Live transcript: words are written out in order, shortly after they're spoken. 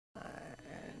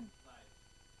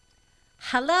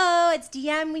Hello, it's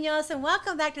Deanne Munoz, and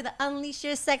welcome back to the Unleash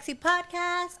Your Sexy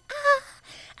podcast.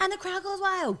 And the crowd goes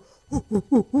wild.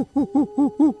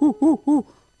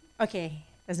 Okay,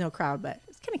 there's no crowd, but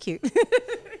it's kind of cute.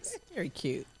 It's very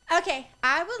cute. Okay,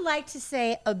 I would like to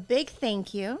say a big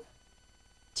thank you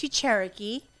to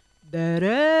Cherokee. That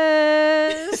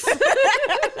is.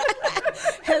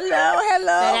 hello.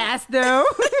 That ass though.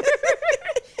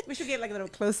 We should get like a little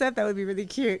close up. That would be really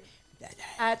cute.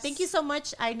 Thank you so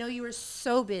much. I know you were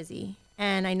so busy,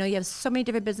 and I know you have so many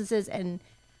different businesses, and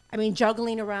I mean,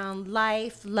 juggling around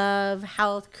life, love,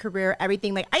 health, career,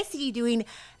 everything. Like, I see you doing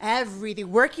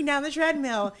everything, working down the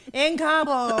treadmill, in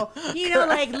combo,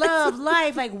 like love,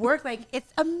 life, like work. Like,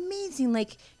 it's amazing.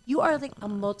 Like, you are like a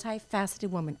multifaceted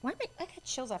woman. I got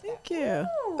chills off that. Thank you.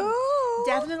 Ooh.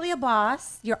 Definitely a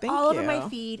boss. You're Thank all over you. my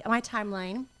feed, my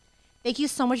timeline. Thank you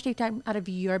so much for taking time out of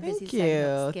your busy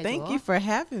schedule Thank you for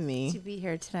having to me. be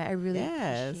here tonight. I really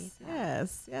appreciate that.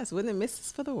 Yes. Wouldn't miss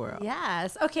this for the world.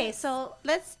 Yes. Okay, so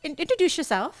let's introduce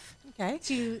yourself Okay.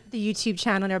 to the YouTube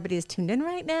channel, and everybody is tuned in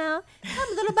right now. Tell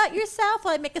them a little about yourself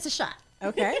while I make us a shot.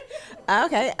 Okay.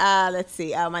 Let's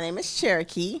see. My name is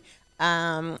Cherokee.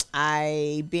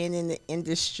 I've been in the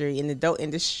industry, in the adult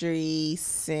industry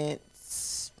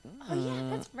since Oh,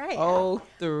 yeah, that's right.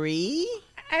 03.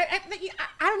 I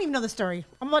don't even know the story.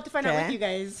 I'm about to find out with Okay. you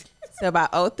guys. So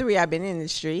about 03, I've been in the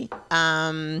industry.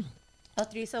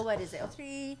 03, so what is it?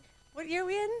 03, what year are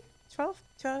we in? 12?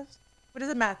 What is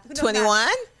the math? Who knows 21.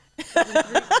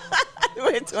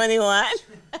 We're 21.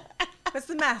 math? What's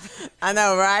the math? I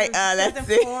know, right? Let's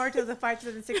see. 2004, 2005,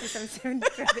 2006, 2007,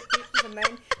 2008,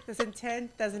 2009, 2010,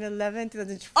 2011,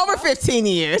 2012. Over 15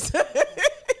 years. Wait,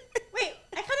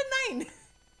 I counted 9.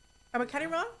 Am I counting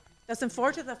wrong?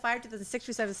 2004, 2005, 2006,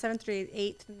 2007,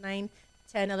 2008, 2009,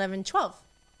 10, 11, 12.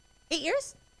 8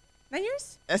 years? 9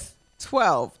 years? That's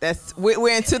 12. We're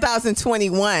in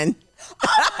 2021.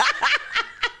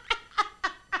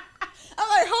 I'm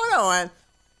like, hold on.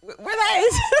 We're that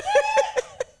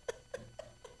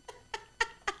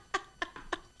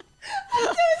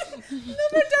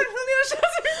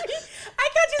I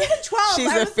got you thinking 12.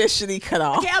 She's officially cut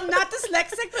off. Okay, I'm not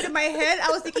dyslexic, but in my head, I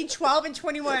was thinking 12 and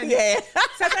 21. Yeah. So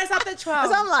that's why I stopped at 12.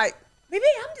 So I'm like, Maybe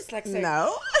I'm dyslexic.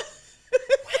 no.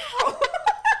 Wow.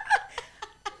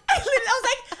 I was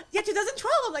like, yeah,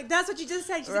 2012. I'm like, that's what you just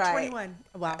said. You said Right. 21.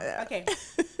 Wow. Okay.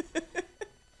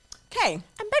 Okay.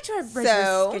 I'm back to our regular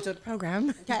So- scheduled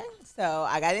program. Okay. So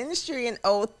I got in the industry in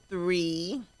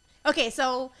 03. Okay,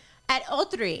 so at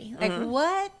 03, like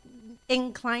what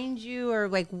inclined you, or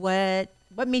like what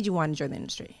made you want to join the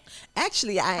industry?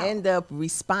 Actually, I ended up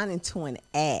responding to an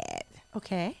ad,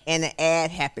 Okay. and the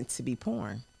ad happened to be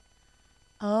porn.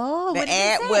 Oh, The what did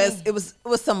ad it say?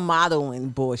 was some modeling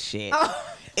bullshit. Oh,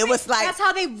 It was like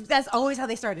that's always how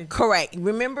they started. correct.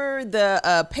 Remember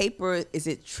the paper? Is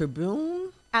it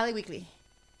Tribune? Alley Weekly.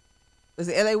 Was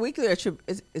it LA Weekly or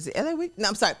is it LA Weekly? No,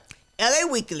 I'm sorry. LA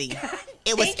Weekly.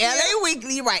 It was Thank you. LA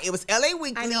Weekly, right? It was LA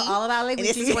Weekly. I know all about LA And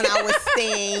this Weekly. is when I was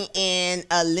staying in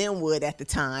Linwood at the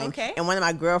time. Okay. And one of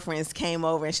my girlfriends came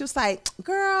over and she was like,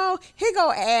 "Girl, here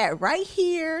go ad right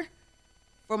here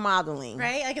for modeling."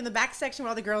 Right? Like in the back section where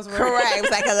all the girls were. Correct. It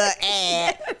was like a little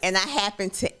ad. And I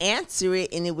happened to answer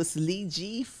it, and it was Lee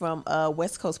G from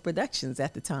West Coast Productions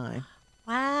at the time.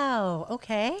 Wow.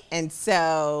 Okay. And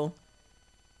so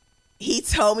he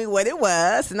told me what it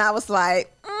was, and I was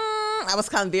like, I was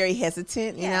kind of very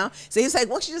hesitant, you Yeah. know? So he was like,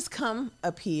 "Why don't you just come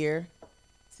up here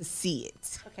to see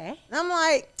it?" Okay. And I'm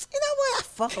like, you know what? I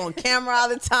fuck on camera all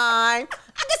the time.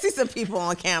 I can see some people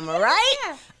on camera, right?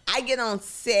 Yeah. I get on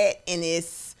set, and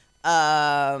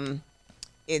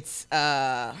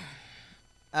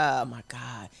oh my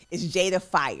God. It's Jada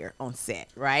Fire on set,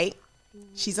 right?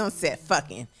 She's on set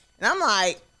fucking. And I'm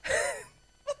like,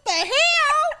 what the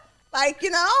hell? Like,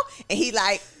 you know? And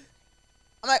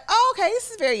I'm like, oh, okay, this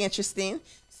is very interesting.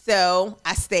 So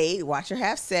I stayed, watched her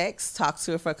have sex, talked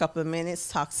to her for a couple of minutes,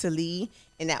 talked to Lee,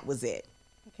 and that was it.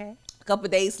 Okay. A couple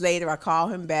of days later, I call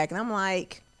him back, and I'm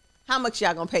like, how much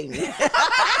y'all gonna pay me?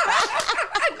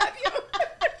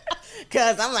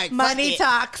 Because I'm like, fuck Money it.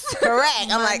 talks. Correct.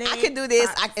 I'm like, I Money can do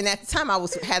this. talks. And at the time, I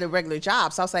had a regular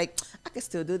job, so I was like, I can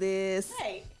still do this.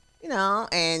 Right. You know,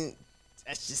 and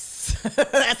that's just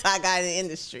that's how I got in the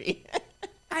industry.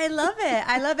 I love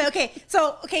it. Okay,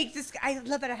 so I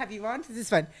love that I have you on. This is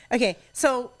fun. Okay,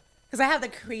 so because I have the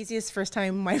craziest first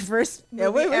time. My first movie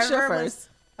what's your ever was first?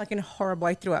 fucking horrible.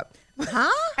 I threw up. Huh?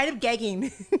 I ended up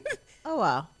gagging Oh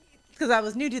wow. because I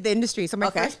was new to the industry. So my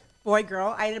Okay. first boy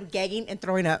girl, I ended up gagging and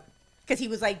throwing up because he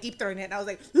was like deep throwing it, and I was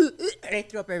like, and I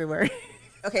threw up everywhere.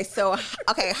 Okay, so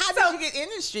how did you get in the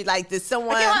industry? Like, did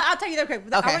someone? Okay, well, I'll tell you that quick.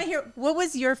 But I Okay. want to hear, what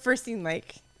was your first scene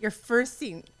like? Your first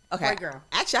scene. Okay. Boy, girl.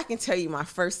 Actually, I can tell you my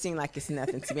first scene like it's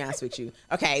nothing, to be honest with you.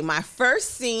 Okay, my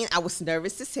first scene, I was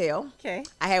nervous as hell. Okay.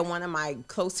 I had one of my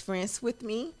close friends with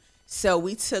me. So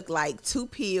we took like 2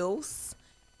 pills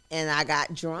and I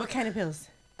got drunk. What kind of pills?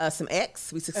 Some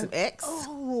X. We took some X.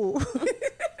 Oh.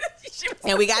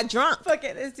 And we got drunk. Fuck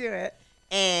it, let's do it.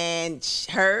 And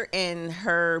her and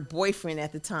her boyfriend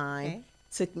at the time Okay.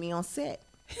 took me on set.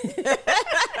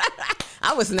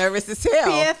 I was nervous as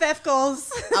hell. BFF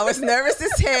goals. I was nervous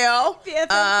as hell. BFF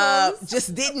goals.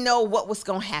 Just didn't know what was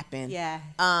gonna happen. Yeah.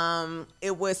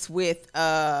 It was with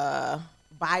Byron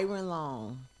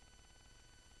Long.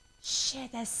 Shit,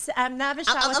 I'm not even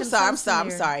shot with I'm him. sorry. I'm Sounds sorry. I'm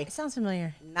familiar. sorry. It sounds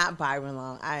familiar. Not Byron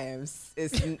Long.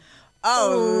 It's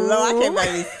oh Lord, I can't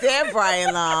believe he said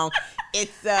Brian Long.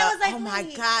 It's I was like, oh my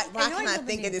wait, God, I why know can I I know the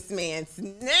think of name. this man's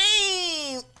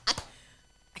name?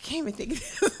 I can't even think of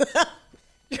this.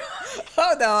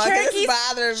 Hold on, Cherokee's- it's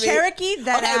bothering me. Cherokee,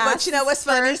 that okay, but ass you know what's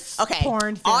funny? first Okay,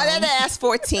 porn all film. that ass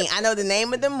 14. I know the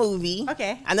name of the movie.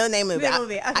 Okay. I know the name of The it.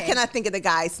 movie, I okay. cannot think of the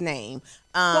guy's name.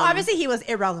 Well, obviously he was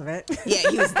irrelevant. Yeah,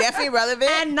 he was definitely relevant.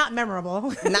 and not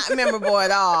memorable. Not memorable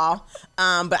at all.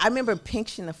 But I remember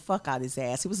pinching the fuck out his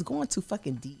ass. He was going too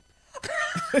fucking deep.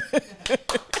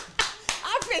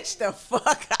 I pinched the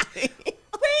fuck out of him.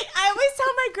 Wait, I always tell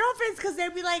my girlfriends because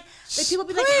they'd be like, people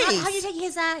be like, how you take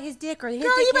his dick or his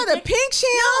Girl, dick? you his better dick? pinch him.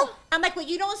 No, I'm like, what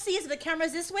you don't see is the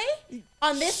camera's this way.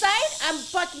 On this side, I'm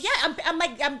fucking I'm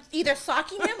like I'm either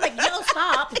socking him like yo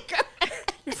stop.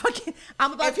 You're fucking.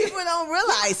 I'm about And people don't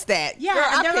realize that. Yeah, Girl,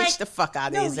 and I they're pinched like, the fuck out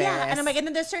of no, his yeah, ass. and I'm like, and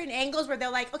then there's certain angles where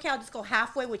they're like, okay, I'll just go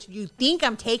halfway, which you think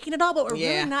I'm taking it all, but we're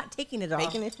Yeah. really not taking it all.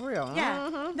 Making it for real. Yeah,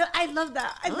 Mhm. no, I love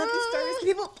that. I love these stories.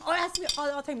 People ask me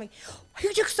all the time, like,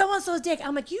 you took so and so's dick.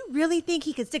 I'm like, you really think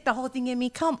he could stick the whole thing in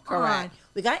me? Come on. Correct.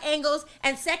 We got angles.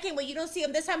 And second, when you don't see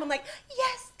him this time, I'm like,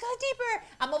 yes, go deeper.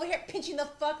 I'm over here pinching the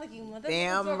fuck like you motherfucker.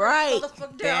 Damn Go right. the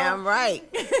fuck down. Damn right.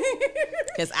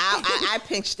 Because I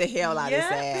pinched the hell out of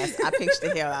Yeah. his ass. I pinched the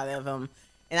hell out of him.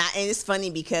 And it's funny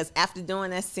because after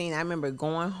doing that scene, I remember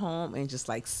going home and just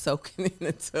like soaking in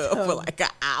the tub for like an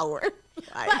hour.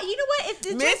 Like, But you know what? It's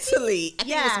just mentally, I think it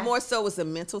Yeah. was more so it was a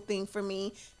mental thing for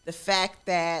me. The fact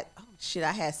that I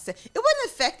had sex. It wasn't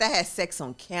the fact that I had sex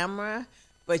on camera,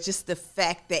 but just the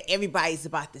fact that everybody's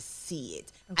about to see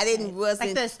it. I didn't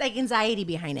wasn't like anxiety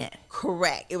behind it.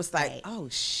 correct. It was like, Right. oh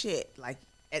shit. Like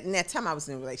at that time I was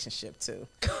in a relationship too.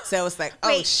 So it was like, oh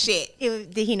Wait. shit.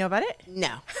 Did he know about it?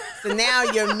 No. So now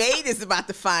your mate is about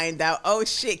to find out, oh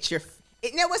shit, you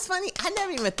know what's funny? I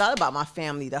never even thought about my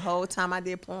family the whole time I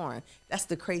did porn. That's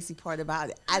the crazy part about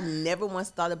it. I never once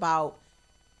thought about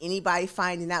anybody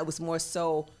finding out. It was more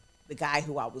so the guy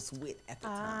who I was with at the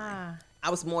time. I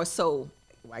was more so,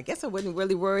 well, I guess I wasn't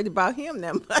really worried about him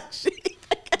that much.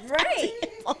 Right.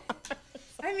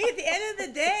 I mean, at the end of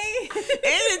the day. End of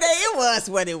the day, it was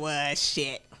what it was.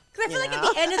 Shit. Because I feel like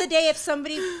at the end of the day,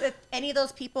 if any of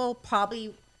those people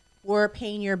probably were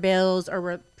paying your bills or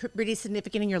were pretty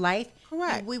significant in your life,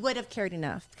 Correct. we would have cared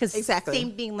enough. Because Exactly.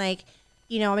 same being like,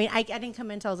 I mean, I didn't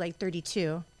come in until I was like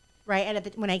 32, right?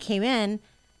 And when I came in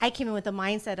with the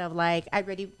mindset of like, I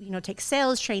already, take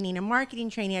sales training and marketing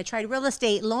training. I tried real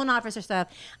estate, loan officer stuff.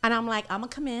 And I'm like, I'm going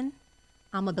to come in.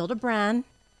 I'm going to build a brand.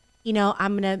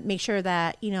 I'm going to make sure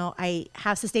that, I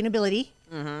have sustainability.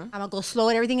 I'm going to go slow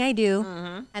at everything I do.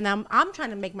 And I'm trying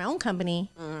to make my own company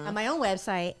and my own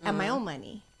website and my own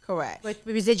money Correct. with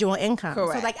residual income.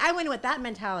 Correct. So like I went in with that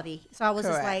mentality. So I was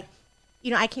just Correct.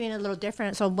 like, I came in a little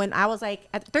different. So when I was like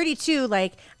at 32,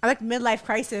 like I'm like midlife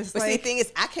crisis. But see, like, the thing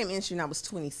is, I came in when I was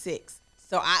 26.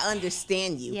 So I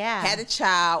understand you. Yeah. Had a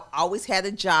child, always had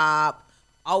a job,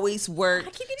 always worked.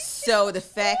 I keep getting So the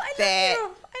fact I love that, you.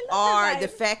 I love the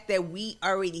that vibe. fact that we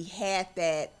already had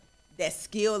that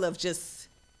skill of just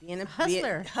being a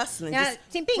Hustler. hustling, Yeah, just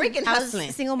same thing. freaking I was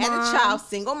hustling. single Had mom. a child,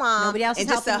 single mom, Nobody else and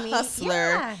was just a helping me. hustler.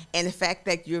 Yeah. And the fact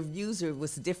that your views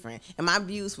was different, and my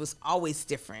views was always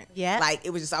different. Yeah. Like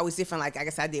it was just always different. Like I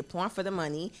guess I did porn for the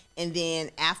money, and then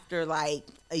after like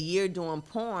a year doing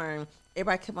porn,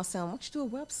 everybody kept on saying, "Why don't you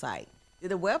do a website?"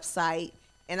 Did a website,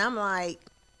 and I'm like,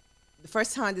 the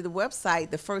first time I did the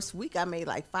website, the first week I made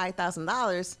like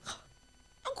 $5,000.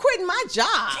 I'm quitting my job.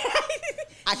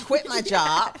 I quit my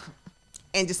job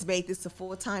and just made this a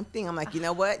full-time thing. I'm like, you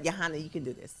know what, Johanna, you can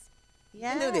do this. You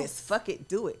can do this. Fuck it,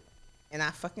 do it. And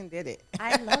I fucking did it.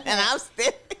 I love And it. I'm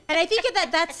still. And I think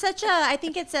that's such a, I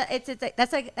think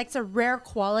it's a rare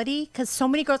quality because so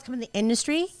many girls come in the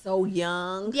industry. So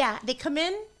young. Yeah, they come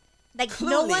in, like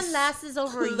no one Clueless. lasts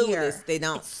over a year. Clueless. They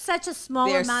don't. It's such a small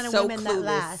They're amount of so women that clueless.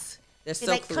 last. They're They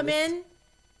so like come clueless. in,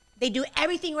 They do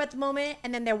everything right at the moment,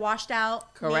 and then they're washed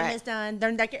out. Correct. Name is done.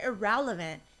 They're like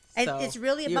irrelevant. And So, it's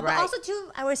really you're about, but right. also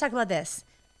too, I always talk about this.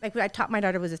 Like I taught my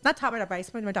daughter was this, not taught my daughter, but I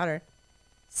explained to my daughter.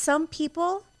 Some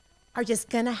people are just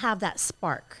gonna have that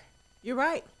spark. You're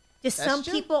right. Just That's some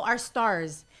true. people are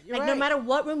stars. You're Like no right. matter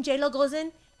what room J Lo goes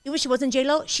in, even if she wasn't J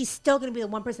Lo, she's still gonna be the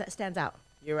one person that stands out.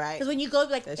 You're right. Because when you go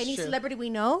like That's any true. celebrity we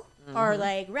know, or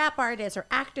like rap artist or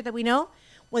actor that we know,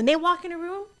 when they walk in a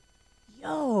room,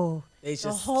 yo, They the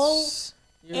just- whole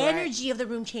You're right. energy of the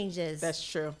room changes. That's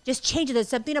true. Just changes. There's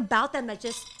something about them that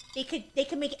just they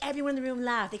could make everyone in the room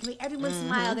laugh. They can make everyone Mm-hmm.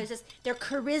 smile. There's just their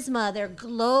charisma, their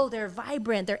glow, their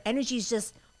vibrant, their energy is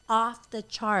just off the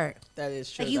chart. That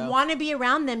is true. Like you though. want to be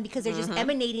around them because they're just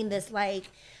emanating this like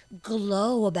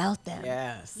glow about them.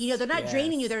 Yes. You know, they're not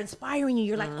draining you, Yes. they're inspiring you.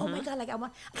 You're like, oh my God, like I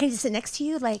can just sit next to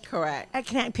you. Like Correct. I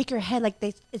can't pick your head. Like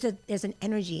there's an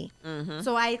energy. Mm-hmm.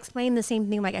 So I explain the same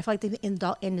thing. Like I feel like the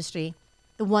adult industry,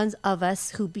 the ones of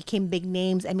us who became big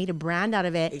names and made a brand out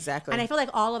of it. Exactly. And I feel like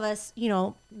all of us, you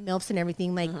know, MILFs and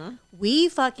everything, like we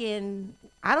fucking,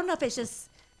 I don't know if it's just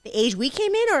the age we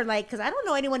came in or like, because I don't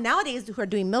know anyone nowadays who are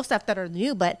doing MILF stuff that are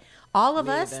new, but all of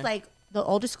Me us, either. like the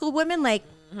older school women, like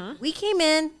we came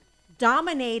in,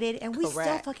 dominated, and we still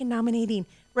Correct. fucking dominating.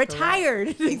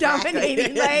 Retired,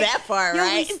 dominating. Like, That part, yo,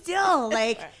 right? we still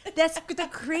like that's the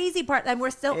crazy part. And we're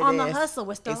still It on the is. hustle.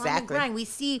 We're still on the Exactly. grind. We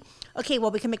see, okay,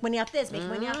 well, we can make money off this, make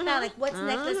money off that. Like, what's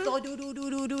next? Let's go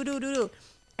do.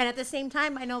 And at the same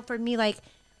time, I know for me, like,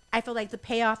 I feel like the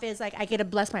payoff is like I get to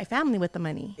bless my family with the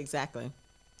money. Exactly.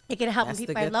 I get to help That's the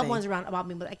people, my good loved thing. ones around about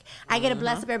me, but like I get to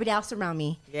bless everybody else around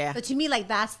me. Yeah. So to me, like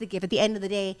that's the gift at the end of the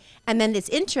day. And then it's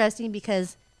interesting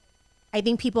because I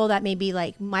think people that maybe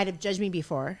like might have judged me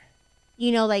before,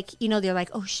 you know, like they're like,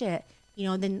 oh shit, you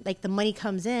know, then like the money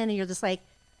comes in and you're just like,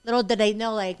 little did they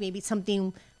know like maybe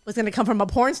something was gonna come from a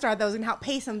porn star that was gonna help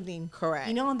pay something. Correct.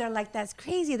 You know, and they're like, that's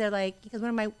crazy. They're like, because one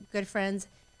of my good friends,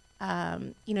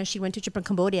 you know, she went to a trip in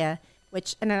Cambodia,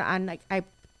 which and I'm like I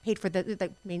paid for the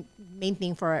main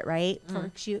thing for it, right?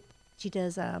 For she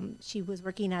does she was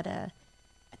working at I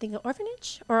think an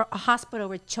orphanage or a hospital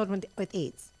with children with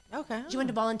AIDS. Okay. She went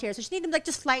to volunteer, so she needed like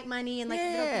just flight money and like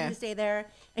little Yeah. thing to stay there.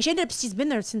 And she's been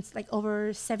there since like over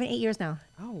 7-8 years now.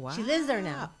 Oh wow. She lives there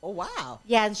now. Oh wow.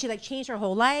 Yeah, and she like changed her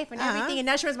whole life and everything. And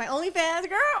now she runs my OnlyFans,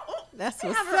 girl. Ooh, That's I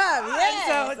what's have up. her on.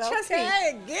 Yes. So trust me.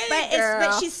 Okay. Get But it, girl.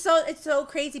 but it's so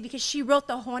crazy because she wrote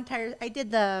the whole entire. I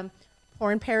did the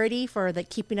porn parody for the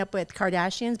Keeping Up with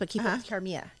Kardashians, but Keeping Up with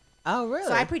Carmia. Oh really?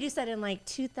 So I produced that in like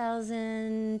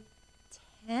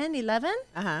 2010, 11,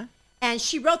 Uh-huh. and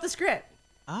she wrote the script.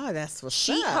 Oh, that's what's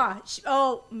She, up.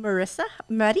 Marissa,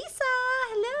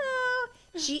 hello.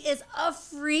 She is a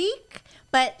freak,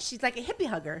 but she's like a hippie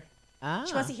hugger. Ah.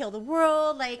 She wants to heal the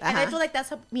world, like, and I Uh-huh. feel like that's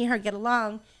how me and her get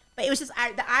along. But it was just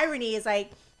the irony is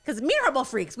like, because me and her are both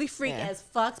freaks. We freak Yeah. as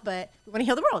fucks, but we want to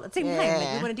heal the world at the same time. Like, we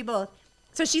Yeah. want to do both.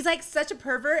 So she's like such a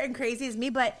pervert and crazy as me,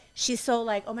 but she's so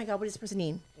like, oh my God, what does this person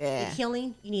need? Yeah. Like,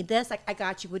 healing, you need this. Like, I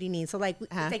got you. What do you need? So like,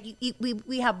 Uh-huh. it's like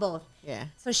we have both. Yeah.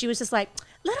 So she was just like,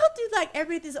 let her do like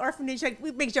every this orphanage. Like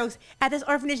we make jokes at this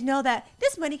orphanage. Know that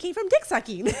this money came from dick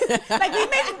sucking. Like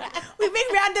we make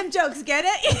random jokes. Get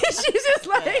it? She's just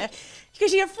like,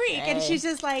 because she's a freak, and Hey. she's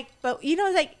just like, but you know,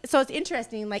 like so it's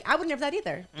interesting. Like I would never that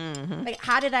either. Like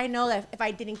how did I know that if I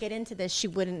didn't get into this, she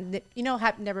wouldn't? You know,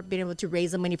 have never been able to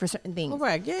raise the money for certain things.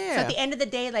 Correct. Yeah. So at the end of the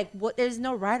day, like what? There's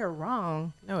no right or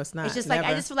wrong. No, it's not. It's just like I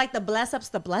Never. just feel like the bless up's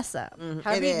the bless up.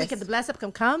 However It we is. can the bless up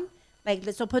can come. Like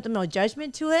let's don't put no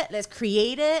judgment to it. Let's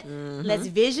create it. Let's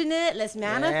vision it. Let's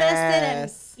manifest it. And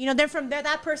Yes. you know, then from there,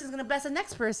 that person's gonna bless the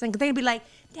next person. Because they're gonna be like,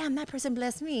 damn, that person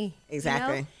blessed me. you know?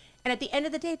 Exactly. And at the end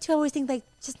of the day, too, I always think like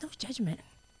just no judgment.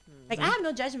 Like I have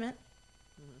no judgment.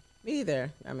 Me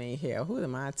either. I mean, hell, who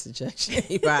am I to judge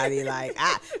anybody? Like,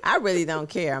 I really don't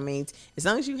care. I mean, as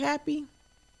long as you happy,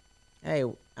 hey,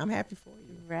 I'm happy for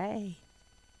you. Right.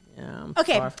 Yeah, I'm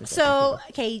Okay. far from So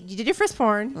okay, you did your first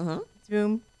porn. Mhm.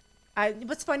 Boom.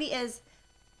 What's funny is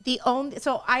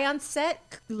so I on set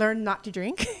learned not to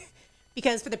drink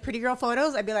because for the pretty girl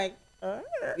photos, I'd be like,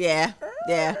 yeah,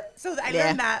 yeah. So I Yeah.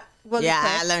 learned that. Really Yeah,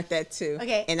 quick. I learned that too.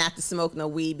 Okay. And not to smoke no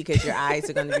weed because your eyes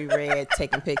are going to be red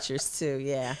taking pictures too.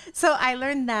 Yeah. So I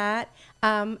learned that,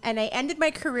 and I ended my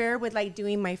career with like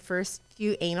doing my first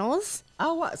few anals.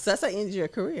 Oh, wow. So that's how you ended your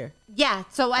career. Yeah.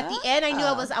 So at the end, I knew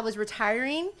I was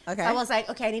retiring. Okay. So I was like,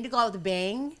 okay, I need to go out with a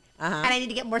bang, Uh-huh. and I need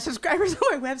to get more subscribers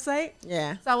on my website.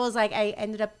 Yeah. So I was like, I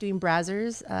ended up doing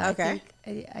browsers. Okay. I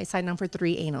think I signed on for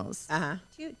 3 anals. Uh-huh.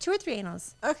 Two or 3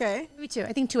 anals. Okay. Maybe 2.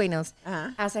 I think 2 anals. Uh-huh.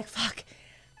 I was like, fuck.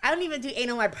 I don't even do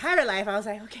anal in my private life. I was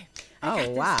like, okay. I Oh, got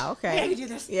this. wow, okay. Yeah, I can do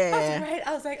this. Yeah. I was like, right.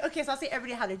 I was like, okay, so I'll say every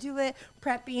day how to do it,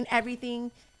 prepping, everything.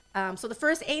 So the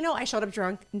first anal, I showed up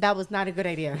drunk. And that was not a good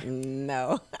idea.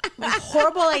 No. It was a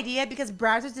horrible idea because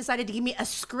Brazzers decided to give me a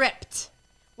script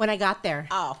when I got there.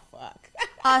 Oh, fuck.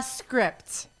 A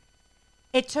script.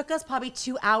 It took us probably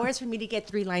 2 hours for me to get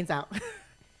 3 lines out.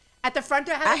 At the front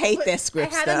door, I hate that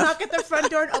script I had stuff. to knock at the front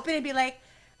door and open it and be like,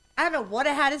 I don't know what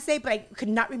I had to say, but I could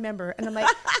not remember. And I'm like,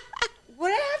 what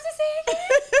did I have to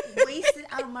say again? Wasted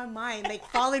out of my mind, like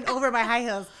falling over my high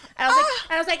heels. And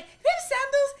I was like, do you have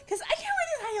sandals? Because I can't wear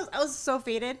these high heels. I was so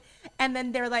faded. And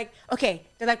then they're like, okay,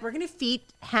 we're gonna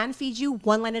hand feed you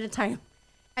 1 line at a time.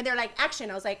 And they're like,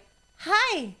 action. I was like,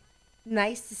 hi,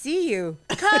 nice to see you.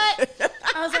 Cut.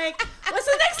 I was like, what's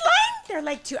the next line? They're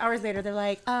like 2 hours later. They're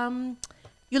like,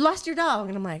 you lost your dog.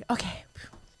 And I'm like, okay.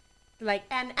 They're like,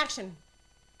 and action.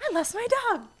 I lost my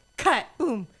dog. Cut.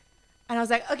 Boom. And I was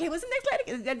like, okay, what's the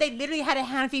next line? They literally had a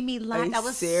hand feed me line. Are you That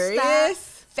was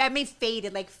serious? That made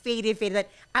faded. Like Like,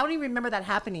 I don't even remember that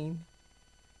happening.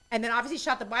 And then obviously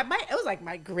shot the boy. It was like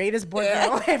my greatest boy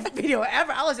girl video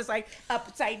ever. I was just like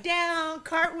upside down,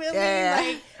 cartwheeling.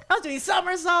 Like I was doing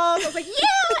somersaults. I was like,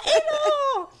 yeah,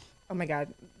 anal. Oh my God.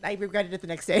 I regretted it the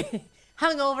next day.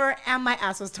 Hungover and my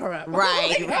ass was tore up.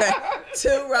 Right. Right.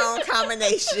 2 wrong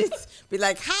combinations. Be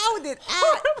like, how did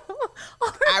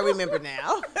I remember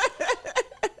now.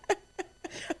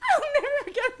 I'll never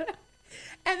forget that.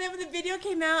 And then when the video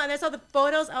came out and I saw the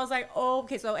photos, I was like, oh,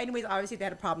 okay. So anyways, obviously they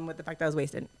had a problem with the fact that I was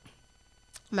wasted.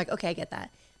 I'm like, okay, I get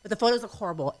that. But the photos look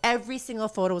horrible. Every single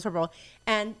photo was horrible.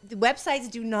 And the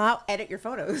websites do not edit your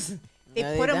photos. They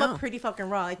No, put they them don't. up pretty fucking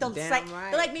raw. Like they'll Damn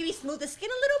right. they'll like maybe smooth the skin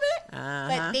a little bit,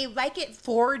 but they like it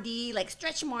 4D, like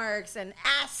stretch marks and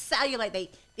ass cellulite.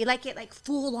 They like it like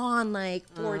full on like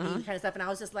 4D kind of stuff. And I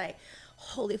was just like,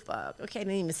 holy fuck. Okay, I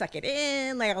didn't even suck it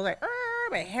in. Like I was like,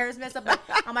 my hair's messed up. Like,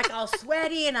 I'm like all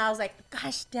sweaty, and I was like,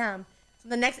 gosh damn. So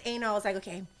the next anal, I was like,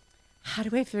 okay, how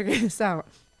do I figure this out?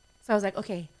 So I was like,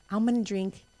 okay, I'm gonna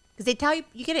drink because they tell you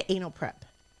get an anal prep.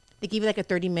 They give you like a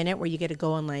 30-minute where you get to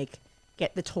go and like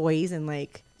get the toys and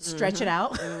like stretch it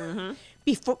out.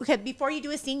 Before you do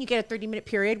a scene, you get a 30-minute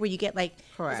period where you get like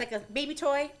Correct. it's like a baby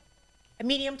toy, a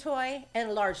medium toy,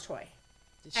 and a large toy.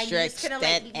 And you Stretch just kinda,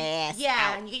 that like, ass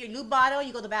out. and you get your lube bottle,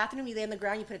 you go to the bathroom, you lay on the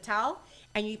ground, you put a towel,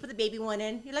 and you put the baby one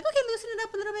in. You're like, okay, loosen it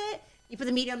up a little bit. You put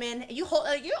the medium in, and you hold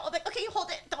like, okay, you hold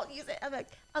it, don't use it. I'm like,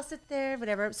 I'll sit there,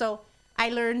 whatever. So I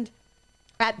learned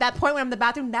at that point when I'm in the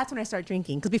bathroom, that's when I start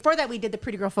drinking. Because before that, we did the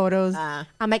pretty girl photos. I'm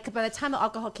like, by the time the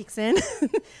alcohol kicks in,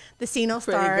 the scene will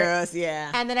Pretty start. girls,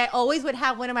 yeah. And then I always would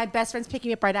have one of my best friends picking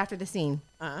me up right after the scene.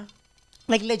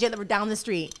 Like legit, we're down the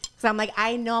street. So I'm like,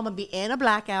 I know I'm gonna be in a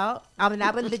blackout. I would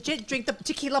legit drink the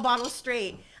tequila bottle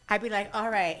straight. I'd be like, all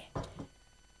right,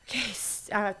 okay,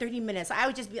 30 minutes. I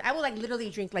would like literally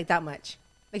drink like that much.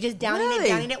 Like just downing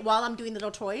it while I'm doing the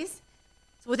little toys.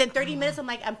 So within 30 minutes, I'm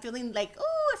like, I'm feeling like,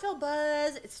 oh, I feel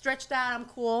buzz. It's stretched out. I'm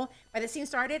cool. By the scene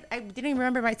started, I didn't even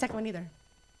remember my second one either.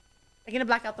 Like in a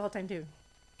blackout the whole time too.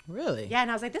 Really? Yeah,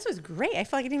 and I was like, this was great. I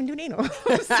felt like I didn't even do an anal.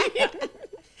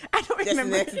 I don't Just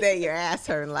remember. the next day, your ass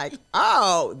hurt. Like,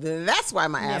 oh, then that's why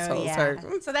my asshole's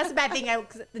hurt. So that's the bad thing.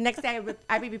 'Cause the next day, I would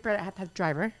be prepared. I have to have a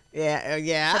driver. Yeah,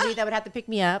 yeah. Somebody that would have to pick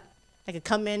me up. I could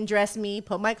come in, dress me,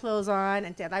 put my clothes on,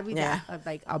 and I'd be Yeah.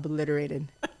 like obliterated.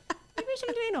 Maybe I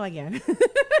shouldn't do anal again.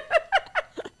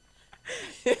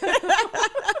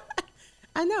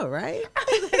 I know, right?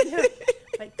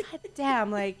 Like, god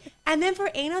damn, like, and then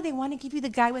for anal, they want to give you the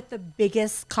guy with the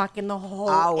biggest cock in the whole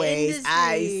Always. industry.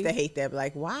 I used to hate that.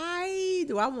 Like, why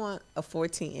do I want a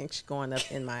 14-inch going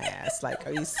up in my ass? Like,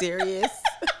 are you serious?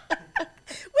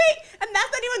 Wait, and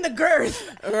that's not even the girth.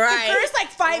 Right. The girth's like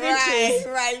 5 inches.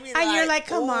 Right. Be And you're like,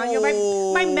 come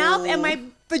on, my mouth and my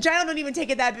vagina don't even take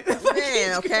it that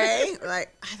man, okay? Like,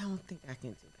 I don't think I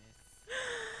can do this.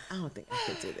 I don't think I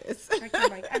can do this.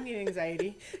 I'm getting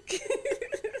anxiety.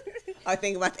 I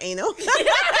think about the anal.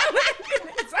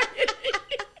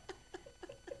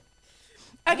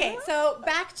 Okay, so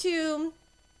back to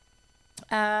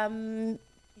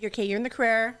you're in the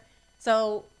career.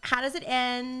 So how does it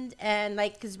end? And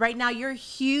like, because right now you're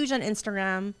huge on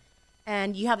Instagram,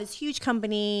 and you have this huge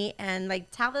company. And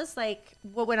like, tell us like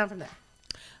what went on from there.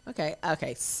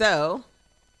 Okay. So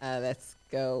let's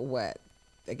go. What?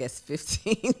 I guess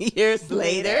 15 years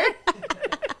later.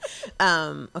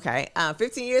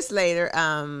 15 years later.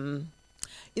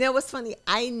 You know what's funny?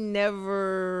 I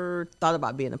never thought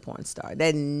about being a porn star.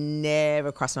 That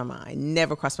never crossed my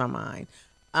mind.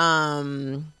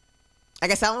 I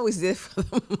guess I always did it for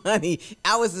the money.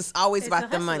 I was just always It's a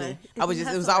about the hustler. money. It's a It was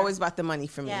hustler. always about the money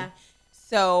for me. Yeah.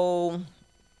 So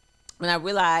when I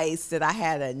realized that I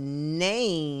had a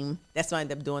name, that's when I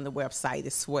ended up doing the website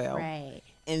as well. Right.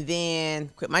 And then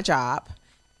quit my job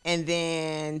And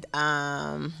then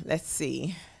let's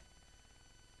see.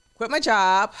 Quit my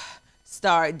job,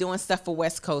 start doing stuff for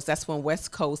West Coast. That's when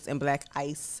West Coast and Black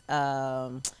Ice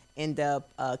end up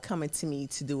coming to me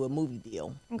to do a movie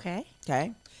deal. Okay.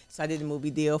 Okay. So I did a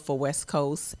movie deal for West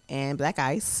Coast and Black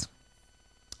Ice.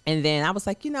 And then I was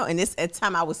like, and this at the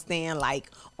time I was staying like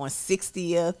on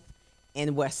 60th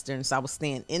and Western. So I was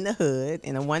staying in the hood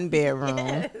in a 1-bedroom,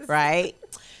 Yes. right?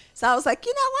 So I was like,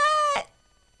 you know what?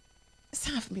 It's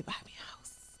time for me to buy me a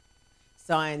house.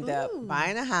 So I ended up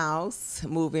buying a house,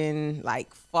 moving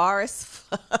like far as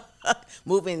fuck,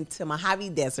 moving to Mojave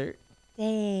Desert.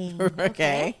 Dang.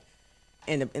 Okay.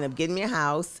 End up getting me a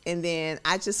house. And then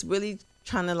I just really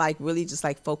trying to really just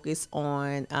focus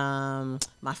on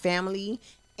my family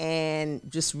and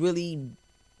just really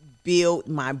build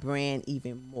my brand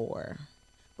even more.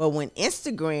 But when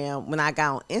I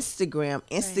got on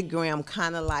Instagram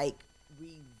kind of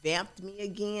revamped me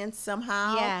again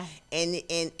somehow. Yeah. And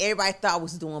everybody thought I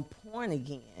was doing porn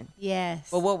again. Yes.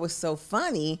 But what was so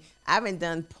funny, I haven't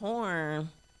done porn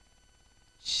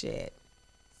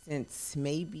since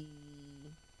maybe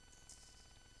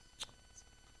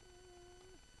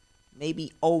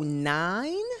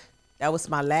 '09. That was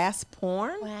my last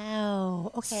porn.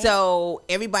 Wow. Okay. So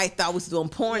everybody thought I was doing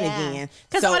porn again.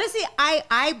 Because So- honestly,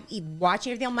 I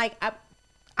watching everything. I'm like,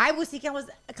 I was thinking,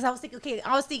 okay,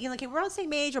 okay, we're on the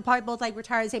same age. We're probably both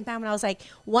retired at the same time. And I was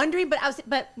wondering, but if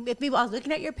maybe I was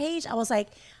looking at your page, I was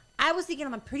thinking,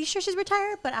 I'm pretty sure she's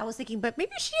retired, but I was thinking, but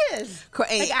maybe she is.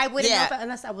 I wouldn't know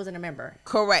unless I wasn't a member.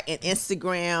 Correct. And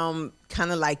Instagram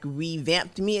kind of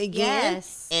revamped me again.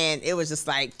 Yes. And it was just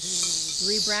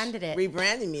Rebranded it.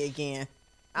 rebranding me again.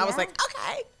 I was Yeah. like,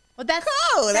 okay, Well, that's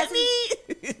cool. that's Let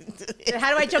me. How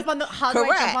do I jump on the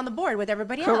Correct. board with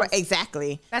everybody else? Correct.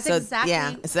 Exactly. That's so, exactly-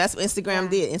 Yeah. So that's what Instagram Yeah.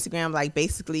 did. Instagram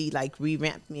basically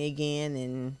revamped me again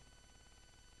and.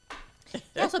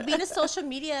 Yeah, so being a social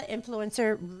media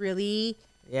influencer really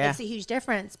Yeah. makes a huge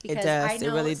difference because does. I It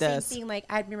know really same does. thing.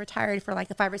 I'd been retired for a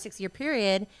 5 or 6 year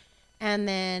period, and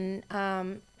then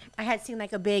I had seen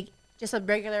just a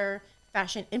regular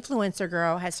fashion influencer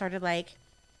girl had started God,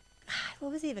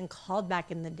 what was it even called back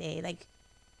in the day?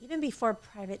 Even before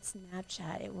private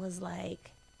Snapchat, it was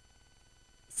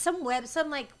some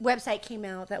website came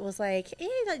out that was hey,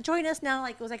 join us now.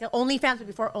 It was an OnlyFans, but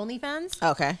before OnlyFans.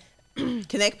 Okay.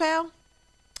 Connect Pal?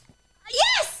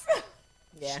 Yes.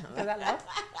 Yeah. Is that loud?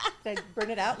 Did I burn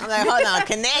it out? I'm like, hold on,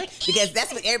 Connect, because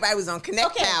that's what everybody was on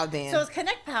Connect Pal then. So it's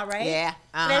Connect Pal, right? Yeah.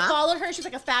 And I Uh-huh. followed her. She's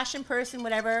a fashion person,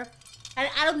 whatever. And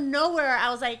out of nowhere, I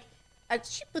was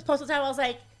she was posting time. I was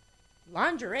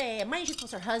lingerie. And mind you, she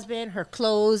posts her husband, her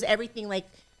clothes, everything.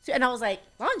 And I was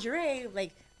lingerie,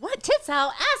 what? Tits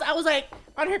out, ass. I was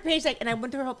on her page, and I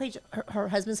went to her whole page. Her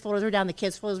husband's photos were down, the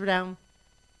kids' photos were down.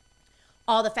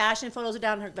 All the fashion photos were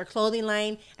down, their clothing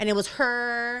line, and it was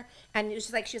her. And it was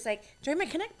just she was join my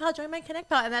Connect Pal, join my Connect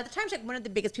Pal. And at the time, she's one of the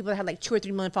biggest people that had 2 or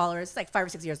 3 million followers. It's 5 or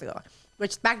 6 years ago.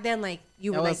 Which back then,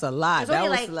 you were That was a lot. There was That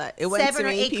only was a lot. It wasn't 7 too or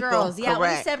many 8 people. girls. Yeah, only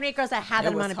Correct. 7 or 8 girls that had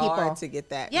that It was amount of people. hard to get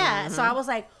that. Yeah, Mhm. so I was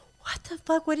what the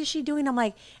fuck? What is she doing? I'm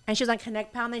and she was on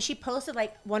Connect Pal, and then she posted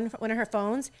one of her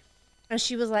phones, and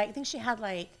she was I think she had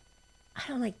I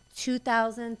don't know,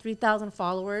 2,000, 3,000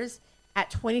 followers at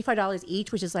 $25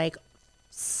 each, which is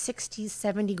 60,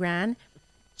 70 grand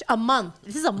a month.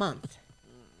 This is a month.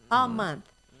 A month.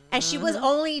 And she was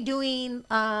only doing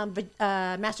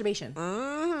masturbation.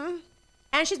 Mm-hmm.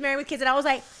 And she's married with kids. And I was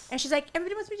and she's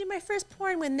everybody wants me to do my first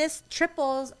porn. When this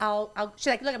triples, I'll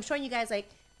she's look, I'm showing you guys,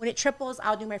 when it triples,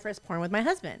 I'll do my first porn with my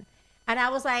husband. And I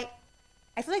was I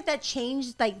feel that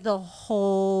changed the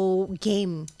whole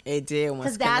game. It did.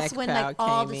 Because that's when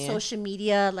all the social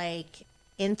media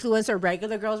influencer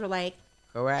regular girls were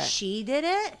Correct. she did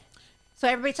it. So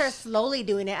everybody started slowly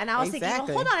doing it. And I was thinking,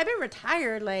 Exactly. well, hold on, I've been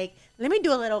retired. Let me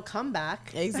do a little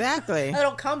comeback. Exactly. A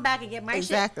little comeback and get my shit.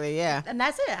 Exactly. Yeah. And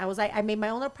that's it. I was I made my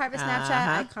own little private Snapchat.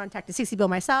 Uh-huh. I contacted 60 Bill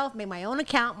myself, made my own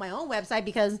account, my own website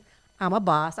because I'm a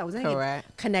boss. I was going to Correct.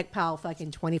 get Connect Pal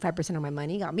fucking 25% of my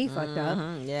money. Got me fucked up.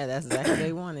 Mhm. Yeah, that's exactly what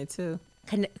they wanted too.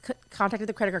 Contacted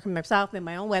the credit card company myself, made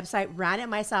my own website, ran it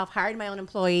myself, hired my own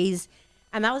employees.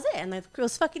 And that was it. And it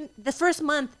was fucking, the first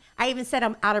month, I even said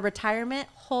I'm out of retirement.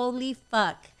 Holy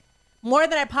fuck. More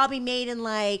than I probably made in a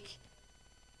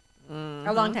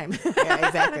long time. Yeah,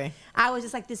 exactly. I was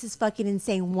just this is fucking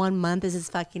insane. 1 month, this is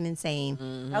fucking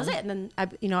insane. That was it. And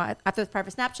then, after the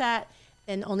private Snapchat,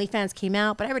 then OnlyFans came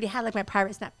out. But I already had my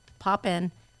private Snap pop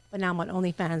in. But now I'm on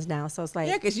OnlyFans now. So it's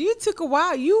Yeah, because you took a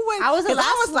while. You went. I was the 'cause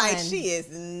I was last like, one. she is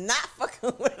not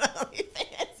fucking with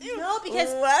OnlyFans. You No,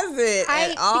 because wasn't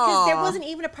at all. because there wasn't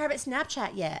even a private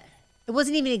Snapchat yet. It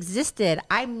wasn't even existed.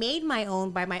 I made my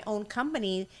own by my own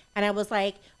company, and I was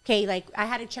like, okay, like I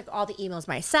had to check all the emails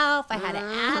myself. I had to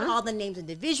add all the names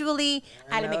individually.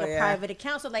 I had to make a private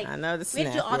account. So like, I know the we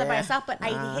had to do all that by yeah. myself, but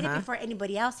I hit it before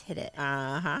anybody else hit it.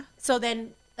 So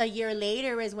then a year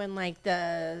later is when like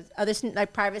the other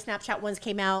like private Snapchat ones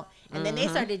came out, and then they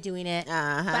started doing it. But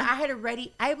I had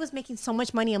already, I was making so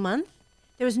much money a month.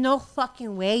 There was no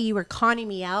fucking way you were conning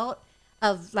me out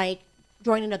of like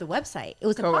joining another website. It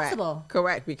was impossible.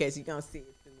 Correct, because you're gonna see it.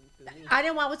 I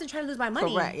wasn't trying to lose my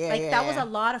money. Correct. Yeah, like yeah, that was yeah. a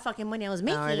lot of fucking money I was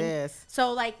making. No, it is.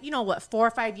 So like, you know what, 4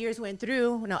 or 5 years went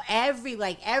through. No,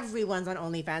 everyone's on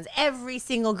OnlyFans. Every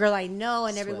single girl I know,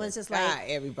 and everyone's just like,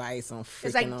 everybody's on freaking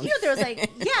it's like, you know, there was like,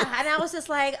 yeah, and I was just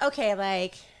like, okay,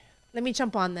 like, let me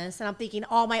jump on this. And I'm thinking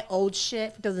all my old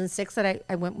shit, 2006 that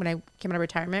I went when I came out of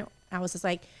retirement. I was just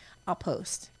like, I'll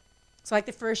post. So like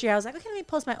the first year, I was like, okay, let me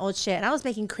post my old shit, and I was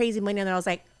making crazy money, and then I was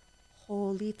like,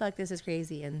 holy fuck, this is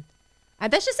crazy. And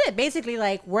that's just it. Basically,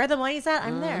 like, where the money's at,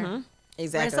 I'm there.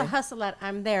 Exactly. Where's the hustle at,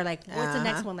 I'm there. Like, what's the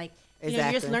next one? Like, you know,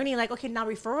 you're just learning, like, okay, now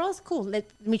referrals? Cool. Let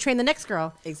me train the next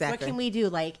girl. Exactly. What can we do?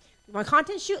 Like, you want a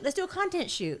content shoot? Let's do a content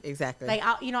shoot. Exactly. Like,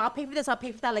 I'll pay for this, I'll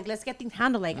pay for that. Like, let's get things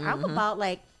handled. Like, I'm about,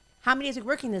 like, how many days are we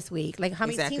working this week? Like, how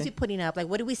many teams we putting up? Like,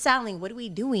 what are we selling? What are we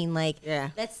doing? Like,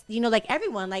 let's, you know, like,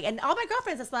 everyone. Like, and all my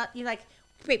girlfriends, that's not, you're like,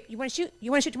 wait, you want to shoot? You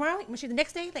want to shoot tomorrow? You want to shoot the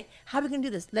next day? Like, how are we gonna do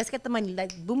this? Let's get the money.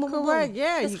 Like, boom, boom, boom, boom.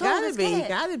 Yeah, Let's you go, gotta let's be. get You it.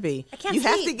 gotta be. I can't You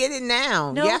have to sleep. get it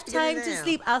now. No you have to time get it to now.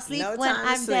 sleep. I'll sleep No when time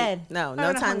to I'm sleep. dead. No, Or no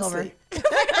when I'm time to hungover. sleep.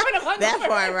 When I'm hungover. That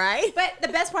part, right? But the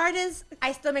best part is,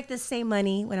 I still make the same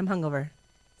money when I'm hungover.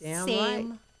 Damn same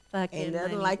right. fucking Ain't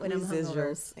nothing money like when I'm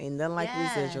hungover. residuals. Ain't nothing like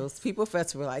Yes. residuals. People fail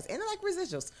to realize, ain't nothing like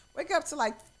residuals. Wake up to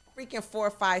like freaking $4,000 or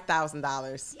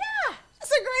 $5,000. Yeah.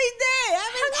 That's a great day.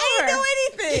 I mean, I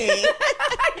ain't do anything.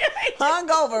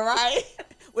 Hungover, right?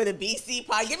 With a BC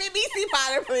powder. Give me a BC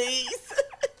powder, please.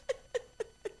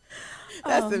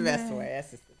 That's the best way.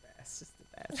 That's just the best. Just the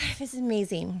best. Life is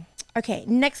amazing. Okay,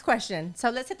 next question.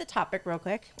 So let's hit the topic real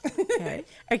quick. Okay.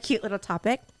 Our cute little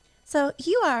topic. So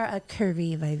you are a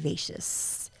curvy,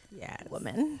 vivacious Yes.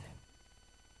 woman.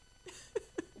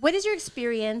 What is your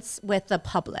experience with the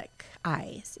public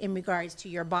eyes in regards to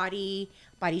your body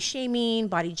shaming,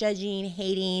 body judging,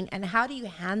 hating, and how do you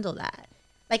handle that?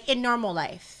 Like in normal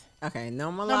life. Okay,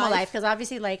 normal Normal life. life, because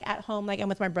obviously, like at home, like I'm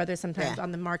with my brother sometimes Yeah.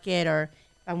 on the market, or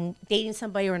I'm dating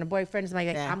somebody or in a boyfriend, somebody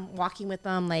like Yeah. I'm walking with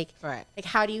them. Like, Right. like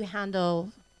how do you handle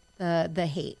the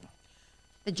hate,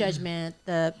 the judgment,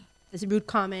 the rude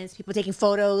comments, people taking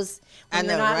photos I when know,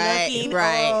 they're not right? looking?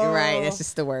 Right, Oh. right. That's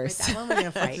just the worst. Like, that one we're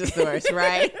gonna That's fight. just the worst,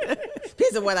 right?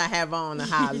 Depends on what I have on and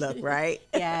how I look, right?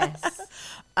 Yes.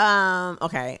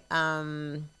 Okay. All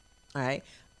right.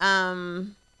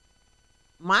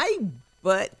 My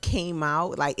butt came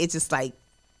out like it just like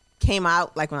came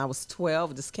out like when I was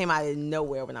 12. It just came out of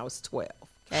nowhere when I was 12.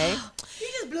 Okay. You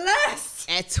just blessed.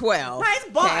 At 12. Mine's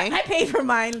bought. okay? I paid for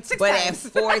mine 6 But at times.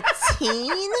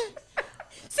 14,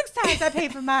 6 times I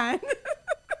paid for mine.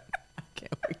 I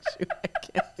can't with you. I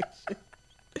can't with you.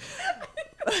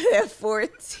 But at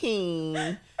 14,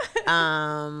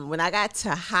 when I got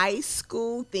to high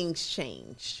school, things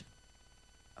changed.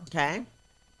 Okay.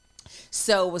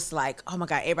 So it was like, oh my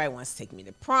God, everybody wants to take me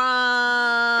to prom.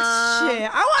 Shit,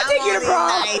 I want to take you to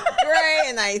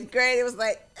prom. Ninth grade, it was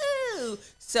like, ooh.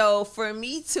 So for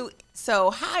me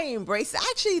how I embraced it, I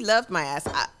actually loved my ass.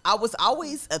 I was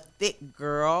always a thick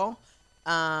girl.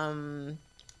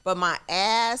 But my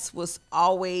ass was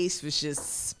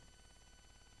just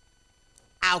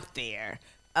out there.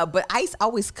 But I used to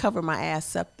always cover my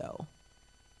ass up though.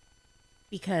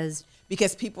 Because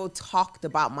People talked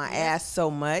about my ass so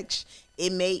much,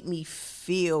 it made me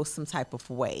feel some type of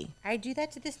way. I do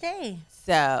that to this day.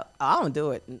 So I don't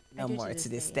do it no do more to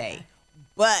this day, day. yeah.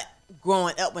 But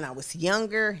growing up when I was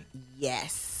younger,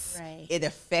 yes. Right. It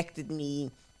affected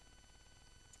me.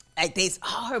 Like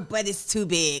her butt is too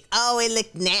big. Oh, it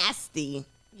looked nasty.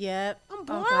 Yep. I'm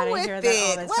born God, I with hear that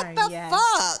all it. the What time. the Yes.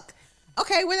 fuck?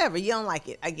 Okay, whatever. You don't like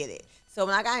it. I get it. So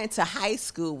when I got into high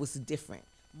school, it was different.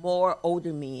 More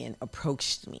older men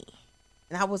approached me.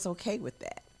 And I was okay with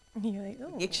that. You're like,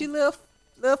 oh. Get you little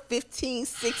 15,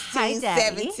 16, Hi,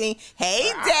 Daddy. 17.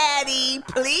 Hey, Daddy.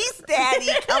 Please, Daddy.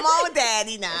 Come on,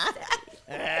 Daddy, now.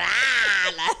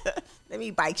 Let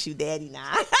me bite you, Daddy,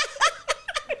 now.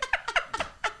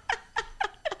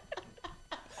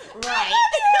 Right.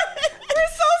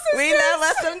 We love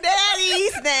us some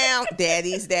daddies now.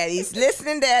 Daddies.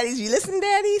 Listening, daddies. You listen,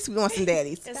 daddies? We want some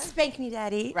daddies. Spank me,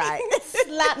 Daddy. Right.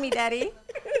 Slap me, Daddy.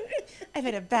 I've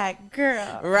been a bad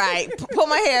girl. Right. Pull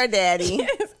my hair, Daddy.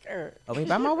 Yes, girl. Hold me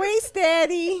by my waist,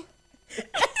 Daddy.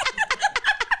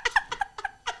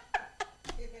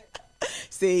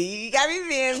 See, you got me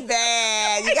being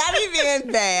bad. You got me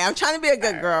being bad. I'm trying to be a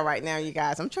good girl right now, you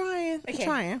guys. I'm trying. I'm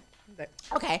trying.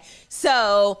 Okay.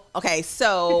 So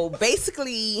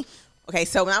basically,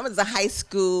 so when I was in high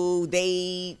school,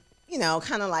 they, you know,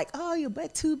 kind of like, oh, your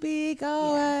butt too big,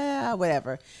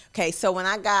 whatever. Okay, so when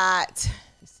I got,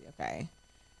 so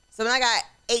when I got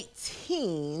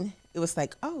 18, it was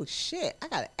like, oh shit, I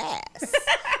got an ass.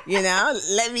 You know,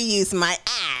 let me use my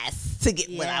ass to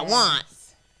get what I want.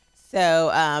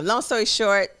 So, long story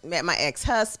short, met my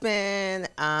ex-husband,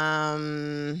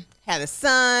 had a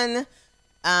son,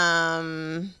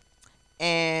 and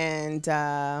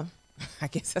I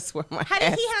guess that's where my How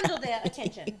did he handle the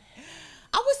attention?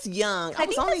 I was young. I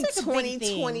was only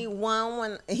 20, 21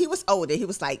 when he was older. He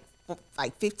was like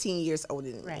 15 years older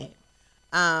than me.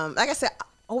 Like I said,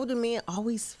 older men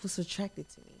always was attracted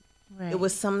to me. Right. It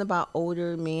was something about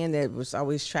older men that was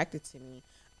always attracted to me.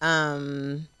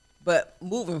 But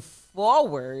moving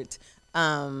forward,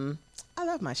 I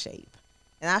love my shape.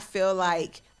 And I feel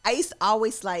like I used to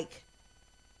always like,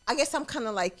 I guess I'm kind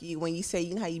of like you when you say,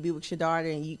 you know how you be with your daughter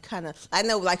and you kind of, I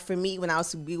know like for me, when I was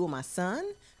to be with my son,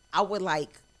 I would like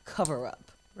cover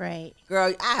up. Right.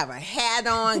 Girl, I have a hat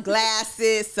on,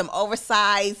 glasses, some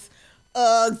oversized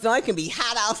Uggs on. It can be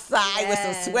hot outside with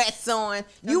some sweats on.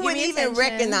 You wouldn't even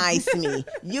recognize me.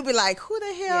 You'd be like, who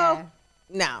the hell? Yeah.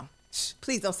 No.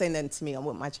 Please don't say nothing to me. I'm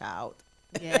with my child.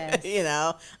 Yes. You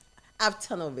know, I have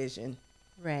tunnel vision.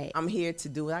 Right. I'm here to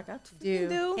do what I got to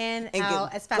do. And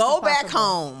out as fast go as back possible.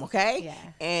 home, okay? Yeah.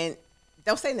 And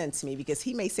don't say nothing to me because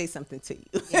he may say something to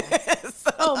you. Yeah.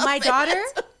 So my daughter,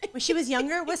 when she was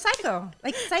younger, was psycho.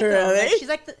 Like psycho. Really? Like, she's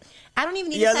like, I don't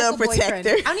even need Your a psycho little boyfriend. protector.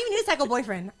 I don't even need a psycho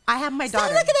boyfriend. I have my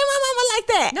daughter. Stop looking at my mama like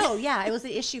that. No, yeah. It was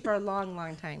an issue for a long,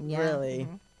 long time. Yeah. Really?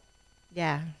 Mm-hmm.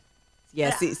 Yeah.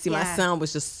 Yeah, see, my son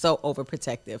was just so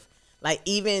overprotective. Like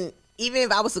even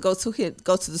if I was to go to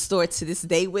the store to this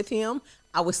day with him,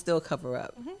 I would still cover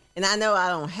up. Mm-hmm. And I know I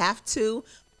don't have to,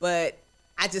 but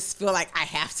I just feel like I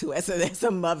have to as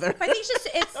a mother. I think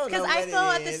it's because I feel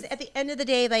at the end of the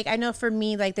day, like I know for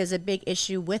me, like there's a big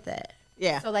issue with it.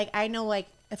 Yeah. So like I know like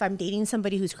if I'm dating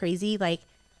somebody who's crazy, like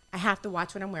I have to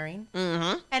watch what I'm wearing.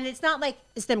 Mm-hmm. And it's not like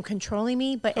it's them controlling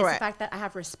me, but it's the fact that I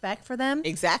have respect for them.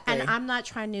 Exactly. And I'm not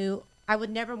trying to. I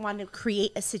would never want to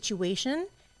create a situation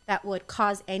that would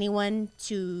cause anyone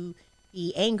to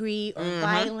be angry or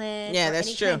violent. Yeah, or that's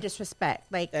any true. kind of disrespect.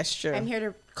 Like that's true. I'm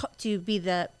here to be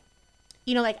the,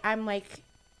 you know, like I'm like,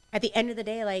 at the end of the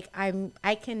day, like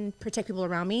I can protect people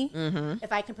around me. Mm-hmm.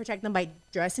 If I can protect them by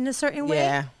dressing a certain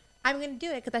way, I'm gonna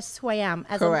do it because that's who I am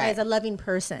as a loving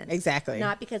person. Exactly.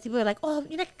 Not because people are like, oh,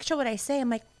 you're not gonna show what I say. I'm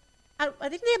like, I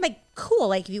think they're like, cool.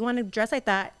 Like if you want to dress like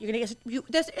that, you're gonna get.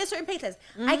 There's certain places.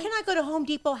 Mm-hmm. I cannot go to Home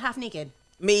Depot half naked.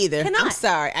 Me either. Cannot. I'm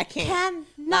sorry, I can't.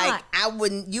 Cannot. Like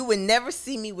you would never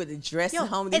see me with a dress at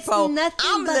Home it's Depot. nothing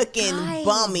I'm but looking guys.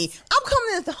 bummy. I'm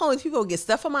coming into Home Depot to get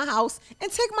stuff from my house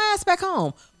and take my ass back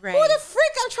home. Right. Who the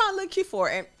freak I'm trying to look cute for?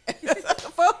 And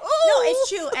for who? No, it's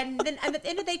true. And then at the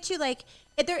end of the day too, like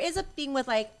if there is a thing with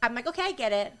like, I'm like, okay, I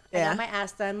get it. I got my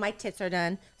ass done, my tits are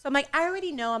done. So I'm like, I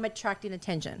already know I'm attracting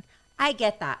attention. I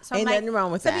get that. So I'm Ain't like, nothing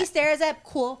wrong with somebody that. stares at,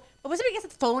 cool. But when somebody gets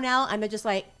the phone out and they're just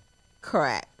like,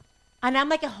 correct. and I'm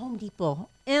like at Home Depot,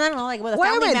 and I don't know, like with a Wait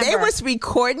a family minute, member. they was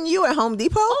recording you at Home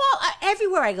Depot? Oh,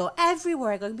 everywhere I go.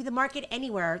 It could be the market,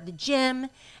 anywhere, the gym,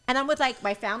 and I'm with like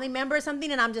my family member or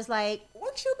something, and I'm just like,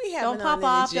 What you be having don't on pop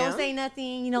off, in the gym? don't say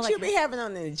nothing, you know, What like you be having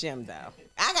on in the gym though?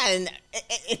 I gotta.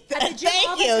 At the gym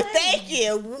all the time. Thank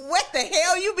you. What the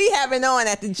hell you be having on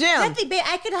at the gym? nothing, babe.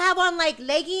 I could have on like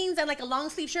leggings and like a long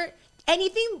sleeve shirt,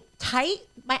 anything tight.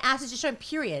 My ass is just showing.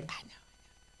 Period. I know.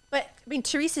 But I mean,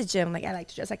 Teresa's gym, like I like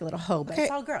to dress like a little hoe, but it's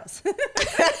all girls.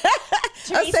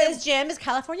 Teresa's gym is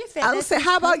California Fitness. I would say,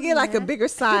 how about get like a bigger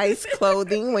size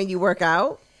clothing when you work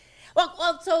out?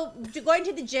 Well, so going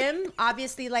to the gym,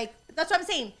 obviously, like that's what I'm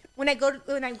saying. When I go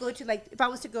to like, if I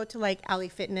was to go to like Alley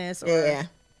Fitness or I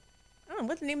don't know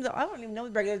what's the name of I don't even know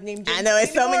the regular name. I know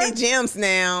it's so many gyms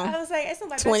now. I was like, I saw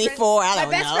my 24. Best friend. I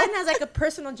don't know. My best friend has like a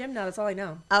personal gym now. That's all I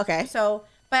know. Okay. So,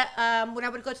 but when I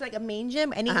would go to like a main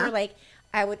gym, anywhere like.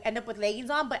 I would end up with leggings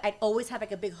on, but I'd always have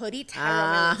like a big hoodie tied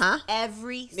around my waist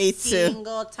every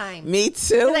single time. Me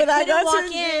too. When I go to the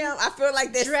in, gym, I feel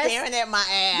like they're staring at my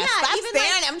ass. Yeah, Stop even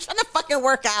staring. I'm trying to fucking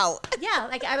work out. Yeah,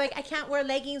 like I can't wear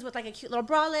leggings with like a cute little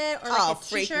bralette or like a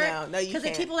t-shirt. No, you can't.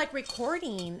 Because people like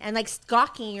recording and like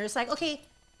stalking. You're just like, okay,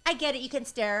 I get it. You can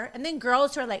stare. And then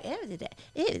girls who are like, and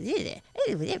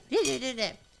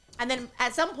then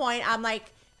at some point I'm like,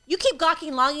 you keep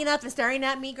gawking long enough and staring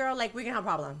at me, girl, like we're gonna have a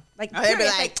problem. Like, they'd be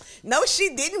like, no,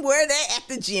 she didn't wear that at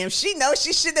the gym. She knows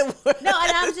she shouldn't wear. No,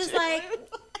 and I'm just like,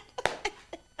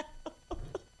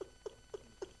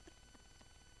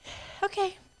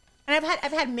 okay. And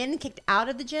I've had men kicked out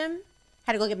of the gym.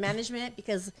 Had to go get management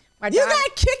because my You daughter,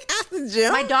 got kicked out the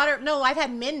gym? my daughter. No, I've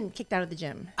had men kicked out of the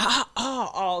gym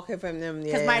Okay, from them, yeah.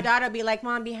 because my daughter would be like,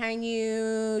 "Mom, behind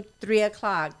you, 3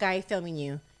 o'clock, guy filming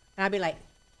you," and I'd be like,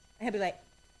 and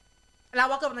I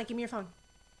walk up, I'm like, "Give me your phone,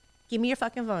 give me your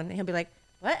fucking phone," and he'll be like,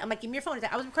 "What?" I'm like, "Give me your phone." He's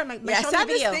like, I was recording my Yes, show me I the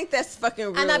video. just think that's fucking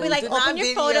rude. And I'd be like, Do not open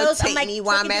your photos. I'm videotape like, me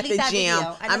while I'm fucking at the delete that gym.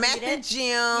 video. I I'm never at did the it.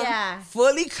 gym, Yeah.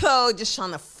 fully clothed, just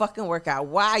trying to fucking work out.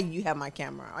 Why you have my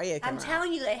camera? Oh yeah, I'm camera.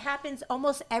 telling you, it happens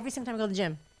almost every single time I go to the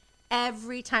gym.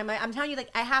 Every time. I'm telling you, like,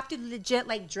 I have to legit,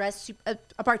 like, dress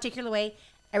a particular way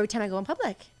every time I go in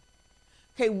public.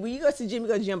 Okay, when you go to the gym, you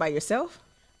go to the gym by yourself?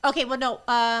 Okay, well, no.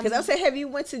 Because I was saying, have you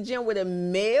went to the gym with a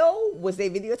male? Was they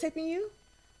videotaping you?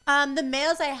 The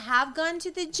males I have gone to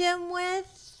the gym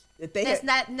with, That they that's had-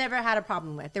 not never had a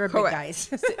problem with. They were Correct.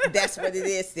 big guys. That's what it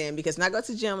is then. Because when I go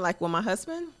to the gym, like with my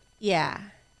husband, Yeah.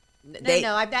 they,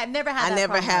 No, I've never had I that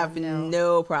never problem, have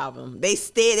no problem. They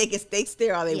stare. They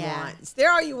stare all they Yeah. want.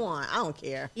 Stare all you want. I don't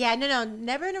care. Yeah, no,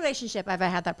 never in a relationship have I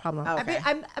had that problem. Okay.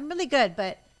 I'm really good,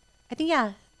 but I think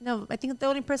I think the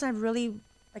only person I've really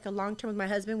like a long term with my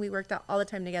husband. We worked out all the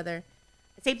time together.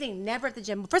 Same thing, never at the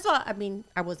gym. First of all, I mean,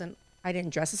 I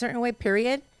didn't dress a certain way,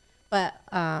 period. But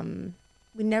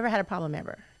we never had a problem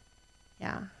ever.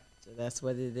 Yeah. So that's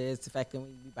what it is. The fact that when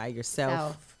you be by yourself,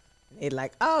 Self. they're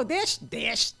like, oh, there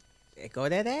go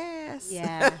that ass.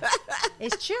 Yeah,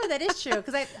 it's true. That is true.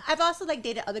 Because I've also like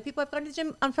dated other people. I've gone to the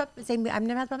gym on saying I've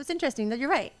never had problems. It's interesting. That you're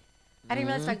right. I didn't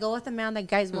realize if I go with a man, that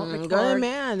guys won't record. Go to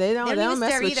man. They don't even mess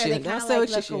stare with either. you. They They kinda, don't stare like,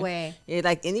 with look you. away. Yeah,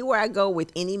 like anywhere I go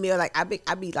with any male, like I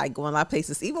be like going a lot of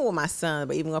places, even with my son,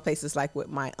 but even going places like with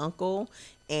my uncle.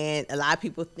 And a lot of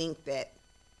people think that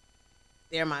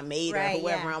they're my maid Right, or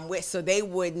whoever yeah. I'm with, so they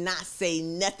would not say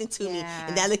nothing to me. Yeah.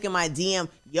 And then I look at my DM,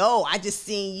 yo, I just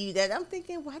seen you. That I'm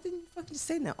thinking, why didn't you fucking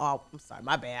say nothing? Oh, I'm sorry,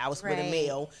 my bad. I was with a Right.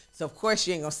 male, so of course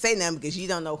you ain't gonna say nothing because you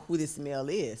don't know who this male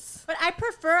is. But I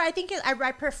prefer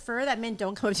that men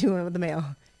don't come up to me with the male.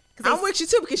 I'm with you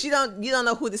too because you don't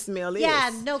know who this male is. Yeah,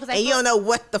 no, 'cause I and you feel- don't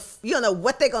know you don't know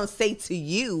what they're gonna say to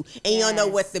you, and you don't know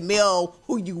Yes. what the male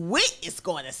who you with is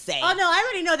gonna say. Oh no, I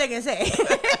already know what they're gonna say.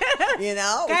 You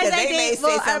know, Guys because I they may date say will-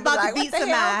 are something about to like, beat "What the some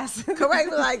hell?" ass. Correct,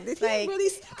 but like, did he Like, really?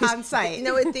 'Cause on site. You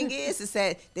know what the thing is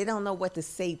that they don't know what to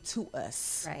say to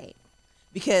us Right.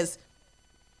 because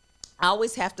I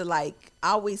always have to I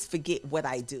always forget what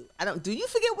I do. I don't. Do you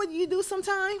forget what you do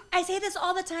sometimes? I say this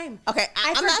all the time. Okay,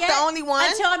 I I'm not forget the only one.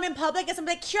 until I'm in public and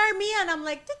somebody's like, "Cure me," and I'm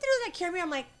like, "That cure me."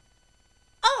 I'm like,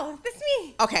 "Oh, that's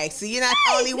me." Okay, so you're not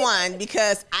the only one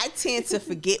because I tend to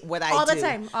forget what I All do. the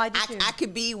time. Oh, I do too. I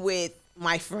could be with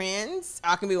my friends, or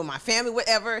I can be with my family,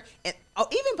 whatever, and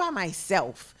even by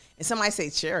myself. And somebody say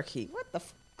Cherokee, what the?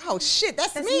 Oh shit,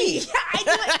 that's me. Yeah, I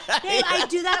do it. Babe, I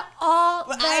do that all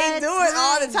But the I do time. it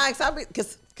all the time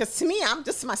because to me, I'm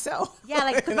just myself. Yeah,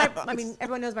 like, You cause know? I mean,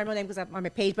 everyone knows my real name because I'm on my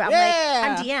page, but I'm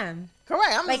Yeah. like, I'm Deanne.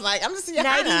 Correct. I'm Like, just yeah,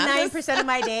 99% of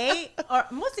my day, or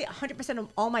mostly 100% of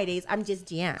all my days, I'm just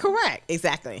Deanne. Correct.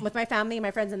 Exactly. With my family and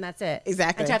my friends, and that's it.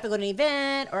 Exactly. Until I have to go to an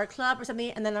event or a club or something,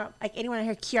 and then like anyone I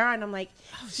hear Kiara, and I'm like,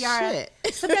 Kiara.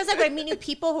 shit. Sometimes like when I meet new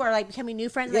people who are like becoming new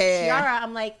friends, like Yeah. Kiara,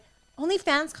 I'm like, only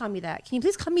fans call me that. Can you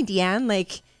please call me Deanne?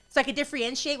 Like, so I can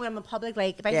differentiate when I'm in public.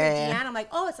 Like, if I hear Yeah. Deanne, I'm like,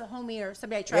 oh, it's a homie or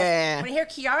somebody I trust. Yeah. When I hear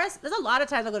Kiara, there's a lot of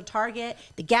times I go to Target,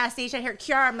 the gas station, I hear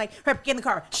Kiara, I'm like, hurry up, get in the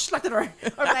car, shh, lock the door.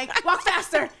 Or I'm like, walk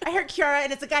faster. I hear Kiara,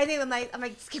 and it's a guy's name. I'm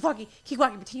like, just keep walking,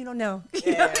 pretend you don't know.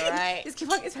 You know? Yeah, right. Just keep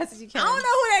walking as fast as you can. I don't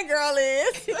know who that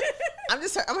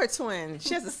girl is. I'm her twin.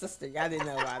 She has a sister. Y'all didn't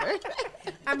know about her.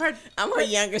 I'm her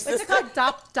younger What's sister. it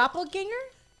called? Doppelganger?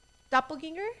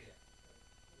 Doppelganger?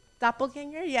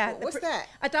 Doppelganger? Yeah. What's that?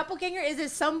 A doppelganger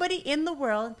is somebody in the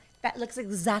world that looks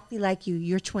exactly like you,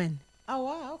 your twin. Oh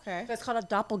wow, okay. So it's called a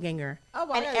doppelganger. Oh,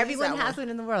 well, I and gotta use everyone that has one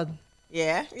in the world.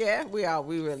 Yeah, we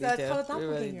really So it's do. called a We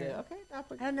really doppelganger. do. Okay, I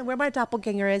doppelganger. don't know where my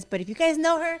doppelganger is, but if you guys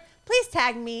know her, please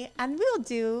tag me and we'll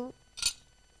do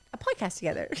a podcast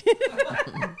together.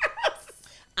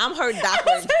 I'm her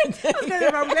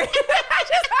doppelganger.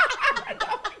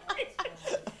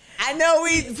 I know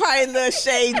we probably a little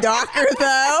shade darker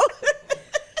though.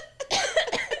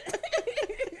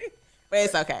 But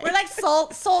it's okay. We're like soul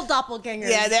doppelgangers.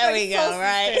 Yeah, there Like we soul go,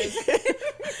 right?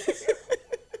 sisters.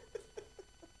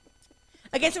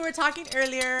 Okay, so we were talking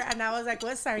earlier, and I was like,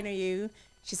 what sign are you?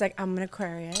 She's like, I'm an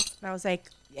Aquarius. And I was like,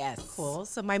 Yes. cool.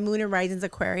 So my moon and rising's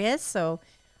Aquarius. So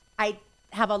I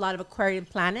have a lot of Aquarian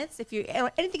planets. If you know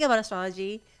anything about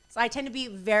astrology, so I tend to be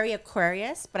very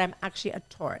Aquarius, but I'm actually a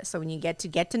Taurus. So when you get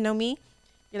to know me,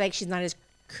 you're like, she's not as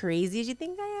crazy as you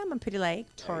think I am. I'm pretty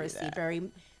like Taurusy, that. very. So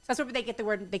that's where they get the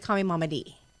word. They call me Mama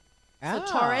D. So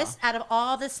Oh. Taurus, out of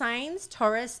all the signs,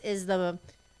 Taurus is the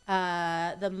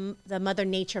mother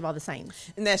nature of all the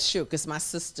signs. And that's true because my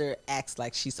sister acts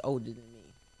like she's older than me.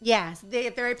 Yes,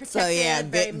 they're very protective, So yeah,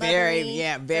 very very, motherly,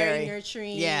 yeah, very very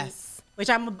nurturing. Yes. Which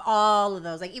I'm all of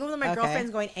those. Like even when my Okay.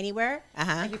 girlfriend's going anywhere,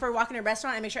 Uh-huh. like before walking in a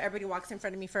restaurant, I make sure everybody walks in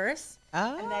front of me first.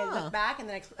 Oh. And then I look back and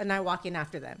then I walk in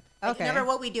after them. Like, Okay. no matter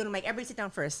what we do, and I'm like, everybody sit down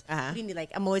first. Uh-huh. What do you need? Like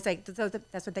I'm always like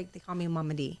that's what they call me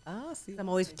Mama D. Oh, see. I'm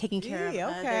always taking care of Yeah,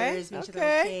 okay, others, make sure okay.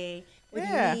 they're okay. What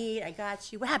Yeah. do you need? I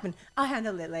got you. What happened? I'll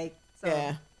handle it. Like so.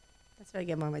 Yeah. That's what I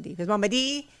get Mama D. Because Mama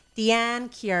D, Deanne,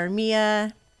 Kiara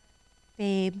Mia,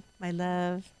 babe, my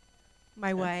love,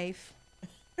 my wife.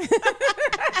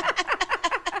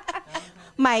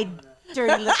 my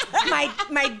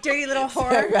dirty little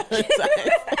whore.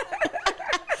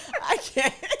 I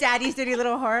can't. Daddy's dirty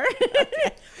little whore.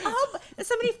 Oh, there's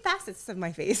so many facets of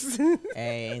my face.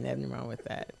 Hey, ain't nothing wrong with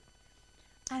that.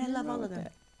 And I love all of them.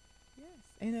 Yes,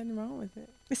 ain't nothing wrong with it.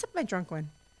 Except my drunk one.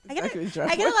 I Except your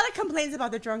drunk get a one? lot of complaints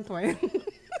about the drunk one.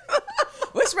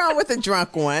 What's wrong with the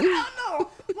drunk one? I don't know.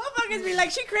 Motherfuckers be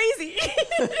like, she crazy.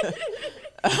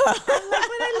 I'm like,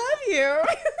 but I love you.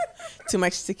 Too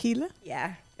much tequila?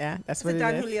 Yeah. Yeah, that's It's what a it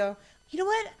Don is. Julio. You know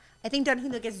what? I think Don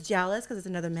Julio gets jealous because it's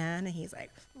another man, and he's like,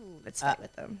 "Ooh, let's fight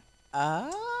with them."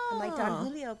 Oh. I'm like, Don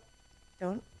Julio,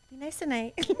 don't be nice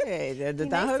tonight. Hey, the Be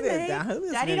Don nice Julio. tonight. Don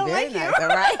Julio's Daddy been don't very like you. nice, all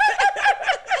right?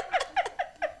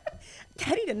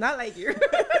 Daddy did not like you.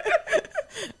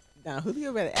 Don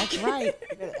Julio better act right.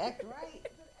 You better act right.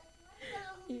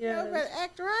 You Yes. better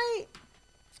act right.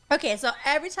 Okay, so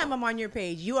every time I'm on your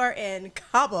page, you are in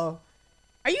Cabo.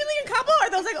 Are you in Cabo or are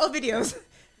those like old videos?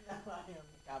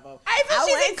 I feel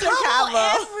she's in Cabo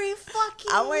every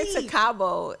fucking I went to week.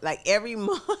 Cabo like every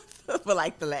month for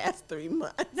like the last 3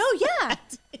 months. No, yeah.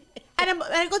 And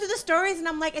I go through the stories and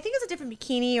I'm like, I think it's a different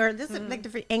bikini or this is like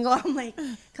different angle. I'm like,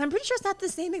 'cause I'm pretty sure it's not the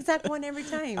same exact one every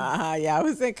time. Yeah, I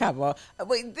was in Cabo. But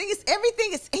the thing is,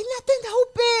 everything is ain't nothing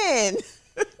open.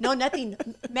 No, nothing.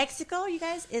 Mexico, you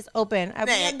guys, is open. Are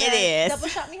we Man, on the it is. Double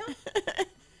shot, mijo?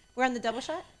 We're on the double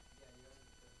shot?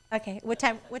 Okay. What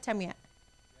time we at?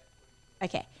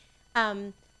 Okay.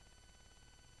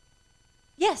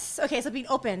 Yes. Okay, so being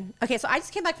open. Okay, so I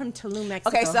just came back from Tulum, Mexico.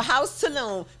 Okay, so how's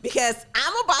Tulum? Because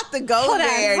I'm about to go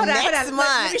there next month.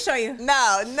 Let me show you. No.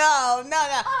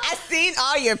 I seen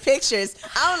all your pictures.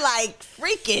 I'm like,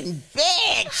 freaking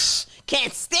bitch.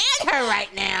 Can't stand her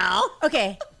right now.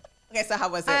 Okay. Okay, so how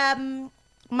was it?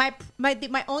 My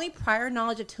only prior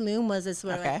knowledge of Tulum was this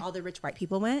where Okay. like all the rich white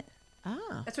people went.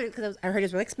 Oh. That's what because I heard it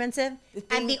was really expensive. The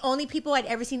thing- And the only people I'd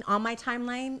ever seen on my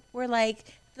timeline were like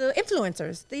the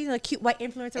influencers, the cute white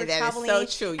influencers And that is traveling. so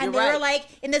true. You're and they were right. like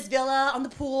in this villa on the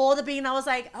pool, the being. I was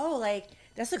like, oh, like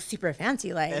this looks super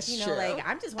fancy. Like That's you know, true. like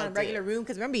I'm just want I a regular did. room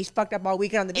because remember he's fucked up all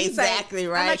weekend on the beach. Like, Exactly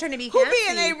right. I'm not trying to be Who fancy.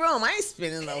 be in a room? I ain't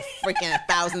spending no freaking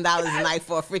 $1,000 a night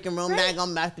for a freaking room that I'm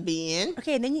gonna have to be in.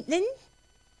 Okay, and then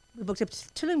we booked a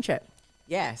Tulum trip.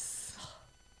 Yes.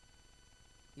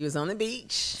 You was on the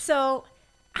beach. So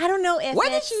I don't know if Where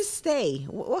did it's- you stay?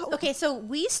 Okay, so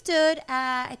we stood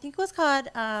at I think it was called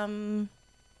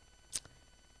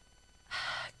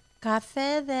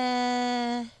Café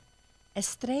de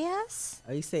Estrellas.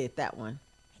 Oh, you say it that one.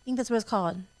 I think that's what it's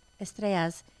called,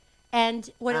 Estrellas. And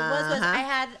what it was Uh-huh.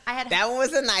 I had That one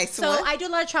was a nice so one. I do a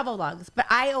lot of travel vlogs, but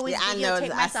I always Yeah, I videotape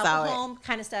noticed. I myself saw at it. home,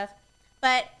 kind of stuff.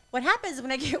 But what happens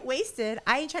when I get wasted?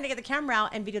 I ain't trying to get the camera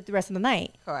out and video the rest of the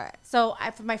night. Correct. So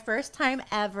for my first time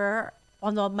ever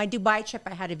on my Dubai trip,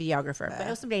 I had a videographer, but it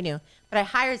was somebody I knew. But I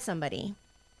hired somebody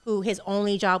who his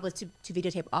only job was to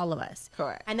videotape all of us.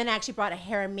 Correct. And then I actually brought a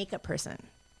hair and makeup person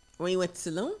When you went to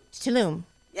Tulum? to Tulum.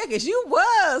 Yeah, because you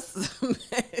was.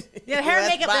 Yeah, hair and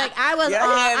makeup, like I was Your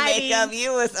on. hair and I mean, makeup,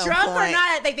 you was on drunk or point.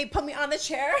 not, like they put me on the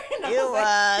chair. And I You was like,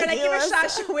 was, can I you give her a was.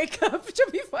 shot? She'll wake up.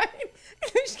 She'll be fine.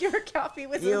 Just give her coffee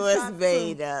with You some was shots.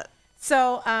 made up.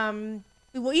 So,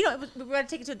 we want to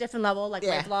take it to a different level, like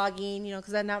Yeah. by vlogging,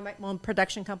 because I'm now my own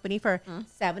production company for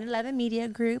 7-Eleven Media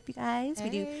Group, you guys. We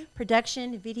do Hey.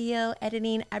 production, video,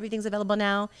 editing, everything's available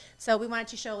now. So we wanted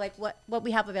to show like what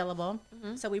we have available.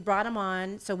 So we brought them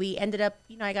on. So we ended up,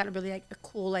 I got a really like a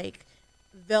cool like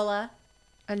villa,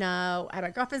 and I had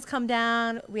my girlfriends come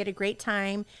down. We had a great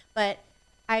time, but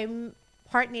I'm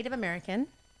part Native American,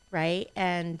 right?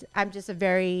 And I'm just a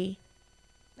very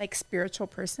like spiritual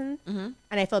person, and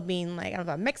I felt being like I don't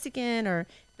know, Mexican or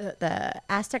the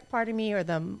Aztec part of me or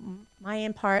the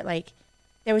Mayan part. Like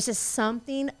there was just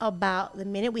something about the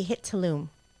minute we hit Tulum.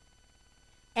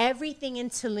 Everything in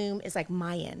Tulum is like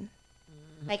Mayan,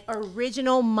 like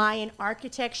original Mayan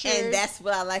architecture. And that's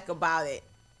what I like about it.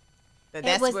 That's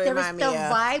it was what there was remind the me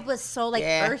of. vibe was so like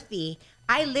Yeah. earthy.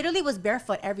 I literally was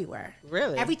barefoot everywhere.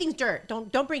 Really? Everything's dirt.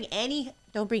 Don't bring any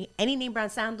name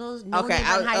brand sandals. No Okay, name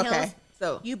brand high okay. heels.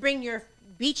 So- you bring your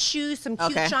beach shoes, some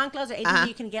cute Okay. chanclas, or anything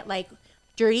you can get like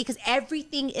dirty, because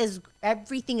everything is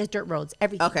dirt roads.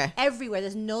 Everything. Okay. Everywhere.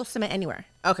 There's no cement anywhere.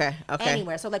 Okay.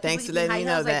 Anywhere. So like thanks people for get letting high me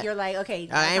know heels, that. like you're like, okay. I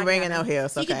that's ain't not bringing gonna no happen.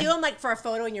 heels. So you can Okay. do them like for a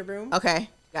photo in your room. Okay.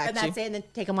 Got And you. that's it, and then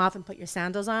take them off and put your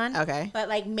sandals on. Okay. But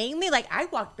like mainly, like I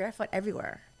walked barefoot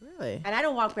everywhere. Really? And I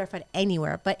don't walk barefoot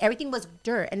anywhere, but everything was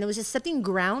dirt, and there was just something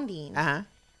grounding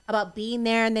about being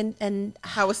there, and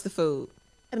How was the food?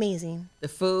 amazing. The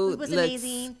food It was looks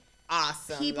amazing.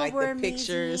 awesome. People like were the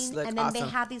pictures amazing, look and then awesome. they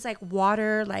have these like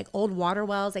water, like old water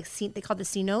wells, like they call the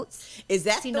cenotes. Is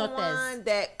that the cenotes. one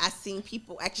that I seen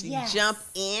people actually Yes. jump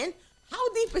in?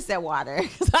 How deep is that water?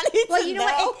 'Cause I need Well, to you know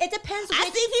what? It depends. I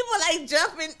Which, see people like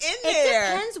jumping in it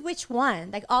there. depends which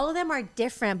one. Like all of them are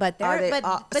different, but Are they're they but,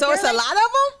 all- but so they're it's like, a lot of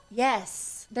them?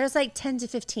 Yes, there's like 10 to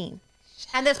 15.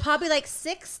 And there's probably like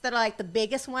 6 that are like the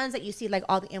biggest ones that you see like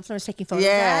all the influencers taking photos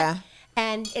Yeah. at.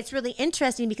 And it's really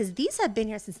interesting because these have been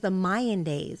here since the Mayan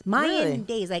days.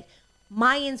 Really? Like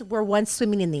Mayans were once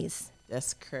swimming in these.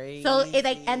 That's crazy. So it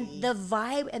like, and the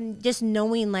vibe and just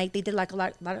knowing like they did like a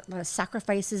lot of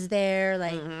sacrifices there,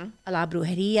 like a la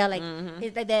brujeria, like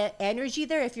the energy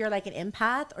there. If you're like an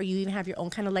empath or you even have your own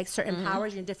kind of like certain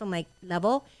powers, you're in a different like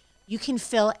level, you can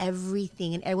feel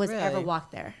everything. And everyone's ever Really?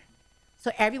 walked there.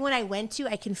 So everyone I went to,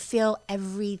 I can feel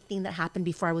everything that happened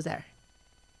before I was there,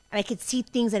 and I could see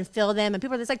things and feel them. And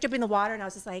people were just like jumping in the water, and I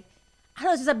was just like, I don't know,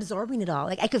 I was just absorbing it all.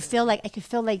 Like I could feel like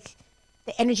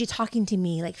the energy talking to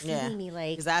me, like feeding me,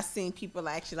 like. because I've seen people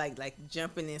actually like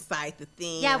jumping inside the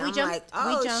thing. Yeah, and we I'm jumped- like,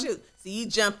 we oh jumped. shoot! So you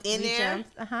jumped in We there?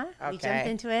 jumped, we jumped Okay.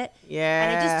 into it.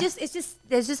 Yeah. And it's just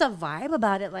there's just a vibe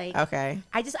about it. Like Okay.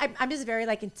 I'm just very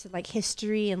like into like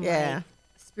history and Yeah. like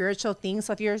spiritual things.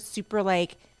 So if you're super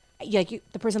like the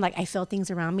person like I feel things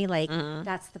around me, like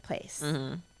that's the place.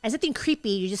 And something creepy,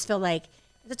 you just feel like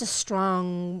such a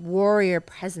strong warrior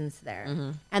presence there.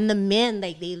 And the men,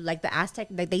 like they like the Aztec,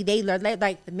 like they learn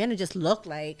like the men just look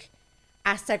like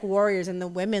Aztec warriors, and the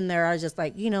women there are just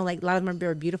like, you know, like a lot of them are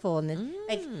very beautiful, and then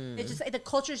like it's just like the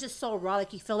culture is just so raw,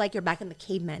 like you feel like you're back in the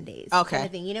caveman days. Okay. Kind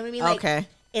of thing, you know what I mean? Like, Okay.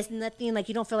 it's nothing like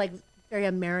you don't feel like very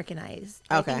Americanized.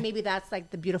 I Okay. think maybe that's like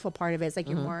the beautiful part of it. It's like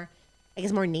you're more, I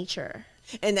guess, more nature.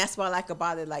 And that's what I like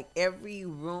about it. Like every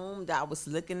room that I was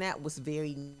looking at was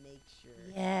very nature.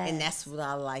 Yes. And that's what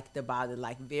I liked about it.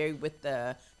 Like very with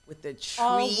the trees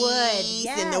All wood.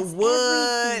 and the Yes,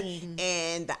 wood everything.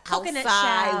 and the Coconut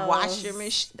outside shells. washer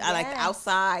machine. I like the Yes.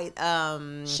 outside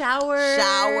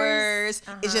Showers.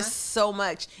 It's just so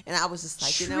much. And I was just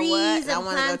like, you know Trees what? and I want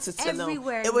to go plants to Tulum.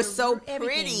 everywhere. It was so Everything,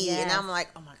 pretty. yes. And I'm like,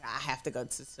 oh my God, I have to go to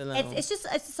Tulum. It's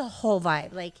just a whole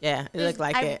vibe. Like Yeah, it looked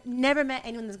like I've it. never met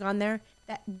anyone that's gone there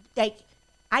that like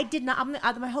I did not.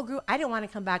 Out of my whole group, I didn't want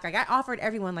to come back. Like I offered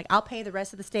everyone, like I'll pay the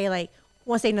rest of the stay. Like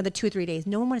want to stay another 2 or 3 days.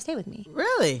 No one want to stay with me.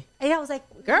 Really? And I was like,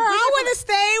 Girl, I want to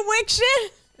stay with you.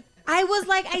 I was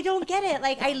like, I don't get it.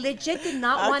 Like, I legit did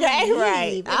not want to Okay, leave.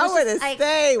 right. It I was wanna just, like,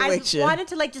 stay I with you. wanted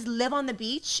to like just live on the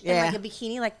beach in like Yeah. a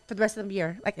bikini like for the rest of the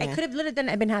year. Like I Yeah. could have literally done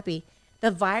it. I've been happy.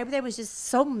 The vibe there was just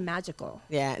so magical.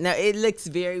 Yeah, no, it looks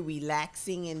very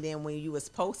relaxing. And then when you was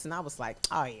posting, I was like,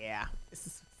 oh yeah, this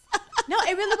is No,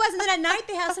 it really was. And then at night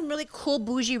they have some really cool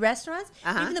bougie restaurants.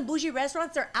 Uh-huh. Even the bougie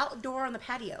restaurants, they're outdoor on the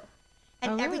patio,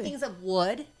 and Oh, really? everything's of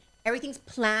wood. Everything's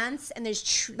plants, and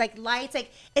there's like lights. Like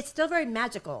it's still very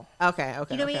magical. okay. You know what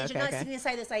I okay, mean? okay, You're not okay. sitting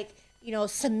inside this like, you know,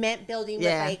 cement building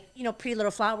Yeah. with like, you know, pretty little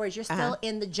flowers. You're still Uh-huh.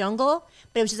 in the jungle,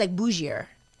 but it was just like bougier.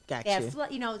 Got They have, you.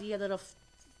 you know, the little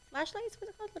flashlights. What's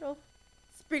it called? Little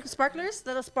sparklers.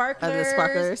 Little sparklers. Little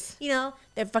sparklers. You know,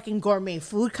 they're fucking gourmet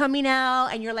food coming out,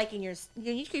 and you're like in your,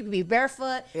 you could be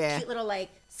barefoot. Yeah. Cute little like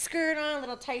skirt on,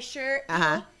 little tight shirt. you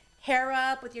Uh-huh. know, hair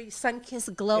up with your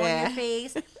sun-kissed glow on Yeah. your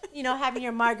face. You know, having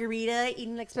your margarita,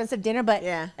 eating an expensive dinner, but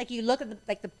Yeah. like you look at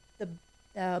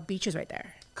the beaches right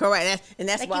there. Correct. And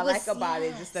that's Like what I it like was- about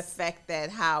it. Just the yes. fact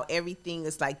that how everything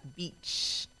is like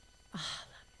beach.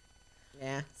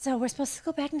 Yeah. So we're supposed to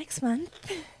go back next month.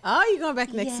 Oh, you're going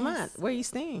back next Yes. month. Where are you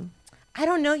staying? I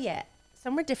don't know yet.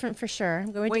 Somewhere different for sure.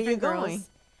 I'm going with Where you different girls. going?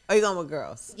 Oh, you're going with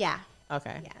girls. Yeah.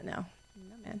 Okay. Yeah. No,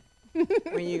 man.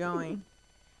 Where you going?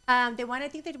 I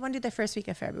think they want to do the first week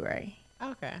of February.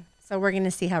 Okay. So we're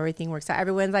gonna see how everything works out.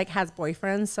 Everyone's like has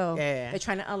boyfriends, so Yeah. they're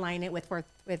trying to align it with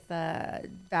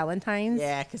Valentine's.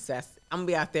 Yeah, because I'm going to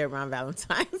be out there around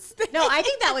Valentine's Day. No, I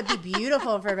think that would be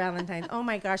beautiful for Valentine's. Oh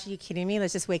my gosh, are you kidding me?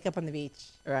 Let's just wake up on the beach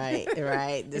Right,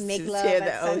 right. and Just make to love hear at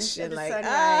the ocean. the Like,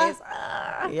 sunrise.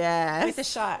 yes. With a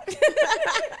shot.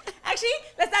 Actually,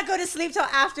 let's not go to sleep till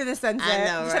after the sunset. I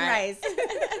know, right?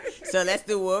 Sunrise. So let's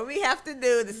do what we have to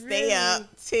do to stay up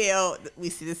till we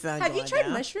see the sun. Have you going tried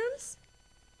down. mushrooms?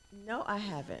 No, I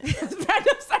haven't.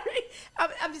 I'm sorry.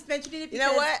 I'm just mentioning it You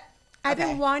because know what? I've Okay.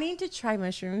 been wanting to try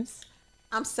mushrooms.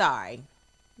 I'm sorry.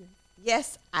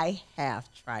 Yes, I have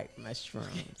tried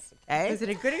mushrooms. Okay. Was it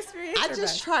a good experience? I or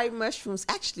just bad? tried mushrooms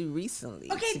actually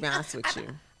recently. Okay, to be honest with you.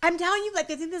 I'm telling you, like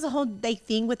I think there's a whole like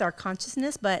thing with our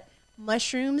consciousness, but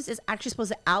mushrooms is actually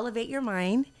supposed to elevate your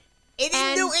mind. It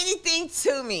didn't do anything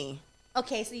to me.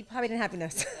 Okay, so you probably didn't have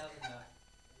enough.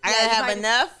 I Yeah, gotta you have probably-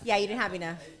 enough. Yeah, you didn't have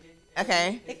enough.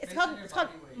 Okay. It's called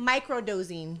micro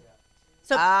dosing.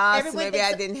 So So everyone maybe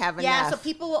thinks- I didn't have Yeah, enough. so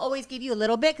people will always give you a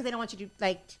little bit because they don't want you to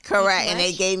like. eat Correct, too and they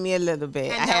much. gave me a little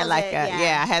bit. And I that had was like it, a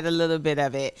yeah. I had a little bit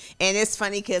of it, and it's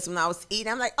funny because when I was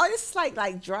eating, I'm like, oh, this is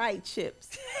like dried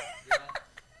chips.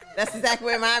 That's exactly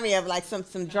what it reminded me of, like some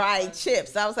dried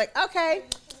chips. I was like, okay,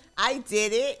 I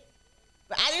did it,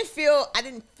 but I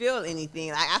didn't feel anything.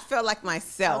 Like I felt like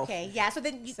myself. Okay, yeah. So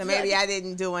then, So maybe I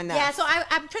didn't do enough. Yeah, so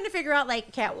I'm trying to figure out like,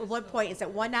 okay, at what point is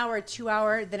it 1 hour, 2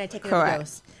 hour? Then I take another Correct.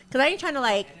 dose because I ain't trying to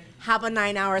like have a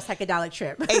 9-hour psychedelic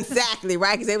trip. Exactly,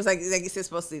 right? Because it was like it's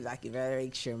supposed to like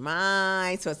elevate your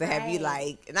mind, supposed to have you Right.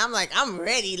 like, and I'm like, I'm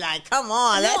ready, like, come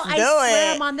on, No, let's I do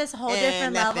swear it. I'm on this whole And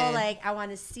different level. nothing. Like I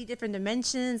want to see different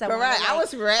dimensions. I wanna, Correct. I like,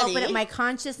 was ready. Open up my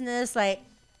consciousness. Like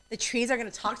the trees are gonna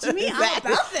talk to me.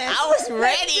 Exactly. I'm about this. I was Let's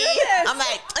ready. do this. I'm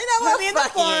like, you know Put what? me in the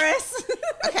Fuck it. forest.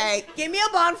 Okay. Give me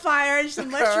a bonfire and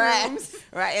some mushrooms. Correct.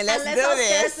 Right, and let's and do all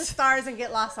stare at the this. stars and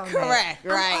get lost on Correct,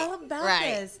 I'm right, all about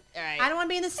right, this. right. I don't want to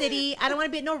be in the city. I don't want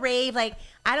to be at no rave. Like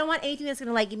I don't want anything that's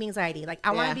gonna like give me anxiety. Like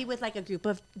I want Yeah. to be with like a group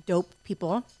of dope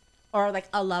people, or like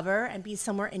a lover, and be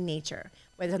somewhere in nature,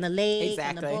 whether it's on the lake,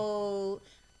 on Exactly. the boat,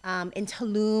 in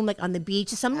Tulum, like on the beach,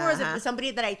 somewhere Uh-huh. with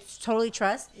somebody that I totally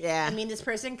trust. Yeah. I mean, this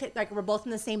person could like we're both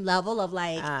in the same level of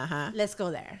like, let's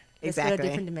go there. Let's go to Exactly. a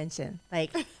different dimension.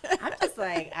 Like I'm just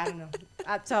like I don't know.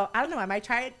 So I don't know. I might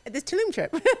try it this Tulum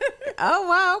trip. Oh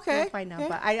wow, okay. We'll find out. Okay.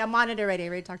 But I'm on it already. I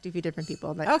already talked to a few different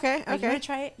people. Like, Okay, like, You okay. want to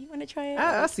try it? You want to try it?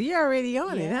 Oh, so you're already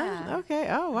on it, huh? Yeah. Okay.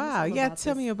 Oh wow, all you gotta about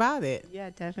tell this. me about it. Yeah,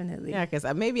 definitely. Yeah, because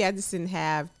maybe I just didn't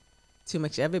have too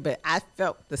much of it, but I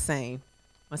felt the same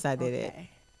once I did it. Okay.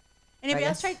 Anybody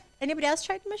else guess- tried? Anybody else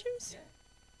tried mushrooms?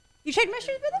 You tried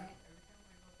mushrooms, brother?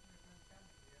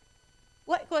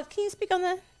 What? Can you speak on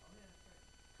the?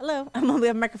 Hello, I'm on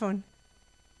the microphone.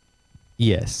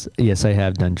 Yes, I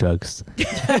have done drugs.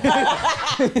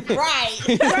 Right.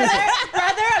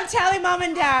 brother, I'm telling mom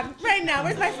and dad right now.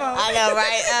 Where's my phone? I know,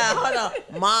 right? Hold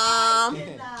on, Mom.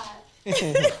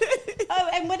 Oh,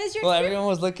 and what is your? Well, experience? everyone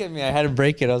was looking at me. I had to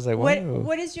break it. I was like, What? whoa.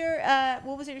 What is your?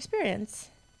 What was your experience?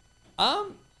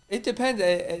 It depends.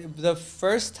 The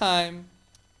first time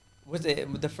was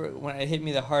when it hit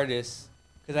me the hardest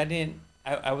because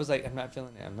I was like, I'm not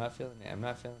feeling it. I'm not feeling it. I'm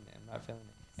not feeling it. I'm not feeling it.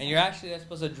 And you're actually not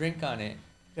supposed to drink on it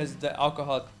because the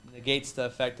alcohol negates the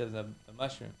effect of the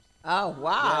mushroom. Oh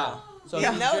wow. Yeah. So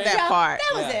You you know drink- that part.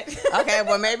 That was Yeah. it. Okay,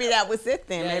 well maybe that was it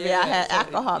then. Yeah, Maybe yeah, I yeah. had So,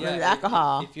 alcohol. yeah, Maybe if-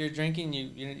 alcohol. If you're drinking,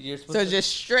 you're supposed So to just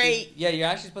straight. Yeah, you're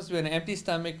actually supposed to be on an empty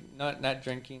stomach, not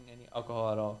drinking any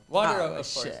alcohol at all. Water, Oh, of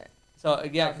course. shit. So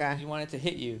yeah, 'cause Okay. you want it to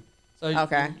hit you. So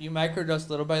Okay. you microdose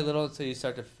little by little until you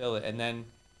start to feel it, and then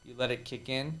you let it kick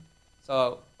in.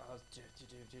 So I was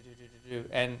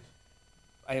and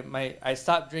I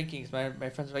stopped drinking. 'Cause my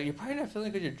friends were like, "You're probably not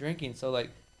feeling good. You're drinking." So like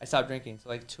I stopped drinking. So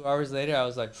like 2 hours later, I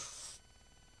was like,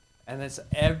 and then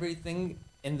everything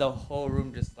in the whole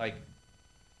room just like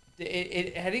I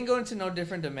didn't go into no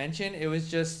different dimension. It was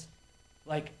just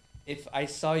like if I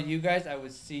saw you guys, I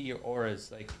would see your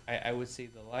auras. Like I would see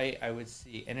the light. I would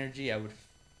see energy. I would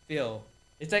feel.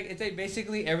 It's like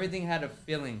basically everything had a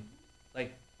feeling,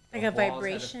 like Like the a walls had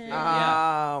vibration? feeling. Oh,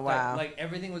 Like- wow. Like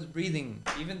everything was breathing.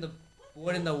 Even the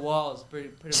wood in the walls. Pretty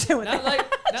What not the-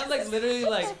 not like literally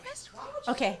like.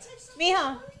 Okay,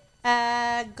 Mijo,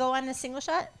 go on a single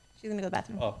shot. She's gonna go to the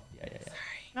bathroom. Oh yeah.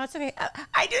 No, it's okay.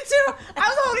 I did too. I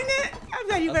was holding it. I'm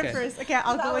glad you went Okay. first. Okay,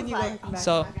 I'll go when you go. Come back.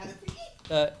 So,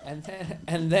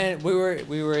 and then we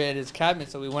were at his cabin,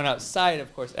 so we went outside,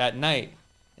 of course, at night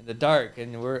in the dark,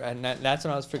 and that's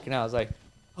when I was freaking out. I was like,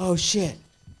 oh shit,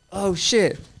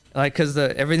 like because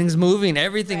everything's moving,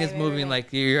 everything is Right, moving. right.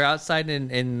 Like you're outside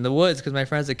in the woods because my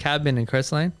friend's a cabin in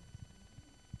Crestline.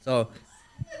 So,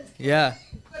 yeah,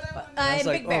 I was in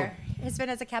like, Big Bear. His friend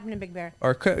has a cabin in Big Bear.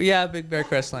 or Big Bear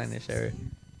Crestline-ish area.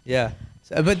 Yeah,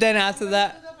 so, but then after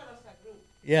that,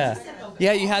 yeah,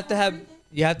 you have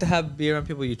to be around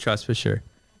people you trust for sure.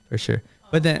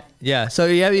 But then so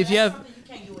if you have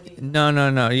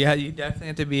no, you definitely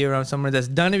have to be around someone that's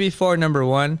done it before. Number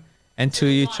one, and two,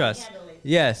 you trust.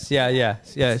 Yes, yeah.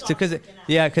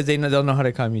 Because they'll know how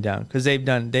to calm you down. Because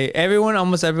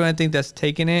almost everyone I think that's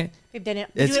taken it. They've done it.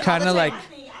 It's do it all kind the of time. like,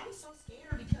 I be so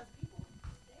scared because people,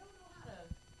 they don't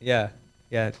know how to.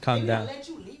 yeah, calm down. Let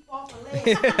you leap off a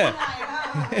leg.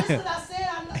 I'm like, this is what I said.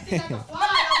 I think I can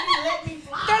fly. Don't let me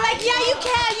fly. They're like, yeah, you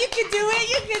can. You can do it.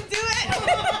 You can do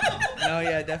it. No,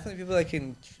 yeah, definitely people that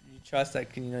you trust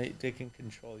that can, they can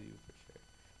control you for sure.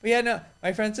 But yeah, no,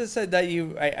 my friends have said that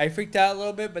I freaked out a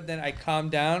little bit, but then I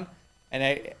calmed down,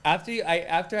 and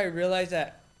after I realized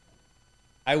that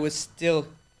I was still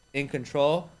in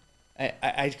control,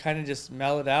 I kind of just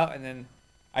mellowed out, and then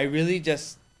I really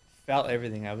just felt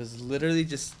everything. I was literally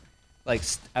just like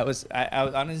I was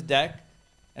on his deck,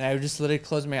 and I just literally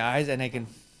closed my eyes, and I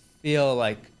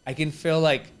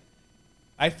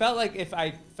felt like if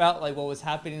I felt like what was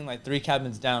happening like 3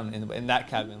 cabins down in that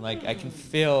cabin, like I can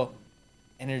feel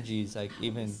energies, like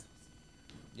even,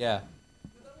 yeah.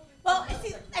 Well,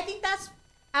 see, I think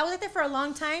I was like that for a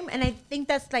long time, and I think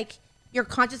that's like your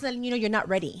conscious letting you know you're not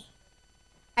ready.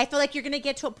 I feel like you're gonna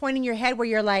get to a point in your head where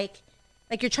you're like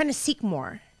you're trying to seek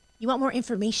more. You want more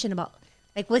information about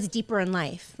like what's deeper in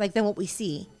life, like than what we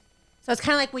see. So it's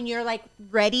kind of like when you're like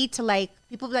ready to like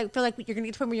people like feel like you're gonna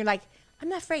get to a point where you're like, I'm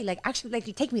not afraid. Like actually, like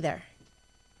you take me there.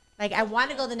 Like I want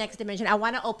to go to the next dimension. I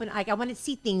want to open. Like I want to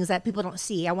see things that people don't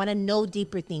see. I want to know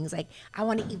deeper things. Like I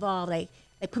want to evolve. Like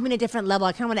put me in a different level.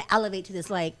 I kind of want to elevate to this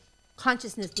like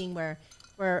consciousness thing where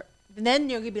then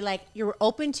you're gonna be like you're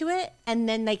open to it, and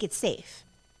then like it's safe.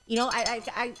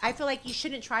 I feel like you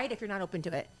shouldn't try it if you're not open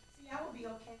to it. See, I would be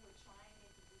okay with trying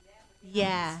it to do that, but then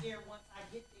Yeah. I'm scared once I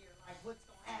get there, like what's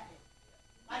gonna happen?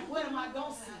 Like what am I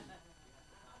gonna see?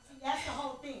 See, that's the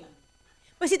whole thing.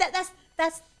 But see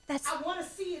that's I want to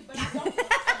see it, but I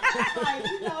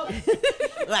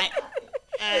don't. Like, Like,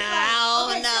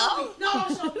 okay, no. show me. No,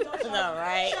 don't show me. Don't show me. No,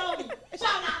 right? Show me.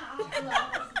 Show me.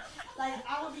 Like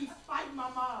I would be fighting my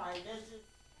mind. That's just.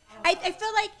 I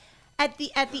feel like at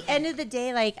the end of the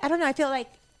day, like I don't know, I feel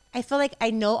like I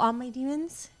know all my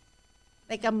demons.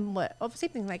 Like I'm same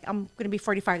thing. Like I'm gonna be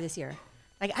 45 this year.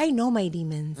 Like I know my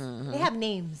demons. They have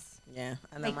names. Yeah,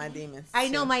 I know Like, my demons. I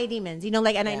know too. my demons.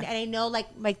 Like and Yeah. I know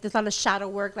like there's a lot of shadow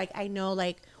work. Like I know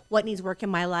like what needs work in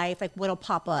my life. Like what'll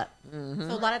pop up. So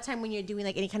a lot of time when you're doing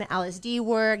like any kind of LSD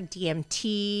work,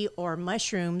 DMT or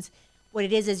mushrooms, what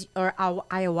it is or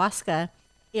ayahuasca,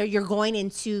 you're going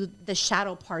into the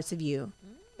shadow parts of you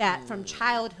that from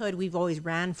childhood we've always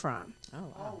ran from. Oh,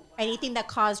 wow. Anything that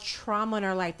caused trauma in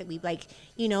our life that we've dug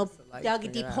a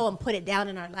bring deep it hole out. and put it down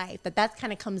in our life, that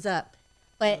kind of comes up.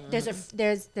 But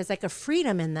there's like a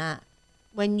freedom in that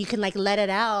when you can like let it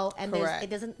out, and Correct. it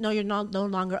doesn't. No, you're no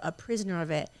longer a prisoner of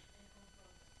it.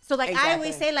 So like I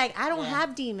always Exactly. say, like I don't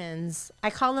have demons. I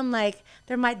call them like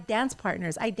they're my dance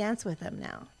partners. I dance with them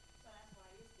now.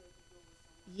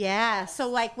 Yeah. So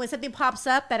like when something pops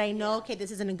up that I know, okay, this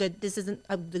isn't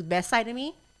the best side of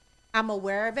me, I'm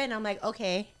aware of it, and I'm like,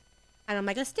 okay. And I'm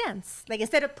like, let's dance. Like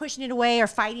instead of pushing it away or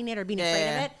fighting it or being afraid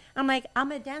Yeah. of it, I'm like, I'm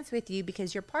gonna dance with you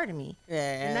because you're part of me. Yeah,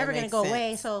 You're that never gonna makes go away.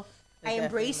 sense. So That I definitely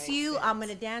embrace makes you. sense. I'm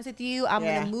gonna dance with you. I'm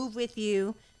Yeah. gonna move with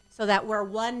you, so that we're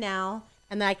one now,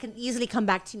 and that I can easily come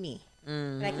back to me,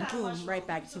 and I can boom right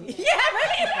back to me. Yeah,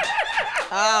 right.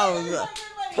 Oh, look.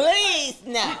 Please,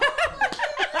 no.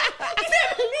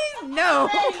 No.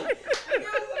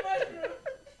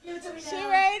 Give it to me She now.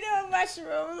 ready to do a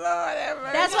mushroom, Lord have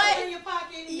mercy. That's Put it why. in your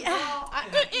pocket. Yeah,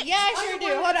 Yeah. I sure do.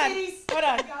 Hold on. Hold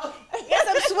on. Go. Got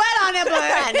some sweat on it, but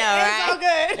I know, right? it's all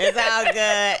good. It's all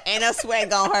good. Ain't no sweat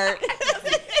gonna hurt.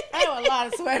 I have a lot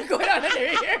of sweat going on under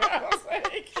here. I was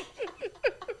like,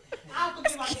 I'll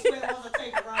forget my sweat on the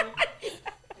table, right?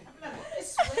 I'm like, what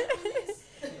is sweat on this?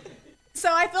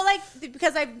 so I feel like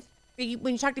because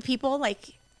when you talk to people,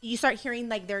 like you start hearing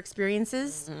like their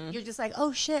experiences, you're just like,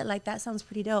 oh shit, like that sounds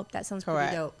pretty dope. That sounds Correct.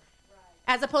 pretty dope.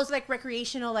 As opposed to like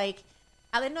recreational, like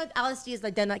I know LSD is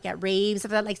like done like at raves,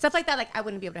 stuff like that. Like I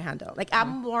wouldn't be able to handle. Like I'm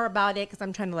more about it because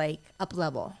I'm trying to like up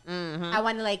level. I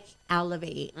want to like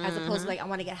elevate as opposed to like I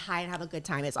want to get high and have a good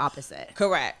time. It's opposite.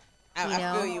 Correct. You I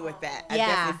know? feel you with that. I Yeah.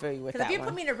 definitely feel you with Because that if you one.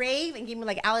 put me in a rave and give me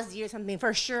like LSD or something,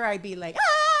 for sure I'd be like,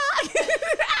 ah!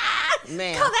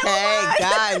 Man, Call okay, 911.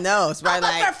 God knows, right? I'm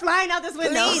gonna Like, start flying out this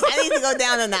window. please, I need to go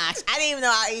down a notch. I didn't even know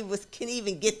I can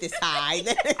even get this high.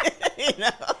 You know?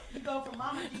 You go from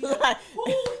Mama D. Like,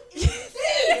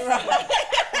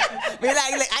 be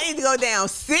like, I need to go down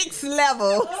 6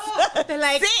 levels. They're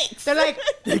like, 6. they're like,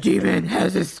 the demon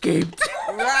has escaped.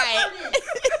 Right.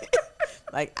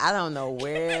 Like, I don't know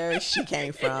where she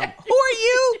came from. Who are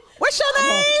you? What's your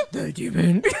name? The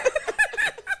demon.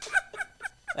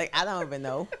 Like, I don't even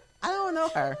know. I don't know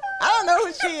her. I don't know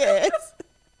who she is.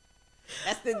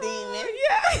 That's the demon.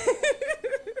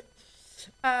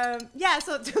 Yeah,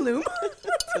 so Tulum.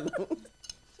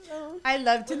 I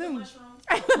love Tulum.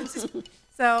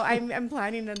 So I'm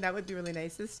planning, and that would be really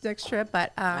nice this next trip.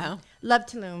 But Wow. love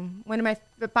Tulum. One of my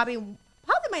probably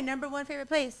my number one favorite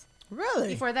place. Really?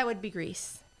 Before that would be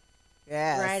Greece.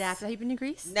 Yes. Right after. Have you been to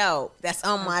Greece? No, that's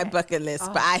on my Okay. bucket list.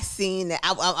 But I seen that.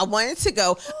 I wanted to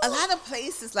go. A lot of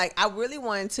places. Like I really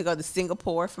wanted to go to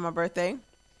Singapore for my birthday.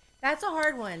 That's a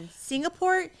hard one.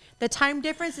 Singapore, the time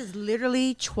difference is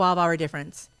literally 12-hour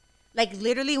difference. Like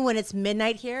literally when it's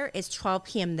midnight here, it's 12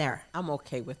 p.m. there. I'm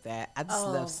okay with that. I just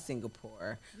Oh. love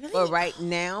Singapore. Really? But right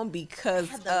now, because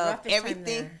I had the of roughest time everything.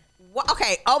 there.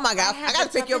 Okay. Oh my God. had I got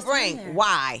to the pick your toughest time brain. there.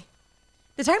 Why?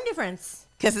 The time difference.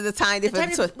 Because of the time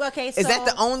difference. time dif- okay, Is that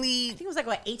the so- I only? think it was like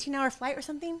what 18-hour flight or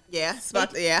something. Yeah. It's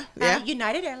about yeah. Yeah.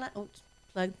 United Airlines. Oh,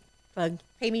 plug.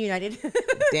 Pay me United.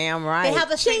 Damn right. They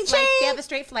have a straight Ching, flight. They ching. have a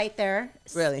straight flight there.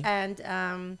 Really? And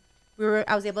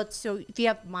I was able to. So if you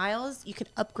have miles, you can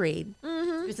upgrade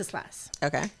business class.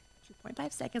 Okay.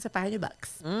 2.5 seconds for $500.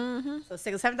 Mm-hmm. So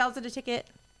 $7,000 a ticket.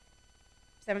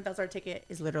 $7,000 ticket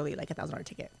is literally like $1,000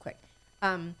 ticket. Quick.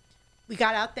 We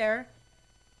got out there,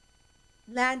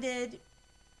 landed.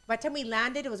 By the time we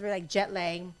landed, it was really like jet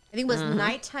lag. I think it was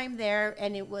nighttime there,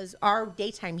 and it was our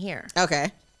daytime here.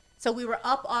 Okay. So we were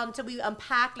up on. So we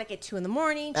unpacked like at 2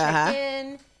 a.m, checked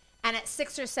in, and at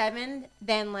 6 or 7,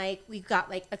 then like we got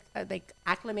like like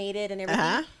acclimated and everything,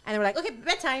 and they were like, okay,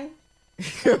 bedtime. And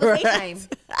it was daytime.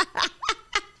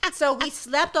 So we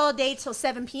slept all day till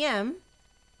 7 p.m.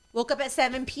 Woke up at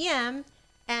 7 p.m.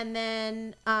 And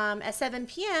then at 7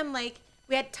 p.m. like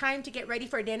we had time to get ready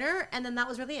for dinner, and then that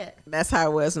was really it. That's how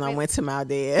it was when I went to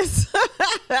Maldives.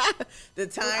 The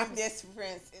time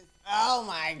difference is oh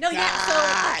my No, God.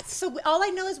 yeah. So all I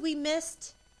know is we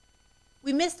missed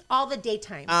all the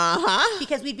daytime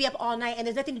because we'd be up all night and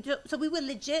there's nothing to do. So we would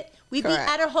we'd Correct. be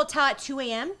at our hotel at 2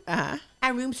 a.m.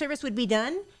 And room service would be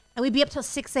done, and we'd be up till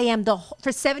 6 a.m.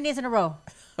 For 7 days in a row.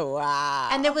 Wow.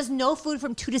 And there was no food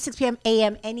from 2 to 6 p.m.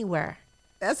 a.m. anywhere.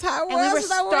 That's how it And we were was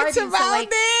when I went to starving. So like,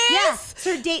 Maldives. yeah.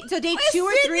 So day We're 2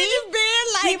 or sitting 3. in bed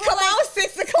we like, were come like- on,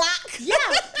 6 o'clock. Yeah,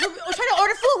 we're trying to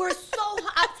order food. We're so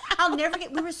I'll never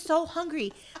get. We were so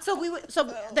hungry. So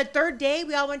the third day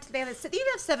we all went to. They even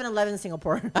have 7-Eleven in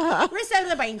Singapore. We were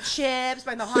 7-Eleven buying chips,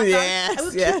 buying the hot dogs, Yes,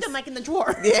 and we yes. keep them like in the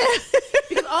drawer. Yeah.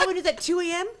 Because all we do is at 2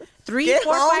 a.m., 3, Get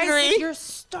 4, 5, hungry. 6, you're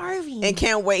starving. And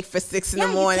can't wait for 6 in the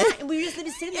you morning. can't. And we were just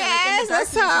sitting there. like, in Yes, the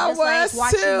that's darkness how and it just, was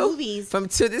like, watching too. movies. From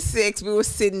 2 to 6, we would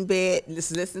sit in bed,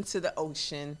 just listen to the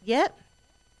ocean. Yep.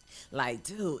 Like,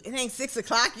 dude, it ain't 6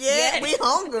 o'clock yet. Yeah. We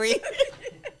hungry.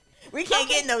 We can't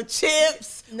get no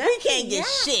chips. We Nothing, can't get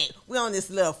yeah. shit. We on this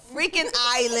little freaking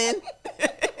island.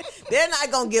 They're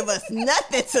not gonna give us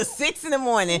nothing till 6 in the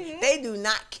morning. Mm-hmm. They do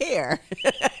not care.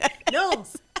 No,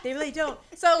 they really don't.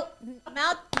 So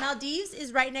Maldives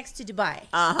is right next to Dubai.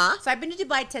 So I've been to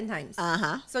Dubai 10 times.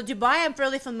 So Dubai I'm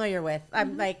fairly familiar with.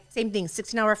 I'm like, same thing,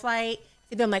 16-hour flight.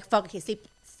 Same thing, I'm like, fuck, okay, sleep.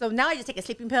 So now I just take a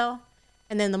sleeping pill.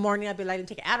 And then in the morning I'll be like,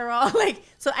 take an Adderall. Like,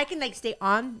 so I can like stay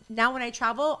on. Now when I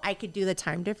travel, I could do the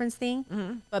time difference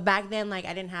thing. But back then, like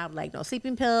I didn't have like no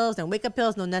sleeping pills, no wake up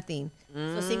pills, no nothing.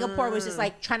 So Singapore was just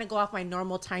like trying to go off my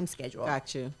normal time schedule.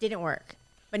 Got you. Didn't work.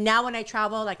 But now when I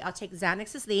travel, like I'll take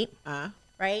Xanax to sleep,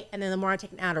 right? And then the more I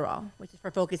take an Adderall, which is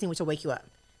for focusing, which will wake you up.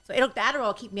 So the Adderall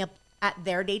will keep me up at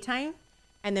their daytime.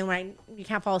 And then when you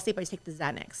can't fall asleep, I just take the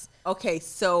Xanax. Okay,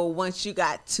 so once you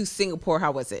got to Singapore,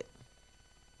 how was it?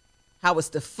 How was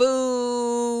the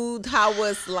food? How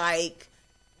was like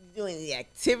doing the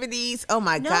activities? Oh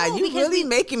my God, you because really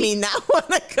making me not want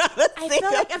to go to I Singapore.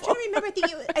 feel like I'm trying to remember.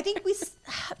 I'm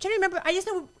trying to remember. I just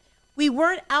know we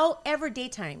weren't out ever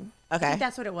daytime. I Okay. think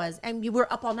that's what it was, and we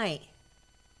were up all night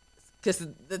Because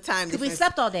the time because we difference.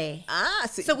 slept all day.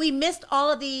 So we missed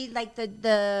all of the like the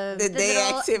day The day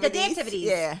activities, activities.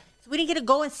 yeah. So we didn't get to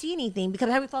go and see anything because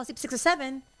how we fall asleep 6 or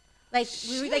 7. Like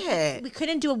we were like Shit. we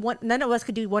couldn't do none of us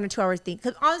could do 1 or 2 hours thing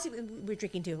because honestly we were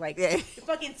drinking too. Like Yeah. the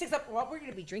fucking 6 up. What we're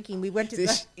gonna be drinking? We went to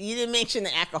the. You didn't mention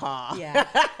the alcohol. Yeah.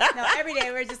 No, every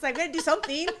day we're just like, we're gonna do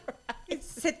something.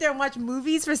 Sit there and watch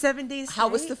movies for 7 days. How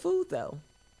was straight. the food though?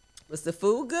 Was the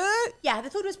food good? Yeah, the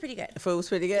food was pretty good. The food was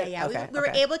pretty good. Yeah. Okay, We were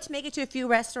able to make it to a few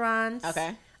restaurants.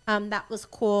 Okay. That was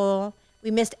cool. We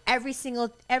missed every single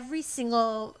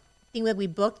thing that we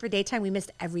booked for daytime. We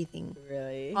missed everything.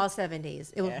 Really? All 7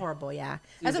 days. It was Yeah. horrible. Yeah.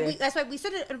 Dude, That's why we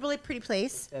stood at a really pretty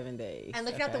place. 7 days. And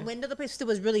looking out the Okay. window, the place still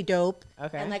was really dope.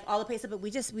 Okay. And like all the places, but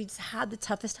we just had the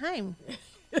toughest time.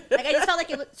 Like I just felt like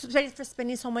it was for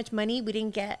spending so much money, we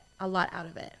didn't get a lot out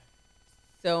of it.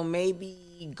 So maybe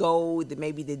go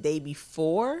maybe the day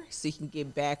before so you can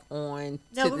get back on.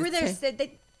 No, to we the were there. ten-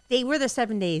 The They were there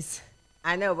 7 days.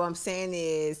 I know, but I'm saying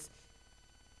is,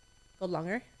 Go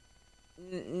longer.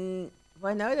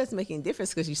 well, no, it doesn't make any difference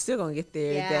because you're still gonna get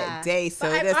there Yeah. that day. So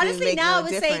But it doesn't honestly, make now no I would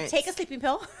difference. say take a sleeping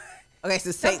pill. Okay,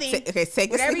 so Something. take a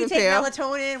Whatever you sleeping take, pill.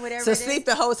 melatonin, whatever. So it sleep is.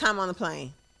 the whole time on the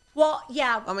plane. Well,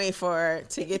 yeah. I mean, to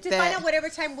get to that. find out whatever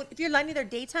time. If you're landing there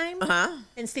daytime, Uh-huh.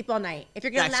 then sleep all night. If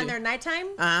you're gonna Got land you. there nighttime,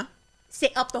 Uh-huh.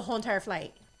 stay up the whole entire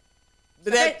flight.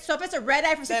 But So if it's a red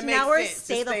eye for 16 makes hours, sense.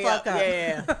 stay Just the stay fuck up.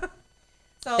 Yeah.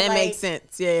 So That like, makes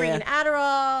sense. Yeah. Bring an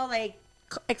Adderall, like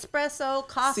espresso, So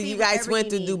coffee. you guys whatever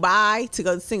went you to need. Dubai to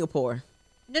go to Singapore.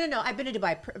 No. I've been to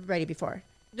Dubai already before.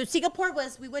 The Singapore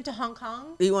we went to Hong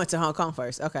Kong. You went to Hong Kong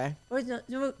first. Okay. Or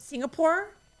no, Singapore,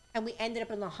 and we ended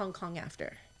up in Hong Kong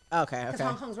after. Okay. Because Okay.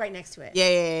 Hong Kong's right next to it. Yeah.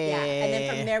 And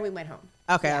then from there we went home.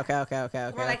 Okay. Yeah.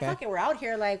 Okay. We're like, Okay. fuck it, we're out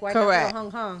here. Like, why not Correct. go to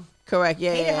Hong Kong? Correct.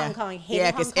 Yeah. Hated yeah. Hong Kong, hated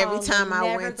Yeah, Hong because every Kong, time I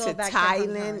never went go to back to Hong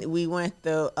Thailand, Kong. we went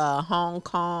to Hong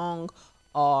Kong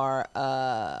or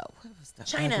what was the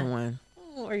China. other one?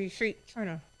 Oh, are you hate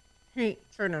China? Hate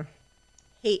China.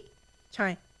 Hate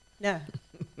China.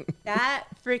 That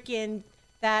freaking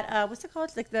what's it called?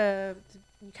 It's like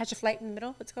you catch a flight in the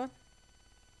middle. What's it called?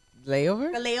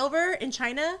 Layover. The layover in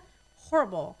China.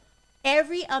 Horrible.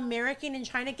 Every American in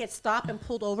China gets stopped and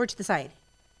pulled over to the side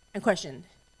and questioned.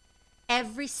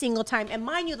 Every single time. And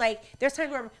mind you, like, there's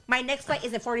times where my next flight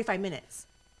is in 45 minutes.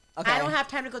 Okay. I don't have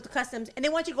time to go to customs. And they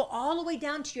want you to go all the way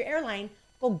down to your airline,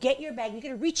 go get your bag. You're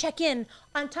going to recheck in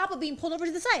on top of being pulled over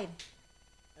to the side.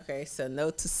 Okay, so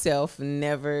note to self: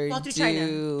 never Go through do China.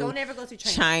 Don't ever go through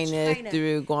China.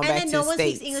 through going and back then to no the one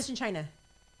States. speaks English in China.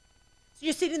 So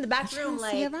you're sitting in the back room trying to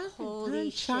see like, if I can holy learn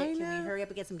shit, can China. we hurry up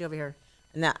and get somebody over here?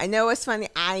 Now I know it's funny.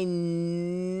 I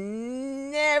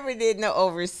never did no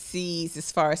overseas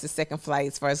as far as the second flight,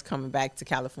 as far as coming back to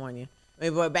California. I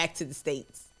mean, but back to the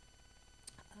States.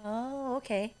 Oh,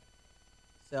 okay.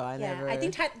 So I Yeah, never. I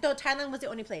think Thailand was the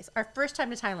only place. Our first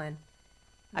time to Thailand.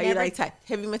 Are you like Thai?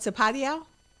 Have you been to Pattaya?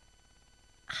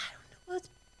 I don't know. What's,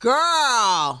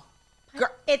 Girl. Girl.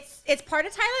 it's part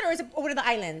of Thailand or is it one of the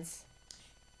islands?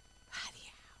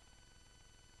 Pattaya.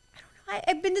 I don't know.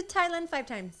 I've been to Thailand 5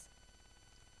 times.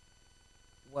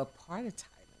 What part of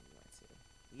Thailand you went to?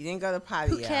 You didn't go to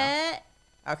Pattaya. Phuket,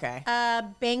 Okay.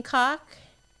 Bangkok.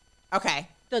 Okay.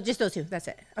 Just those 2. That's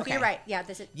it. Okay, Okay. you're right. Yeah,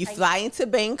 that's it. You fly into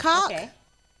Bangkok. Okay.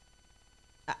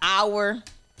 An hour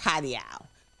Pattaya.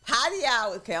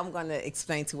 Pattaya. Okay, I'm gonna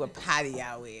explain to what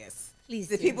Pattaya is. Please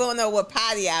The do. people don't know what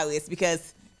Pattaya is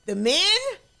because the men,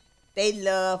 they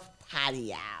love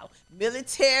Pattaya.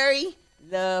 Military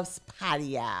loves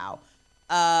Pattaya.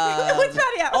 What's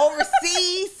Pattaya?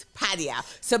 Overseas, Pattaya.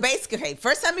 So basically, okay,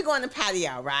 first time we go on to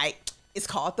Pattaya, right? It's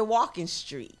called the Walking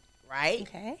Street, right?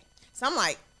 Okay. So I'm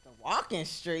like, the Walking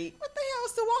Street? What the hell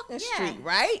is the Walking Yeah. Street,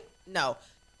 right? No,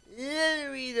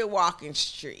 literally the Walking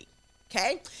Street.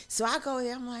 Okay, so I go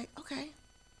there. I'm like, okay,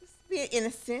 just being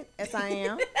innocent as I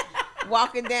am,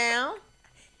 walking down.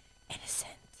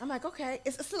 Innocent. I'm like, okay,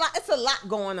 it's a lot. It's a lot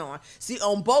going on. See,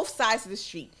 on both sides of the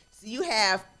street. So you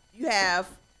have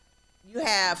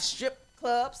strip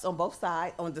clubs on both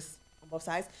sides. On both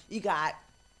sides, you got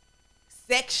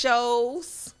sex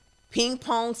shows, ping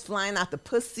pongs flying out the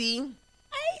pussy.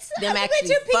 Them I've been actually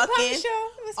to a ping pong fucking. show.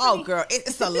 It was Oh, funny. girl,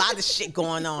 it's a lot of shit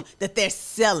going on that they're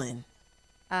selling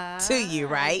to you,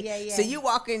 right? Yeah, yeah. So you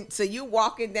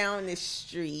walking down the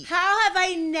street, How have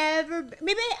I never?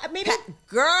 Maybe.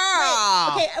 girl.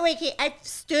 Okay. I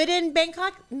stood in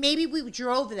Bangkok. Maybe we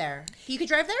drove there. You could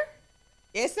drive there.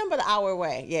 It's about an hour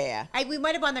away. Yeah, We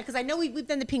might have gone there because I know we've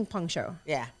done the ping pong show.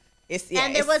 yeah.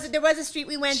 And there was a street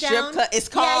we went strip down. club. It's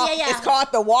called. Yeah. It's called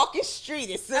the Walking Street.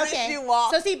 As soon as you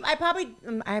walk, So see, I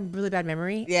have really bad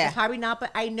memory. Yeah. So probably not,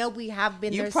 but I know we have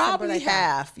been you there. somewhere probably like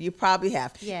that. have. You probably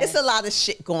have. Yeah. It's a lot of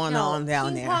shit going on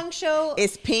down ping there. Pong show.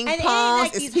 It's ping And it ain't pongs.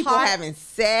 like It's these people hot- having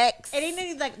sex. It ain't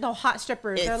any, like no hot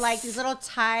strippers. They're It's- like these little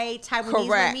Taiwanese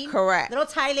Correct, women. correct.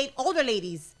 Little older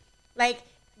ladies, like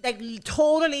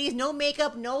older ladies, no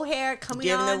makeup, no hair, coming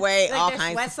Giving on, away like all their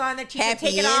kinds sweats of on their t-shirt, happy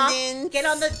take it off, endings. get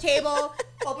on the table,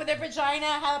 open their vagina,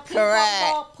 have a ping Correct.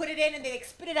 pong ball, put it in, and they like,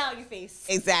 spit it out in your face.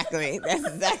 Exactly. That's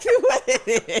exactly what it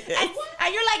is.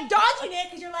 And you're like dodging it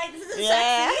because you're like, this isn't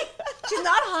Yeah. sexy. She's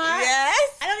not hot.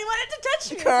 Yes. I don't even want it to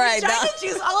touch me. Correct. Vagina No.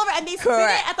 juice all over, and they spit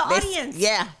Correct. it at the They- audience.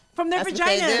 Yeah. From their That's what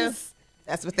they do. vaginas.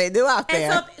 That's what they do out there.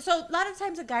 And so a lot of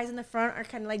times the guys in the front are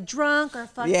kind of like drunk or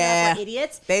fucked Yeah. up or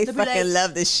idiots. They They'll be fucking like,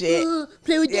 love this shit. "Ooh,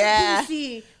 play with Yeah. that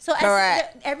pussy." So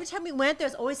Correct. every time we went,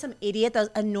 there's always some idiot that was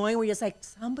annoying. Where you're just like,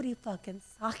 somebody fucking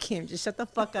sock him. Just shut the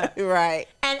fuck up. Right.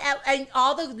 And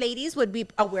all the ladies would be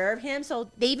aware of him, so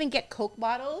they even get Coke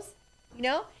bottles,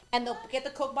 and they'll get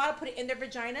the Coke bottle, put it in their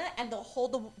vagina, and they'll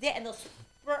hold and they'll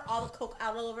spurt all the coke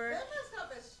out all over.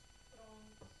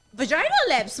 Vaginal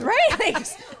lips, right? Like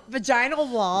vaginal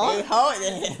wall. They hold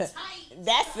it.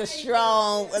 That's a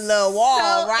strong little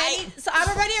wall, right? So I'm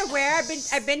already aware.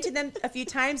 I've been to them a few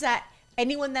times. That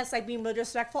anyone that's like being real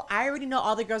disrespectful, I already know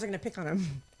all the girls are gonna pick on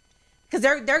him. Because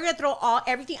they're gonna throw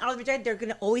everything out of the vagina. They're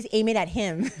gonna always aim it at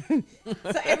him.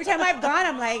 So every time I've gone,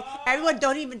 I'm like, everyone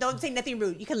don't say nothing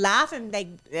rude. You can laugh and like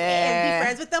and be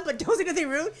friends with them, but don't say nothing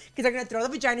rude because they're gonna throw the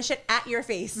vagina shit at your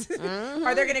face,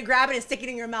 or they're gonna grab it and stick it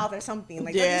in your mouth or something.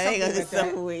 Like Yeah, they'll do it's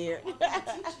something weird.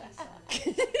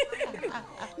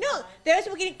 No, there's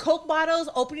people getting Coke bottles,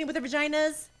 opening with their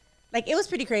vaginas. Like it was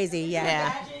pretty crazy. Yeah.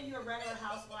 Imagine you're a regular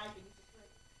housewife and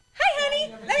Hi,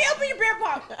 honey. Let me open your beer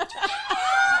pump.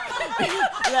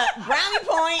 Look, brownie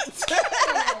points.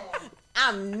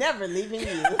 I'm never leaving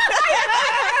you.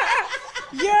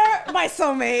 You're my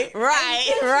soulmate.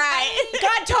 Right.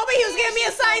 God told me he was giving me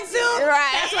a sign soon.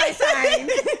 Right. That's my sign.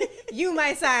 You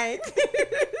my sign.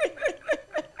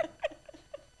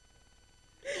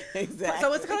 Exactly. So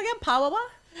what's it called again? Pawawa?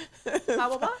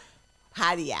 Pawawa?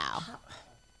 Padiao.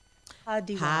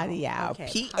 Padiao. Okay,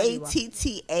 Pattaya.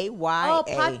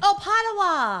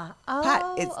 Padawa.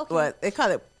 Oh, It's okay. what they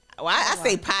call it. Well, I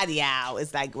say Padiao.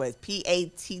 It's like what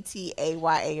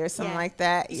Pattaya or something like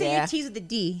that. You say Yeah. your T's with the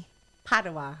D.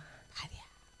 Padawa.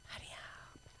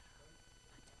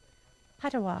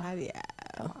 Padawa.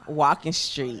 Padiao. Walking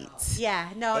streets. Yeah,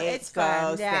 no, It it's fun.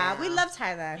 goes Yeah, down. we love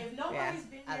Thailand. if nobody's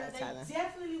been I there, love they Thailand.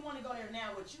 definitely want to go there now.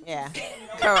 What you Yeah. just said, you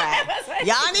know? Correct.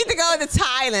 Y'all need to go to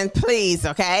Thailand, please,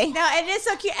 okay? No, and it's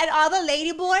so cute. And all the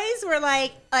lady boys were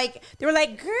like they were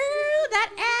like, girl, that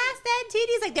ass, that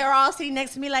titties. Like they were all sitting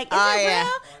next to me, like, is Oh, it yeah.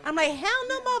 real? I'm like, hell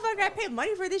no, motherfucker. I paid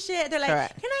money for this shit. They're like,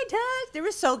 Correct. can I touch? They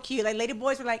were so cute. Like lady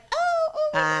boys were like, oh.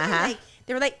 Uh-huh. Like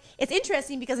they were like, it's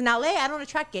interesting because in LA I don't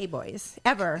attract gay boys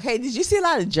ever. Hey, did you see a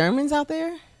lot of Germans out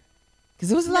there? Because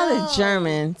there was a lot No. of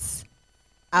Germans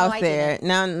No, out I there.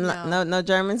 didn't. No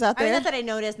Germans out I mean, there? not that I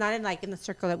noticed, not in like in the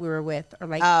circle that we were with, or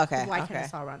like Oh, okay, who I kind okay. of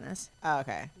saw around us. Oh,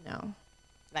 okay. No.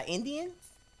 Like Indians?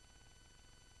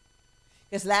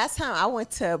 Because last time I went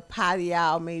to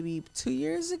Padiao maybe 2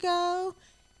 years ago,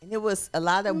 and it was a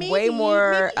lot of way Maybe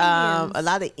more, Indians. a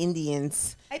lot of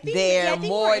Indians I think- there, yeah, I think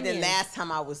more more than Indians. last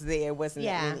time I was there. Wasn't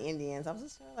Yeah. any Indians? I was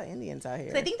just a lot of Indians out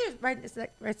here. So I think there's it's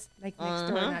like next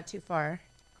door, not too far.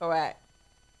 Correct.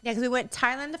 Yeah, because we went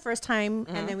Thailand the first time,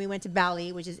 and then we went to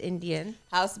Bali, which is Indian.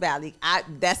 House Bali.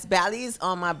 Bali is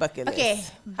on my bucket list. Okay,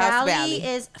 House Bali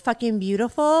is fucking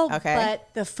beautiful, Okay. but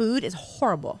the food is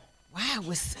horrible. Why I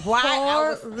was thinking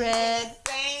the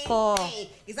same Horrible. thing.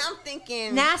 Because I'm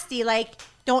thinking Nasty, like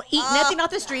don't eat nothing off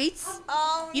the streets.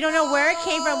 oh, You don't know where it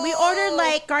came from. We ordered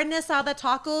like carne asada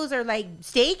tacos or like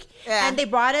steak, Yeah. and they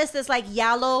brought us this like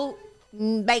yellow,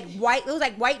 like white. It was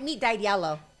like white meat dyed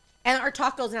yellow, and our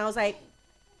tacos. And I was like,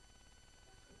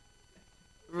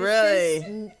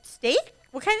 really. steak?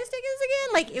 What kind of steak is this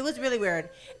again? Like it was really weird.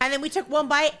 And then we took one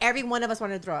bite. Every one of us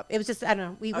wanted to throw up. It was just I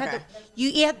don't know. We had Okay.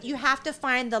 to, you have to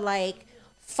find the like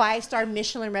 5-star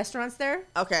Michelin restaurants there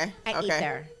Okay. and okay. eat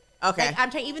there. Okay. Like, I'm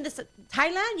trying even this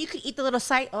Thailand. You could eat the little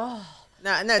site. Oh,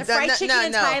 No, The fried chicken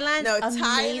in Thailand, No,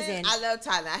 amazing. Thailand. I love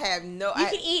Thailand. I have no. you I,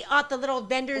 can eat at the little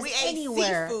vendors we ate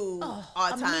anywhere. seafood Oh,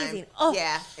 all the time. amazing. Oh.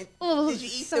 Yeah. And Oh, did you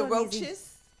eat so the amazing. roaches?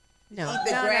 No, Eat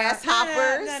the no,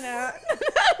 grasshoppers? No.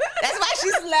 That's why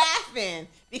she's laughing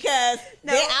because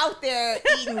No. they're out there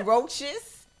eating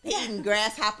roaches, they're eating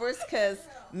grasshoppers. Because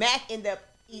Mac ended up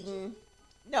eating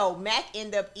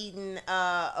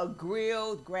a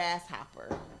grilled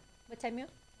grasshopper. What time you?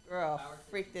 Girl,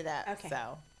 freaked it out. Okay.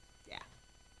 So, yeah.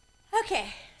 Okay,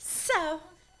 so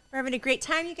we're having a great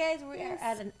time, you guys. We are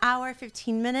at an hour,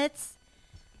 15 minutes.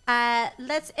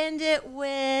 Let's end it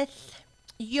with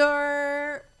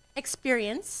your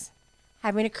experience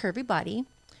having a curvy body.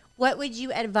 What would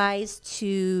you advise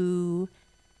to,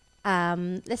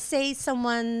 let's say,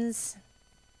 someone's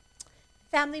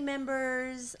family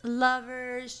members,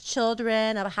 lovers,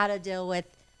 children, of how to deal with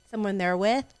someone they're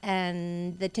with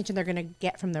and the attention they're going to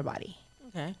get from their body?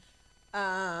 Okay.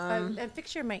 And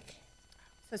fix your mic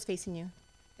so it's facing you.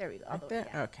 There we go. All Like the way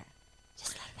that? down. Okay.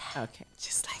 Just like that. Okay.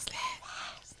 Just like that.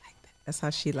 Just like that. That's how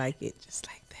she like it. Just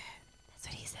like that. That's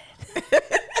what he said.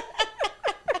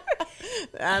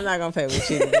 I'm not gonna play with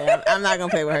you today. I'm not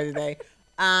gonna play with her today.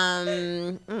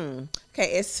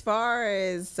 Okay, as far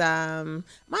as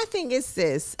my thing is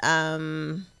this.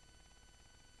 I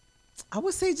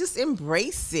would say just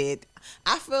embrace it.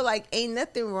 I feel like ain't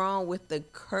nothing wrong with the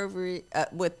curvy,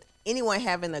 with anyone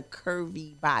having a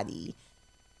curvy body.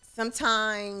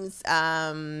 Sometimes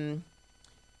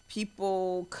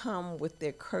people come with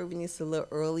their curviness a little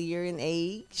earlier in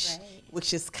age, Right.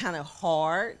 which is kind of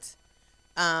hard.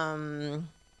 I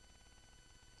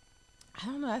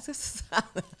don't know. I just I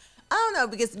don't know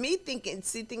because me thinking.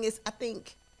 See, the thing is, I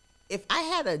think if I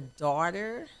had a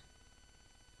daughter,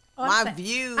 Oh, my I'm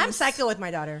views. I'm psycho with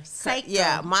my daughter. Psycho.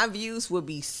 Yeah, my views would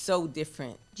be so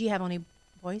different. Do you have only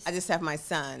boys? I just have my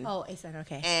son. Oh, a son.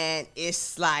 Okay. And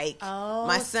it's like Oh,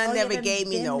 my son you never haven't gave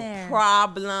me been no there.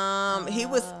 problem. He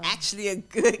was Oh. actually a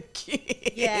good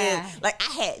kid. Yeah. Like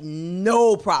I had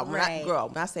no problem. Right.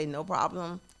 When I say no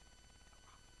problem,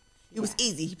 it was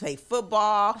easy. He played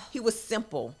football. He was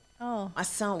simple. Oh. My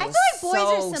son I was feel like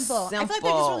boys so are simple. I feel like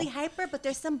they're just really hyper, but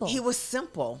they're simple. He was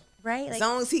simple. right. As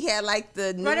long as he had like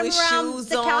the Run him newest around shoes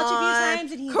the on, couch a few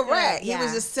times and he's correct. good. He was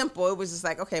Yeah. just simple. It was just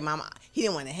like, okay, mama. He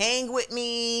didn't want to hang with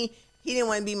me. He didn't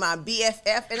want to be my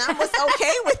BFF, and I was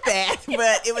okay with that.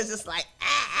 But it was just like,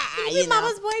 Can you be know.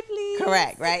 mama's boy, please.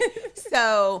 Correct, right?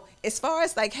 So as far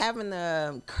as like having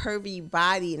a curvy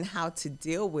body and how to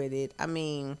deal with it, I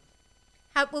mean,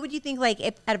 What would you think? Like,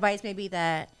 if advice maybe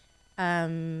that you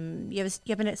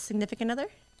have a significant other?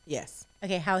 yes.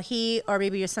 Okay, how he or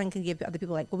maybe your son can give other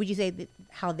people, like, what would you say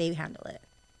how they handle it?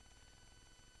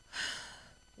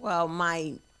 Well,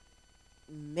 my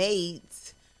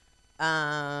mate,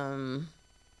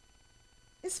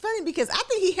 it's funny because I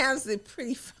think he handles it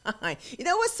pretty fine. You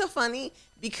know what's so funny?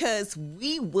 Because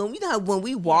when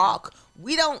we walk,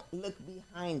 we don't look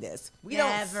behind us. We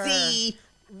Never. don't see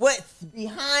what's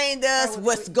behind us,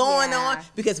 what's going on, yeah.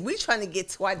 because we're trying to get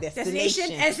to our destination.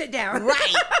 Destination and sit down.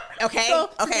 Right. Okay. Go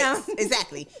sit Okay. down.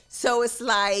 Exactly. So it's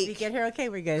like We get here, okay,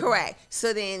 we're good. correct.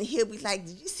 So then he'll be like,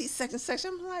 "Did you see such and such?"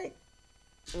 I'm like,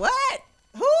 "What?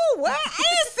 Who? What? I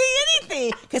didn't see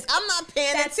anything because I'm not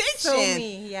paying That's attention. so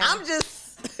me, yeah. I'm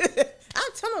just,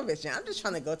 I'm tunnel vision. I'm just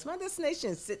trying to go to my destination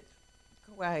and sit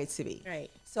where I need to be. Right.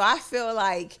 So I feel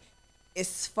like,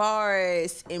 as far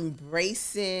as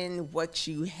embracing what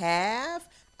you have,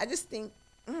 I just think,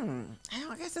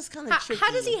 I guess that's kind of tricky.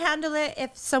 How does he handle it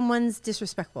if someone's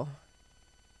disrespectful?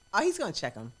 Oh, he's gonna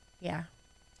check him. Yeah.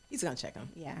 He's gonna check him.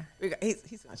 Yeah.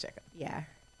 He's gonna check him. Yeah.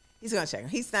 He's gonna check him.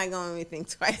 He's not gonna even think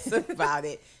twice about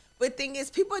it. But thing is,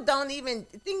 people don't even.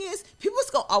 The thing is, people's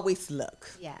gonna always look.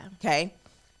 Yeah. Okay.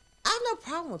 I have no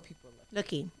problem with people looking.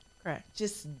 Looking. Correct.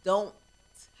 Just don't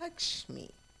touch me.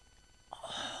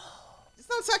 Just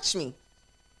don't touch me.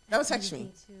 Don't touch me.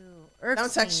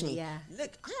 Don't touch me. Yeah.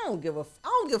 Look, I don't give a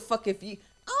fuck if you.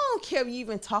 I don't care if you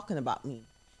even talking about me,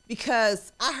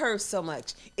 because I heard so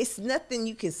much. It's nothing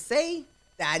you can say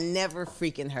that I never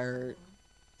freaking heard.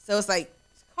 So it's like,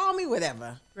 call me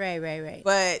whatever. Right.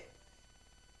 But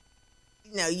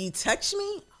you touch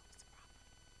me,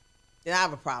 then I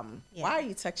have a problem. Yeah. Why are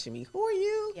you touching me? Who are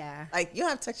you? Yeah. Like, you don't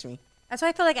have to touch me. That's why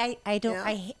I feel like I don't,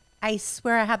 Yeah. I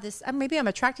swear I have this, maybe I'm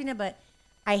attracting it, but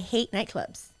I hate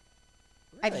nightclubs.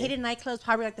 I've Really? hated nightclubs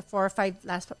probably like the 4 or 5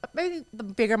 maybe the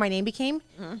bigger my name became,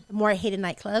 Mm-hmm. the more I hated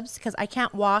nightclubs because I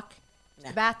can't walk to Nah.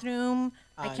 the bathroom.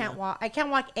 I Oh, can't no. walk. I can't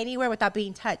walk anywhere without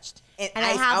being touched. And I I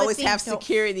have a always thing, have so-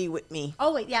 security with me.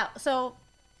 Oh wait, yeah. So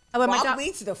when my Walk dog,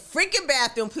 me to the freaking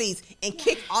bathroom, please, and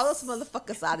kick all those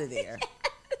motherfuckers out of there.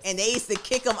 And they used to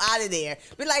kick them out of there.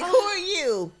 Be like, who are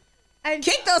you? and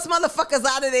Kick those motherfuckers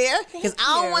out of there, because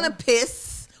I don't you. want to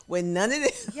piss with none of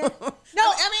this. Yeah. No,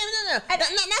 no. And-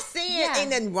 Not saying Yeah. ain't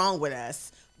nothing wrong with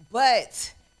us,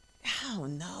 but I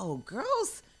don't know,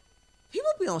 girls. People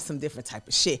be on some different type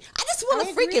of shit. I just want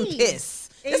I to freaking agree. piss.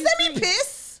 I Just let me agree.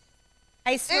 piss.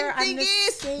 I swear And I'm thing the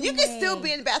is, same you can still way.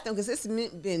 be in the bathroom, because it's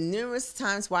been numerous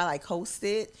times while I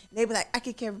hosted. They be like, I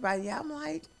kick everybody out. I'm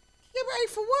like, get ready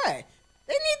for what?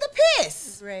 They need to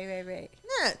piss. Right.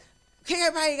 Nah, kick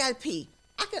everybody got to pee.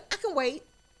 I can wait.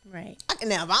 Right. I can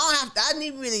now. If I don't have to, I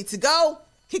need really to go.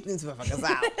 Kick these motherfuckers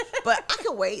out. But I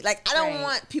can wait. Like, I don't Right.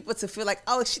 want people to feel like,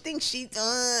 oh, she thinks she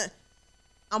done.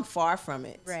 I'm far from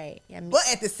it. Right. Yeah. But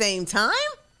at the same time,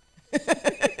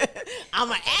 I'm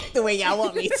gonna act the way y'all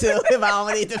want me to if I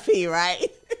don't need to pee, right?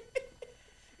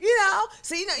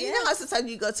 So you know how sometimes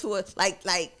you go to a like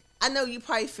I know you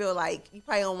probably feel like you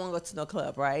probably don't want to go to no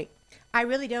club, right? I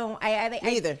really don't. Me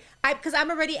either. Because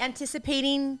I'm already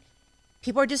anticipating.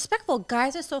 People are disrespectful.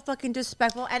 Guys are so fucking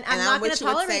disrespectful, and I'm And not I'm going with to you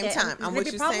at the tolerate same it. time. There's I'm gonna with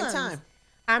be you at the same problems. time.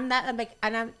 I'm like,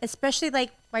 and I'm especially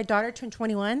like my daughter turned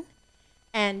 21,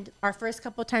 and our first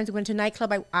couple of times we went to a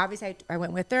nightclub. I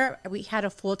went with her. We had a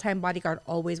full-time bodyguard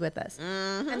always with us.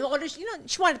 Mm-hmm. And the older, she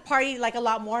wanted to party like a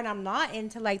lot more, and I'm not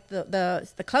into like the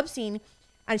club scene.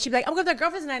 And she'd be like, I'm going with my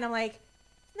girlfriends tonight. And I'm like,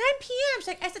 9 p.m. She's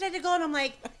like, I said I had to go, and I'm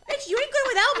like, bitch, you ain't going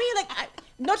without me. Like,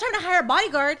 no time to hire a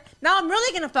bodyguard. Now I'm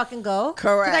really gonna fucking go.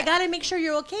 Correct. Because I gotta make sure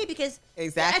you're okay. Because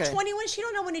Exactly. at 21, she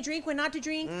don't know when to drink, when not to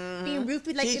drink, being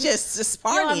roofied. Like She in- just Yo,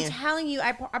 partying. I'm telling you,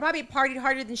 I probably partied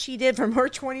harder than she did from her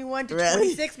 21 to Really?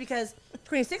 26 because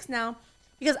 26 now.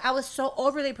 Because I was so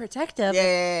overly protective.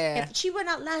 Yeah. If she went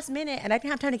out last minute and I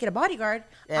didn't have time to get a bodyguard,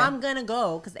 Yeah. I'm gonna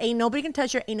go because ain't nobody can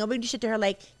touch her, ain't nobody do shit to her.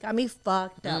 Like got me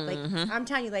fucked up. Mm-hmm. Like I'm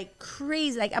telling you, like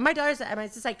crazy. Like my daughter's,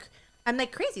 it's just like I'm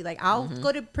like crazy. Like I'll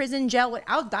go to prison, jail.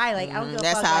 I'll die. Like I don't give a Mm-hmm.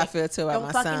 That's fuck. how I Like, feel too about don't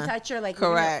my fucking son. touch her. Like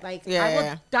Correct. Like Yeah, I will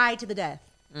yeah. die to the death.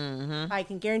 I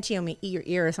can guarantee I'm gonna eat your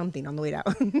ear or something on the way out.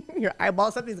 Your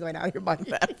eyeball, something's going out of your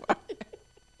body.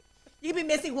 You could be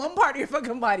missing one part of your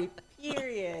fucking body.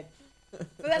 Period. So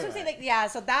that's what I'm saying. Like, yeah.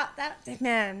 So that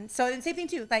man. So the same thing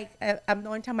too. Like, the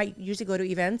only time I usually go to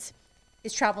events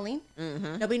is traveling.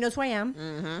 Nobody knows who I am.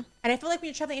 And I feel like when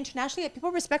you're traveling internationally, people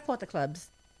are respectful at the clubs.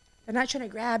 They're not trying to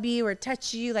grab you or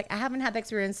touch you. Like, I haven't had that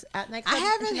experience at nightclubs. I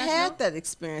haven't international. had that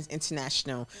experience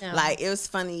international. No. Like, it was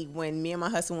funny when me and my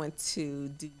husband went to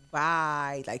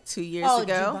Dubai like 2 years Oh,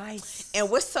 ago. Dubai.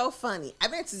 And what's so funny, I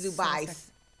went to Dubai.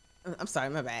 sexy. I'm sorry,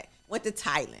 my bad. Went to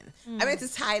Thailand. I went to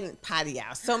Thailand potty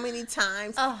out so many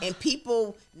times, Oh. and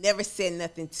people never said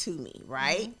nothing to me,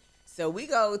 right? So we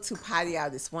go to potty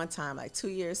out this one time, like 2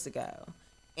 years ago,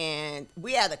 and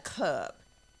we at a club,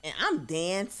 and I'm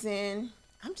dancing.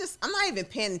 I'm not even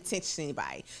paying attention to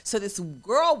anybody. So this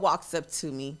girl walks up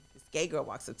to me. This gay girl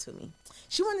walks up to me.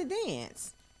 She want to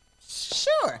dance.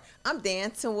 Sure, I'm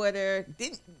dancing with her.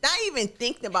 Not even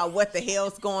thinking about what the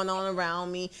hell's going on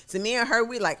around me. So me and her,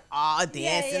 we like all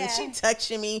dancing. yeah. She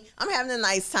touching me. I'm having a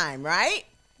nice time, right?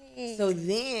 Hey. So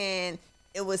then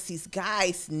it was these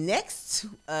guys next to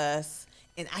us,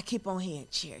 and I keep on hearing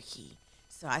Cherokee.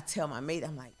 So I tell my mate,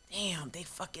 I'm like, damn, they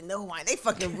fucking know why. They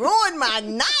fucking ruined my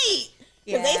night.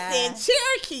 Because they Yeah. saying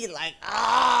Cherokee, like,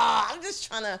 I'm just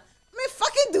trying to, I'm in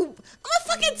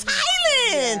fucking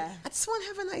Thailand. Yeah. I just want to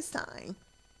have a nice time.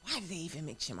 Why did they even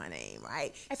mention my name,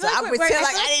 right? I So feel I like we're- pretend I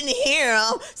like feel I didn't hear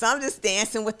them. So I'm just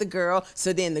dancing with the girl.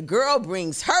 So then the girl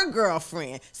brings her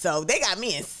girlfriend. So they got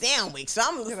me in sandwich. So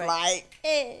I'm just like,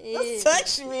 just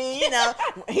touch me, you know.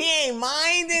 He ain't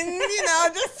minding, you know,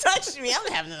 just touch me.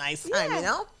 I'm having a nice time, you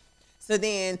know. So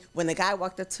then when the guy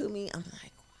walked up to me, I'm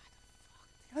like,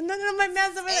 Oh, no, my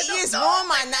man's over there. he is on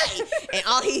my night. And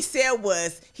all he said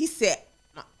was,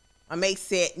 my mate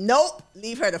said, nope,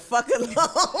 leave her the fuck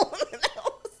alone.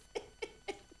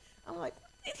 I'm like,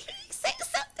 did he say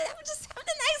something? I'm just having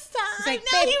a nice time. He's like,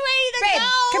 now babe, he ready to babe,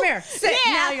 go. come here, sit.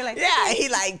 Yeah. Now you're like, yeah. He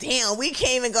like, damn, we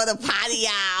can't even go to potty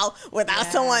out without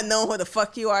Yeah. someone knowing who the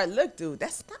fuck you are. Look, dude,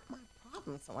 that's not my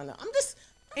problem. Someone know. I'm just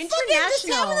fucking just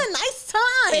International. having a nice time.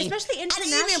 But especially I didn't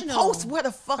even international. post where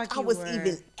the fuck Fuck I you was were.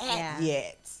 even at Yeah.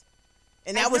 yet.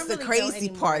 And I that was the normally don't crazy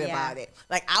anymore, part yeah. about it.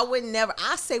 Like, I would never,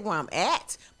 I say where I'm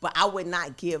at, but I would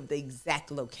not give the exact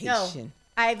No, location.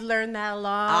 I've learned that a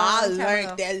long I time learned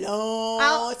ago. that long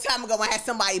I'll- time ago when I had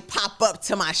somebody pop up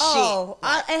to my Oh,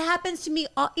 shit. it happens to me.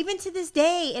 Even to this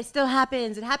day, it still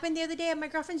happens. It happened the other day at my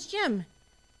girlfriend's gym.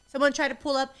 Someone tried to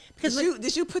pull up because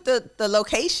Did you put the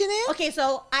location in? okay,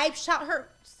 so I shout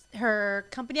her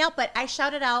company out, but I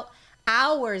shouted out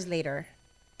hours later,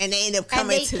 And they ended up and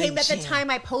coming they to came the at gym. the time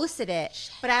I posted it,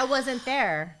 but I wasn't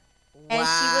there. And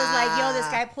she was like, "Yo, this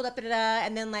Wow. guy pulled up,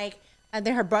 and then like, and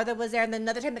then her brother was there, and then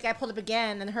another time the guy pulled up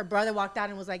again, and her brother walked out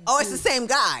and was like, Oh, it's the "Dude." same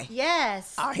guy.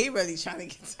 Yes. Oh, he really trying to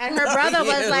get to And her know brother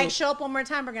was you. like, "Show up one more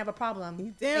time, we're gonna have a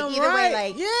problem." damn like, either right. way,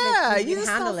 like, Yeah, like, you can just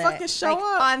handle don't it. fucking show like,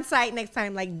 up. on site next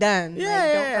time, like done. Yeah,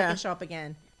 like, don't yeah. fucking show up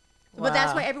again. But that's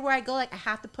Wow. why everywhere I go, like I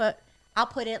have to put, I'll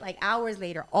put it like hours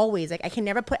later, always. Like I can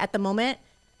never put at the moment.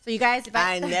 So you guys, if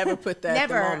I never put that at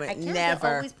the never, moment. I can't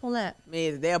Never. always pull up.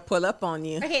 Man, they'll pull up on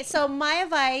you. Okay, so my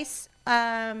advice,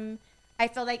 I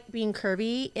feel like being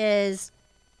curvy is,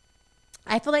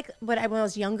 I feel like when I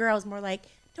was younger, I was more like,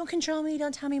 don't control me,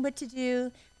 don't tell me what to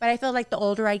do. But I feel like the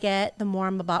older I get, the more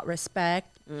I'm about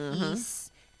respect,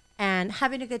 peace, and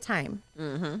having a good time.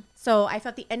 So I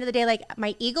felt at the end of the day, like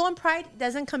my ego and pride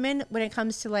doesn't come in when it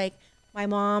comes to like my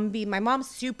mom's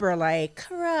super like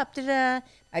cover up, da-da.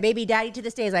 My baby daddy to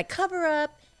this day is like cover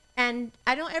up. And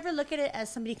I don't ever look at it as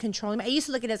somebody controlling me. I used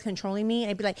to look at it as controlling me. And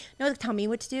I'd be like, no, tell me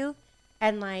what to do.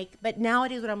 And like, but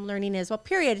nowadays what I'm learning is, well,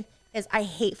 period, is I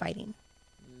hate fighting.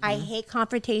 I hate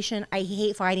confrontation. I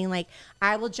hate fighting. Like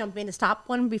I will jump in to stop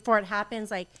one before it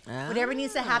happens. Like whatever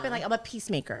needs to happen, like I'm a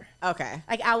peacemaker. Okay.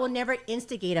 Like I will never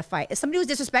instigate a fight. If somebody was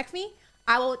disrespect me,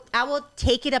 I will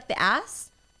take it up the ass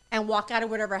and walk out of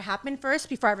whatever happened first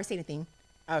before I ever say anything.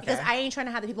 Okay. Because I ain't trying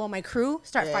to have the people on my crew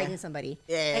start Yeah. fighting somebody.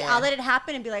 Yeah, Like yeah. I'll let it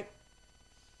happen and be like,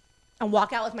 and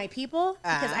walk out with my people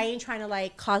because Uh-huh. I ain't trying to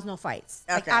like cause no fights.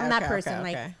 Like Okay, I'm that okay, person. okay,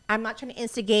 Like okay. I'm not trying to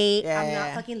instigate. I'm Yeah.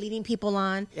 not fucking leading people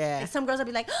on. Yeah. Like some girls will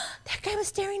be like, oh, that guy was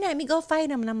staring at me. Go fight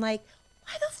him. And I'm like,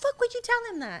 why the fuck would you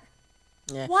tell him that?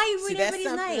 Yeah. Why you See, ruin that's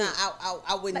everybody's something night?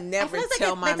 I would But I never feel it's like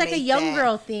tell a- my it's like a mate young that.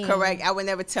 girl thing. Correct. I would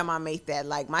never tell my mate that.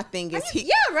 Like my thing is, mean,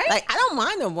 yeah, right? Like I don't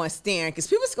mind them one staring because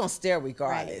people's gonna stare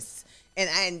regardless.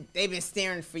 And they've been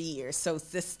staring for years, so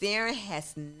the staring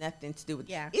has nothing to do with.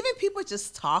 Yeah. Even people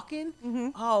just talking.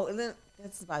 Oh, and then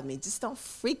that's about me. Just don't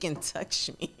freaking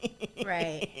touch me.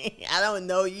 Right. I don't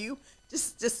know you.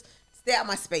 Just stay out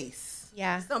my space.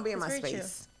 Yeah, Just don't be in my that's very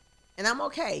space. true. And I'm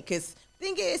okay because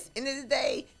thing is, end of the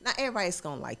day, not everybody's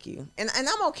gonna like you, and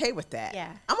I'm okay with that.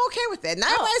 Yeah. I'm okay with that.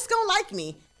 Not everybody's gonna like me,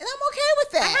 and I'm okay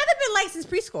with that. I haven't been liked since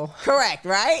preschool. Correct,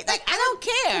 right? Like I don't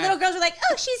care. Little girls are like,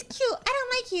 oh, she's cute. I don't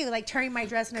like you. Like turning my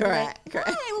dress and I'm Correct, like, correct.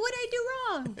 why? What did I do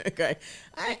wrong? Okay.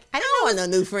 I I don't want no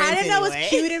new friends. I didn't know it was anyway.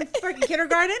 cute in freaking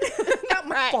kindergarten. Not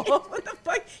my Right. fault. What the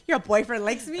fuck? Your boyfriend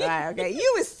likes me? Right, okay.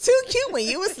 You was too cute when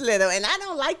you was little, and I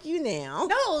don't like you now.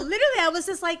 No, literally, I was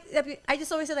just like, I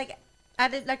just always said like,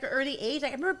 at like an early age,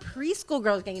 like I remember preschool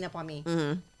girls ganging up on me.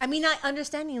 I mean, not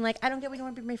understanding. Like, I don't get why you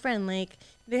want to be my friend. Like,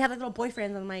 they have like little boyfriends.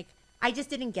 And I'm like, I just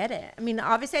didn't get it. I mean,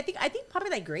 obviously, I think probably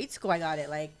like grade school, I got it.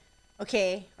 Like,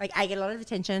 okay, like I get a lot of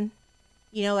attention.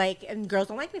 You know, like, and girls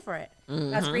don't like me for it.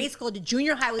 That's grade school. The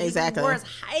junior high was Exactly. even worse.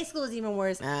 High school was even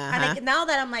worse. And Uh-huh. like now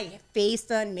that I'm like face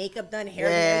done, makeup done, hair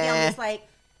done, Yeah. I'm just like,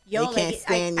 yo, They like can't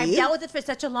stand I've you. dealt with it for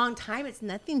such a long time. It's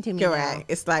nothing to me. Correct. Now.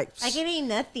 It's like, Like it ain't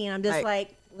nothing. I'm just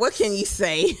like what can you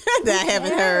say that I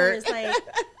haven't heard? cares? Like,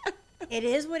 it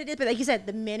is what it is. But like you said,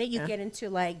 the minute you get into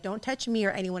like, don't touch me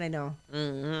or anyone I know,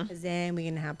 because then we're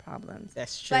gonna have problems.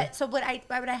 That's true. But so what I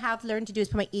have learned to do is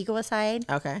put my ego aside.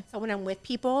 Okay. So when I'm with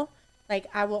people, like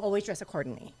I will always dress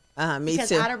accordingly. Me Because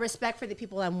too. out of respect for the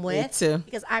people I'm with, too.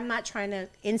 because I'm not trying to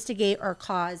instigate or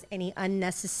cause any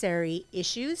unnecessary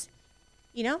issues,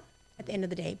 you know, at the end of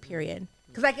the day, period.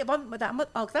 Because like,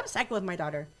 cause I'm psycho with my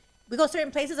daughter. We go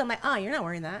certain places, I'm like, oh, you're not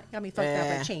wearing that. Got me fucked up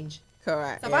Yeah. or change.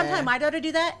 Correct. So if I'm telling my daughter to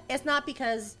do that, it's not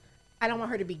because I don't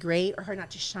want her to be great or her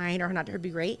not to shine or her not to be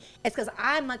great. It's because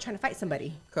I'm not trying to fight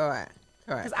somebody. Correct.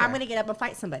 Correct. Because I'm going to get up and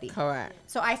fight somebody. Correct.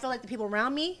 So I feel like the people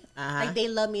around me, like they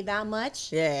love me that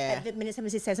much. Yeah. That the minute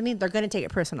somebody says something, they're going to take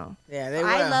it personal. Yeah, they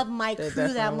I will. love my They crew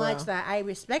that definitely much will. that I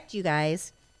respect you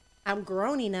guys. I'm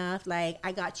grown enough, like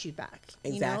I got you back.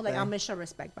 You know, like Exactly. I'm gonna show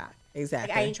respect back. Exactly.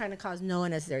 Like I ain't trying to cause no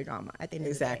unnecessary drama at the end of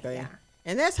Exactly. the day. Yeah.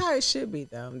 And that's how it should be,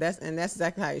 though. That's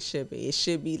exactly how it should be. It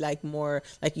should be like more,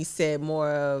 like you said, more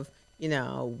of, you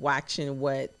know, watching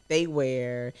what they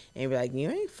wear and be like, you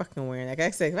ain't fucking wearing that. Like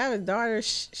I said, if I have a daughter,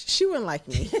 she wouldn't like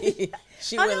me.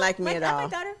 She Oh, wouldn't no, like me at all. My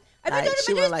daughter, my Like, daughter,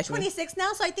 she my wouldn't daughter's like me. 26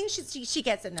 now, so I think she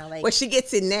gets it now. Like, Well, she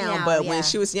gets it now, Now, but yeah. when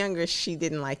she was younger, she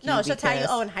didn't like you. no, she'll tell you.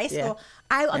 because- Oh, in high yeah. school,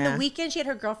 on Yeah. the weekend she had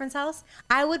her girlfriend's house.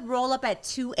 I would roll up at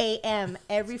 2 a.m.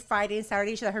 every Friday and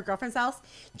Saturday. She was at her girlfriend's house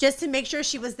just to make sure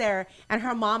she was there, and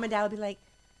her mom and dad would be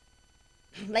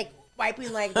like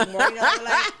wiping like the morning.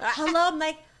 Like, hello, I'm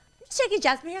like, I'm just checking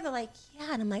Jasmine here. They're like,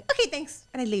 yeah, and I'm like, okay, thanks,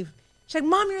 and I leave. She's like,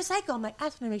 Mom, you're a psycho. I'm like, I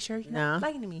just want to make sure you're No. not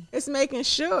lying to me. It's making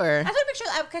sure. I just want to make sure.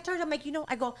 I told her, I'm like,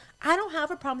 I go, I don't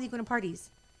have a problem with you going to parties.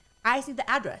 I just need the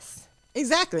address.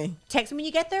 Exactly. Text me when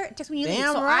you get there. Text me when you leave.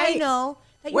 Damn So I right. know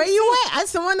that Where you're you safe. at? I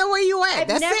just want to know where you at. I've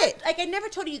That's never, it. Like I never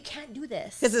told her you can't do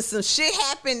this. Because if some shit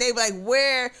happened, they be like,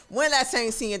 when last time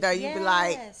you seen your daughter? You be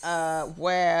like, Yes.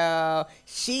 well,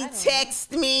 she I don't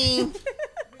text me.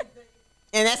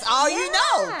 And that's all you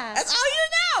know. Yeah. That's all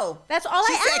you know. That's all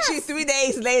She I text asked. you 3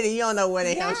 days later. You don't know where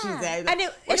the hell Yeah. she's at. And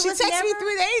it well, she was texted me never-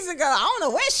 3 days ago. I don't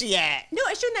know where she at. No,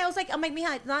 I shouldn't. I was like, I'm like,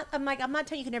 Mija, it's not. I'm like, I'm not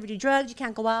telling you can never do drugs. You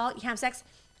can't go out. You can't have sex.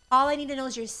 All I need to know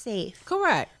is you're safe.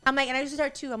 Correct. I'm like, and I used to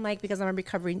start too. I'm like, because I'm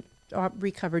a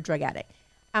recovered drug addict.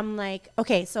 I'm like,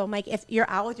 okay, so I'm like, if you're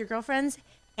out with your girlfriends,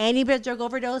 anybody's drug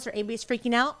overdose or anybody's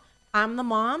freaking out, I'm the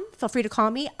mom. Feel free to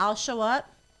call me. I'll show up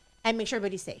and make sure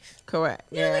everybody's safe. Correct.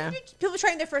 You know, Yeah. like people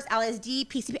trying their first LSD,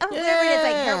 PCP, I don't know, whatever it is.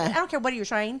 Like, Yeah. I don't care what you're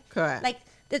trying. Correct. Like,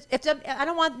 I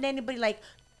don't want anybody like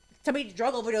somebody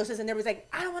drug overdoses and everybody's like,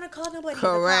 I don't want to call nobody. the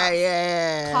Correct. cops.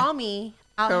 Yeah. Call me.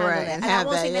 I'll Correct. handle it. And And I have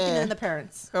won't that, say nothing yeah. to the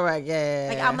parents. Correct.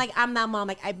 Yeah. Like I'm that mom.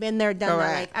 Like I've been there, done that.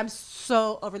 Correct. Like I'm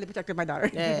so overly protective of my daughter.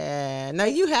 Yeah. No,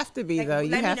 you have to be Like, though. You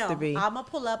let me have know. to be. I'm gonna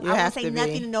pull up. You I won't have say to be.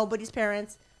 nothing to nobody's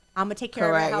parents. I'm gonna take care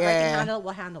Correct, of it. However I yeah. can handle it,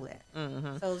 we'll handle it.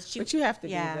 So she, But you have to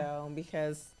yeah. be though,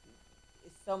 because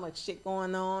it's so much shit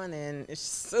going on, and it's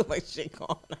so much shit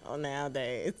going on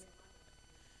nowadays.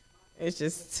 It's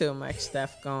just too much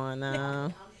stuff going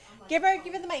on. Give her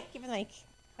the mic. Give her the mic.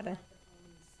 Hold on.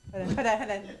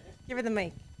 Give her the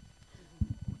mic.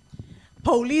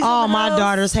 Police. All in the my house.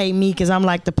 daughters hate me because I'm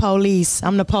like the police.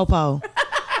 I'm the popo.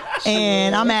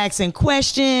 And I'm asking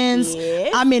questions.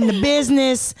 Yes. I'm in the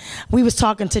business. We was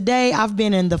talking today. I've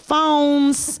been in the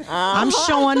phones. I'm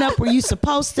showing up where you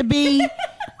supposed to be.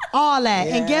 All that.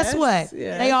 And guess what?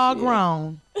 Yes, They all yes.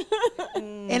 grown.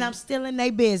 And I'm still in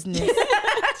their business.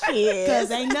 Because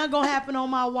ain't nothing going to happen on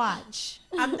my watch.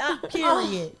 I'm not.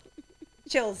 Period.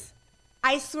 Chills.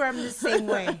 I swear I'm the same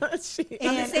way. I'm the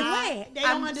And same way. They don't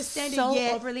I'm understand so it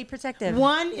yet. overly protective.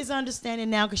 One is understanding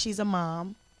now because she's a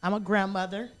mom. I'm a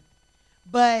grandmother.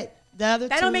 But the other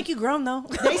That two, don't make you grown though.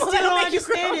 they still don't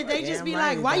understand it. They just Damn be right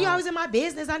like, you why you don't. always in my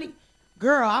business?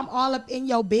 Girl, I'm all up in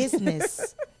your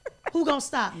business. Who gonna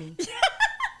stop me?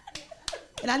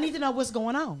 And I need to know what's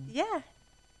going on. Yeah.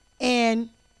 And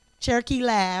Cherokee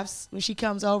laughs when she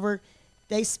comes over.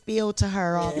 They spill to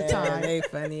her all the time. They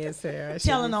funny as hell. She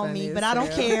Telling be on funny me, as but I don't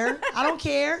hell. care. I don't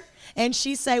care. And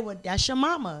she say, well, that's your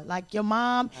mama. Like your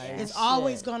mom is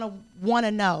always shit. gonna want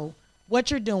to know what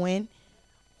you're doing,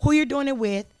 who you're doing it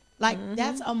with. Like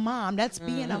that's a mom. That's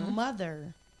being a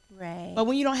mother. Right. But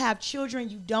when you don't have children,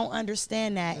 you don't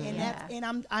understand that. And that's,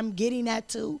 and I'm getting that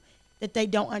too, that they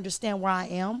don't understand where I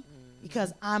am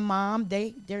because I'm mom.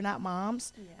 They're not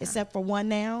moms, except for one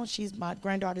now. She's my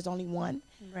granddaughter's only one.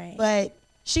 Right. But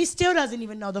she still doesn't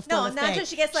even know the full No, effect. not until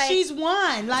she gets, like- she's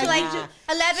one. Like, like you just-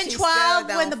 11, She 12,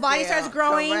 still when the don't body feel starts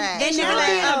growing, correct. then you're Now like,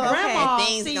 being a oh, grandma, okay.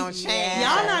 Things see, gonna change.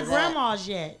 y'all not Yeah. grandmas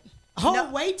yet.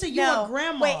 Oh, wait till you're a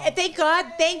grandma. Wait,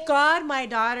 thank God my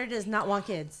daughter does not want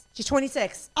kids. She's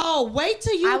 26. Oh, wait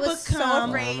till you I was so become.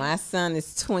 afraid. My son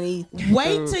is 20.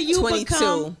 Wait till you 22.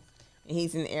 become- And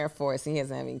he's in the Air Force and he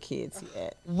hasn't had any kids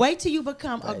yet. Wait till you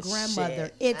become a But grandmother.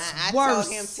 shit, It's I worse.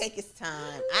 told him take his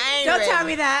time. I ain't Don't ready. tell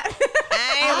me that.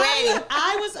 I ain't ready.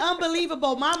 I was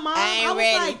unbelievable. My mom, I ain't I was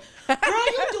ready. like, girl,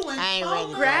 you doing I ain't so ready.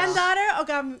 much. Granddaughter? Oh,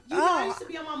 God. You know, I Oh. used to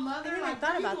be on my mother. I never Like,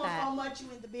 thought you about doing that. so much, you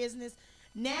in the business.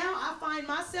 Now I find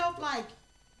myself like,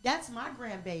 that's my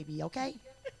grandbaby, okay?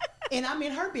 And I'm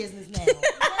in her business now.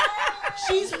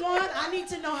 She's one. I need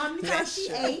to know how many times she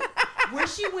ate, where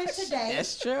she went today.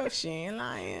 That's true. She ain't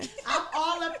lying. I'm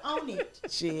all up on it.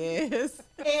 She is.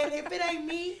 And if it ain't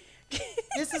me,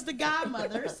 this is the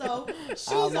godmother. So she's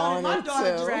I'm on it. on My it,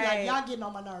 daughter too. just be Right. like, y'all getting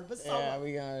on my nerves. But so Yeah,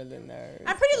 we got the nerves.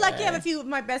 I'm pretty lucky I have a few of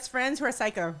my best friends who are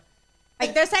psycho.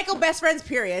 Like, they're psycho best friends,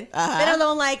 period. Uh-huh. Let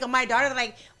alone, like, my daughter, they're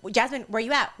like, well, Jasmine, where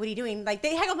you at? What are you doing? Like, they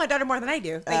hang out with my daughter more than I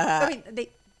do. Like, Uh-huh. I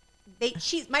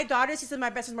mean, my daughter sees my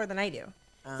best friends more than I do.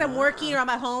 So I'm working or I'm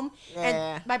at home, Yeah.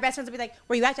 and my best friends will be like,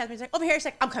 where you at, Jasmine? She's like, over here. She's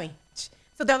like, I'm coming.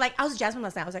 So they're like, I was with Jasmine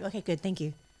last night. I was like, okay, good, thank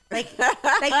you. Like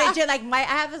legit, like, I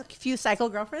have a few psycho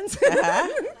girlfriends. They're,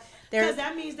 because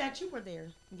that means that you were there.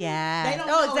 yeah. They don't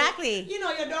Oh, know exactly. It. You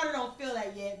know, your daughter don't feel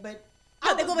that yet, but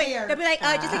No, I they was go wait. there. They'll be like,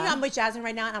 just so you know, I'm with Jasmine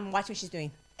right now, and I'm watching what she's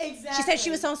doing. Exactly. She said she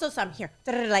was so and so, so I'm here.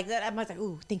 Da-da-da, like that. I was like,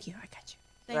 ooh, thank you, I got you.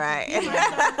 Thank Right. you. Be my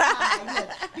third eye.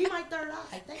 Look, be my third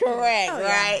eye. Thank Correct, Oh, yeah.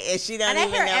 right? And she doesn't And I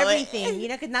even hear know everything, it. you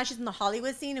know, because now she's in the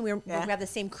Hollywood scene, and we Yeah. have the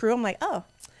same crew. I'm like, oh,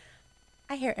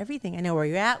 I hear everything. I know where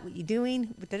you're at, what you're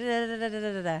doing.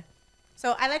 Da-da-da-da-da-da-da-da.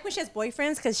 So I like when she has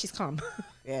boyfriends because she's calm.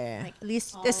 Yeah. Like, at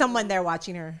least there's someone there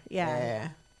watching her. Yeah. Yeah.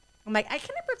 I'm like, I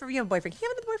cannot prefer you have a boyfriend. Can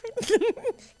you have another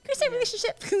boyfriend? Can you say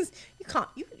relationship? Because you can't.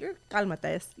 You're calm at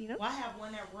this, you know? Well, I have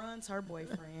one that runs her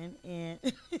boyfriend, and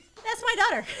That's my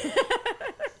daughter.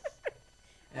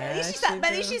 At least she's she at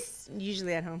least do. she's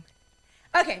usually at home.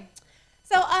 Okay.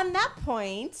 So on that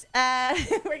point,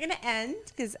 we're gonna end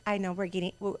because I know we're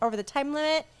over the time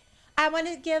limit. I want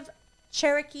to give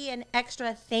Cherokee an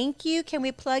extra thank you. Can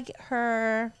we plug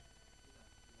her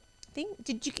thing?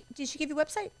 Did she give you a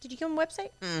website? Did you give him a website?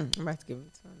 I'm about to give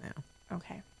it to her now.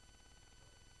 Okay.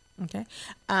 Okay.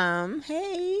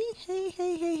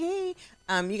 Hey.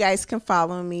 You guys can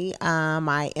follow me.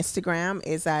 My Instagram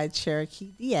is Cherokee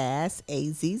Diaz,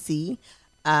 AZZ.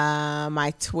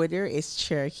 My Twitter is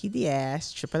Cherokee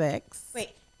Diaz, XXX. Wait,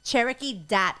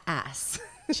 Cherokee.ass.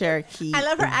 Cherokee. I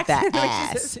love her accent, The the way she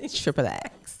ass, says XXX.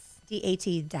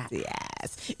 DAT. Dot.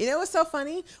 Yes. You know what's so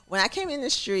funny? When I came in the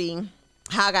industry,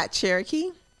 how I got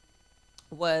Cherokee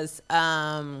was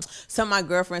some of my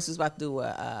girlfriends was about to do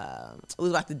was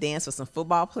about to dance with some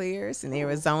football players in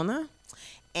Arizona,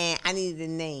 and I needed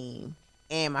a name,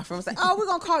 and my friend was like, "Oh, we're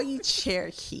gonna call you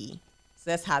Cherokee." So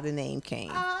that's how the name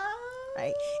came,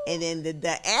 right? And then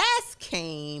the ass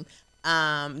came.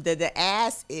 The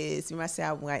ass is, you might say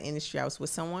I got in the industry. I was with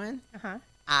someone. Uh-huh.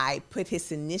 I put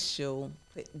his initial,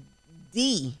 put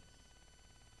D,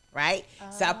 right?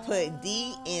 So I put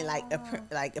D in like a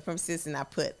parenthesis, and I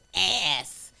put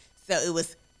ass. So it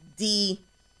was D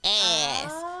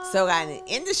ass. So I got in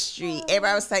the industry.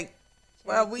 Everybody was like,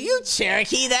 "Well, will you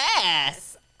Cherokee the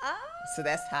ass?" So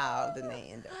that's how the name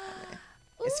ended up coming,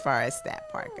 as far as that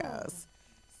part goes.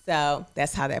 So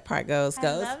that's how that part goes.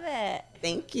 I love it.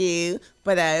 Thank you.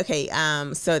 But okay,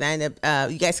 so then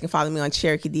you guys can follow me on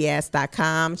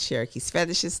CherokeeDiaz.com,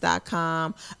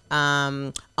 CherokeesFetishes.com,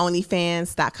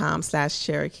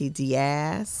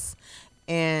 OnlyFans.com/CherokeeDiaz,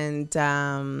 and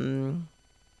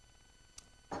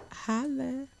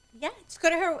holla. Yeah, just go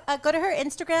to her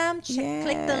Instagram.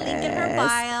 Click the link in her Yes.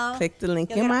 bio. Click the link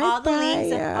You'll in get my all the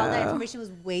links. If all that bio. information was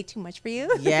way too much for you.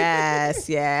 Yes,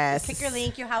 yes. Click your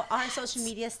link. You'll have all her social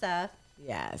media stuff.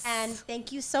 Yes. And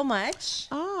thank you so much.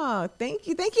 oh, thank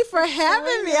you. Thank you for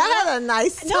having me. I had a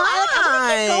nice time. No,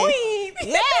 I want to keep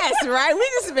going. Yes, right. We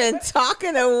just been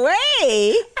talking away.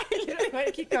 I literally want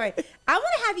to keep going. I want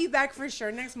to have you back for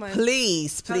sure next month.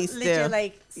 Please, please Let your do.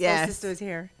 like soul Yes. sisters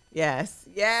here. Yes.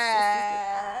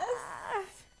 Yes.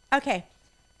 Okay.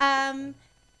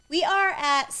 We are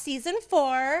at season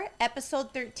 4, episode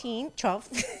 12.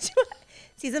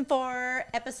 Season 4,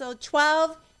 episode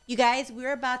 12. You guys,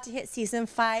 we're about to hit season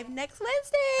 5 next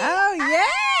Wednesday. Oh,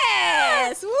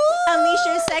 yes. Woo. Unleash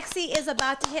Your Sexy is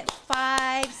about to hit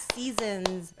 5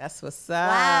 seasons. That's what's up.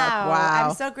 Wow. Wow.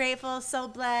 I'm so grateful, so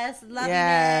blessed, loving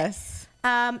Yes.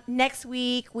 it. Next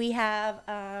week, we have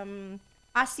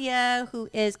Asia, who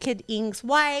is Kid Ing's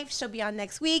wife. She'll be on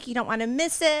next week. You don't want to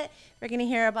miss it. We're going to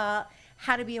hear about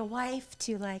how to be a wife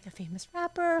to like a famous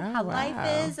rapper, how wow.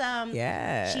 life is.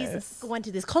 Yes. She's going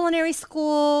to this culinary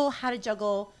school, how to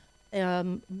juggle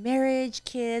marriage,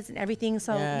 kids, and everything.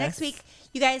 So next Yes. week,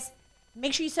 you guys,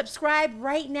 make sure you subscribe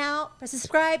right now. Press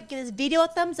subscribe. Give this video a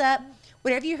thumbs up.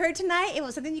 Whatever you heard tonight, it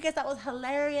was something you guys thought was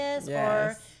hilarious, or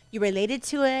Yes. you related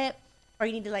to it, or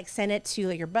you need to like send it to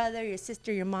like, your brother, your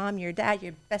sister, your mom, your dad,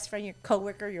 your best friend, your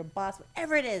coworker, your boss,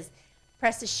 whatever it is.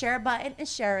 Press the share button and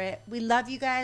share it. We love you guys.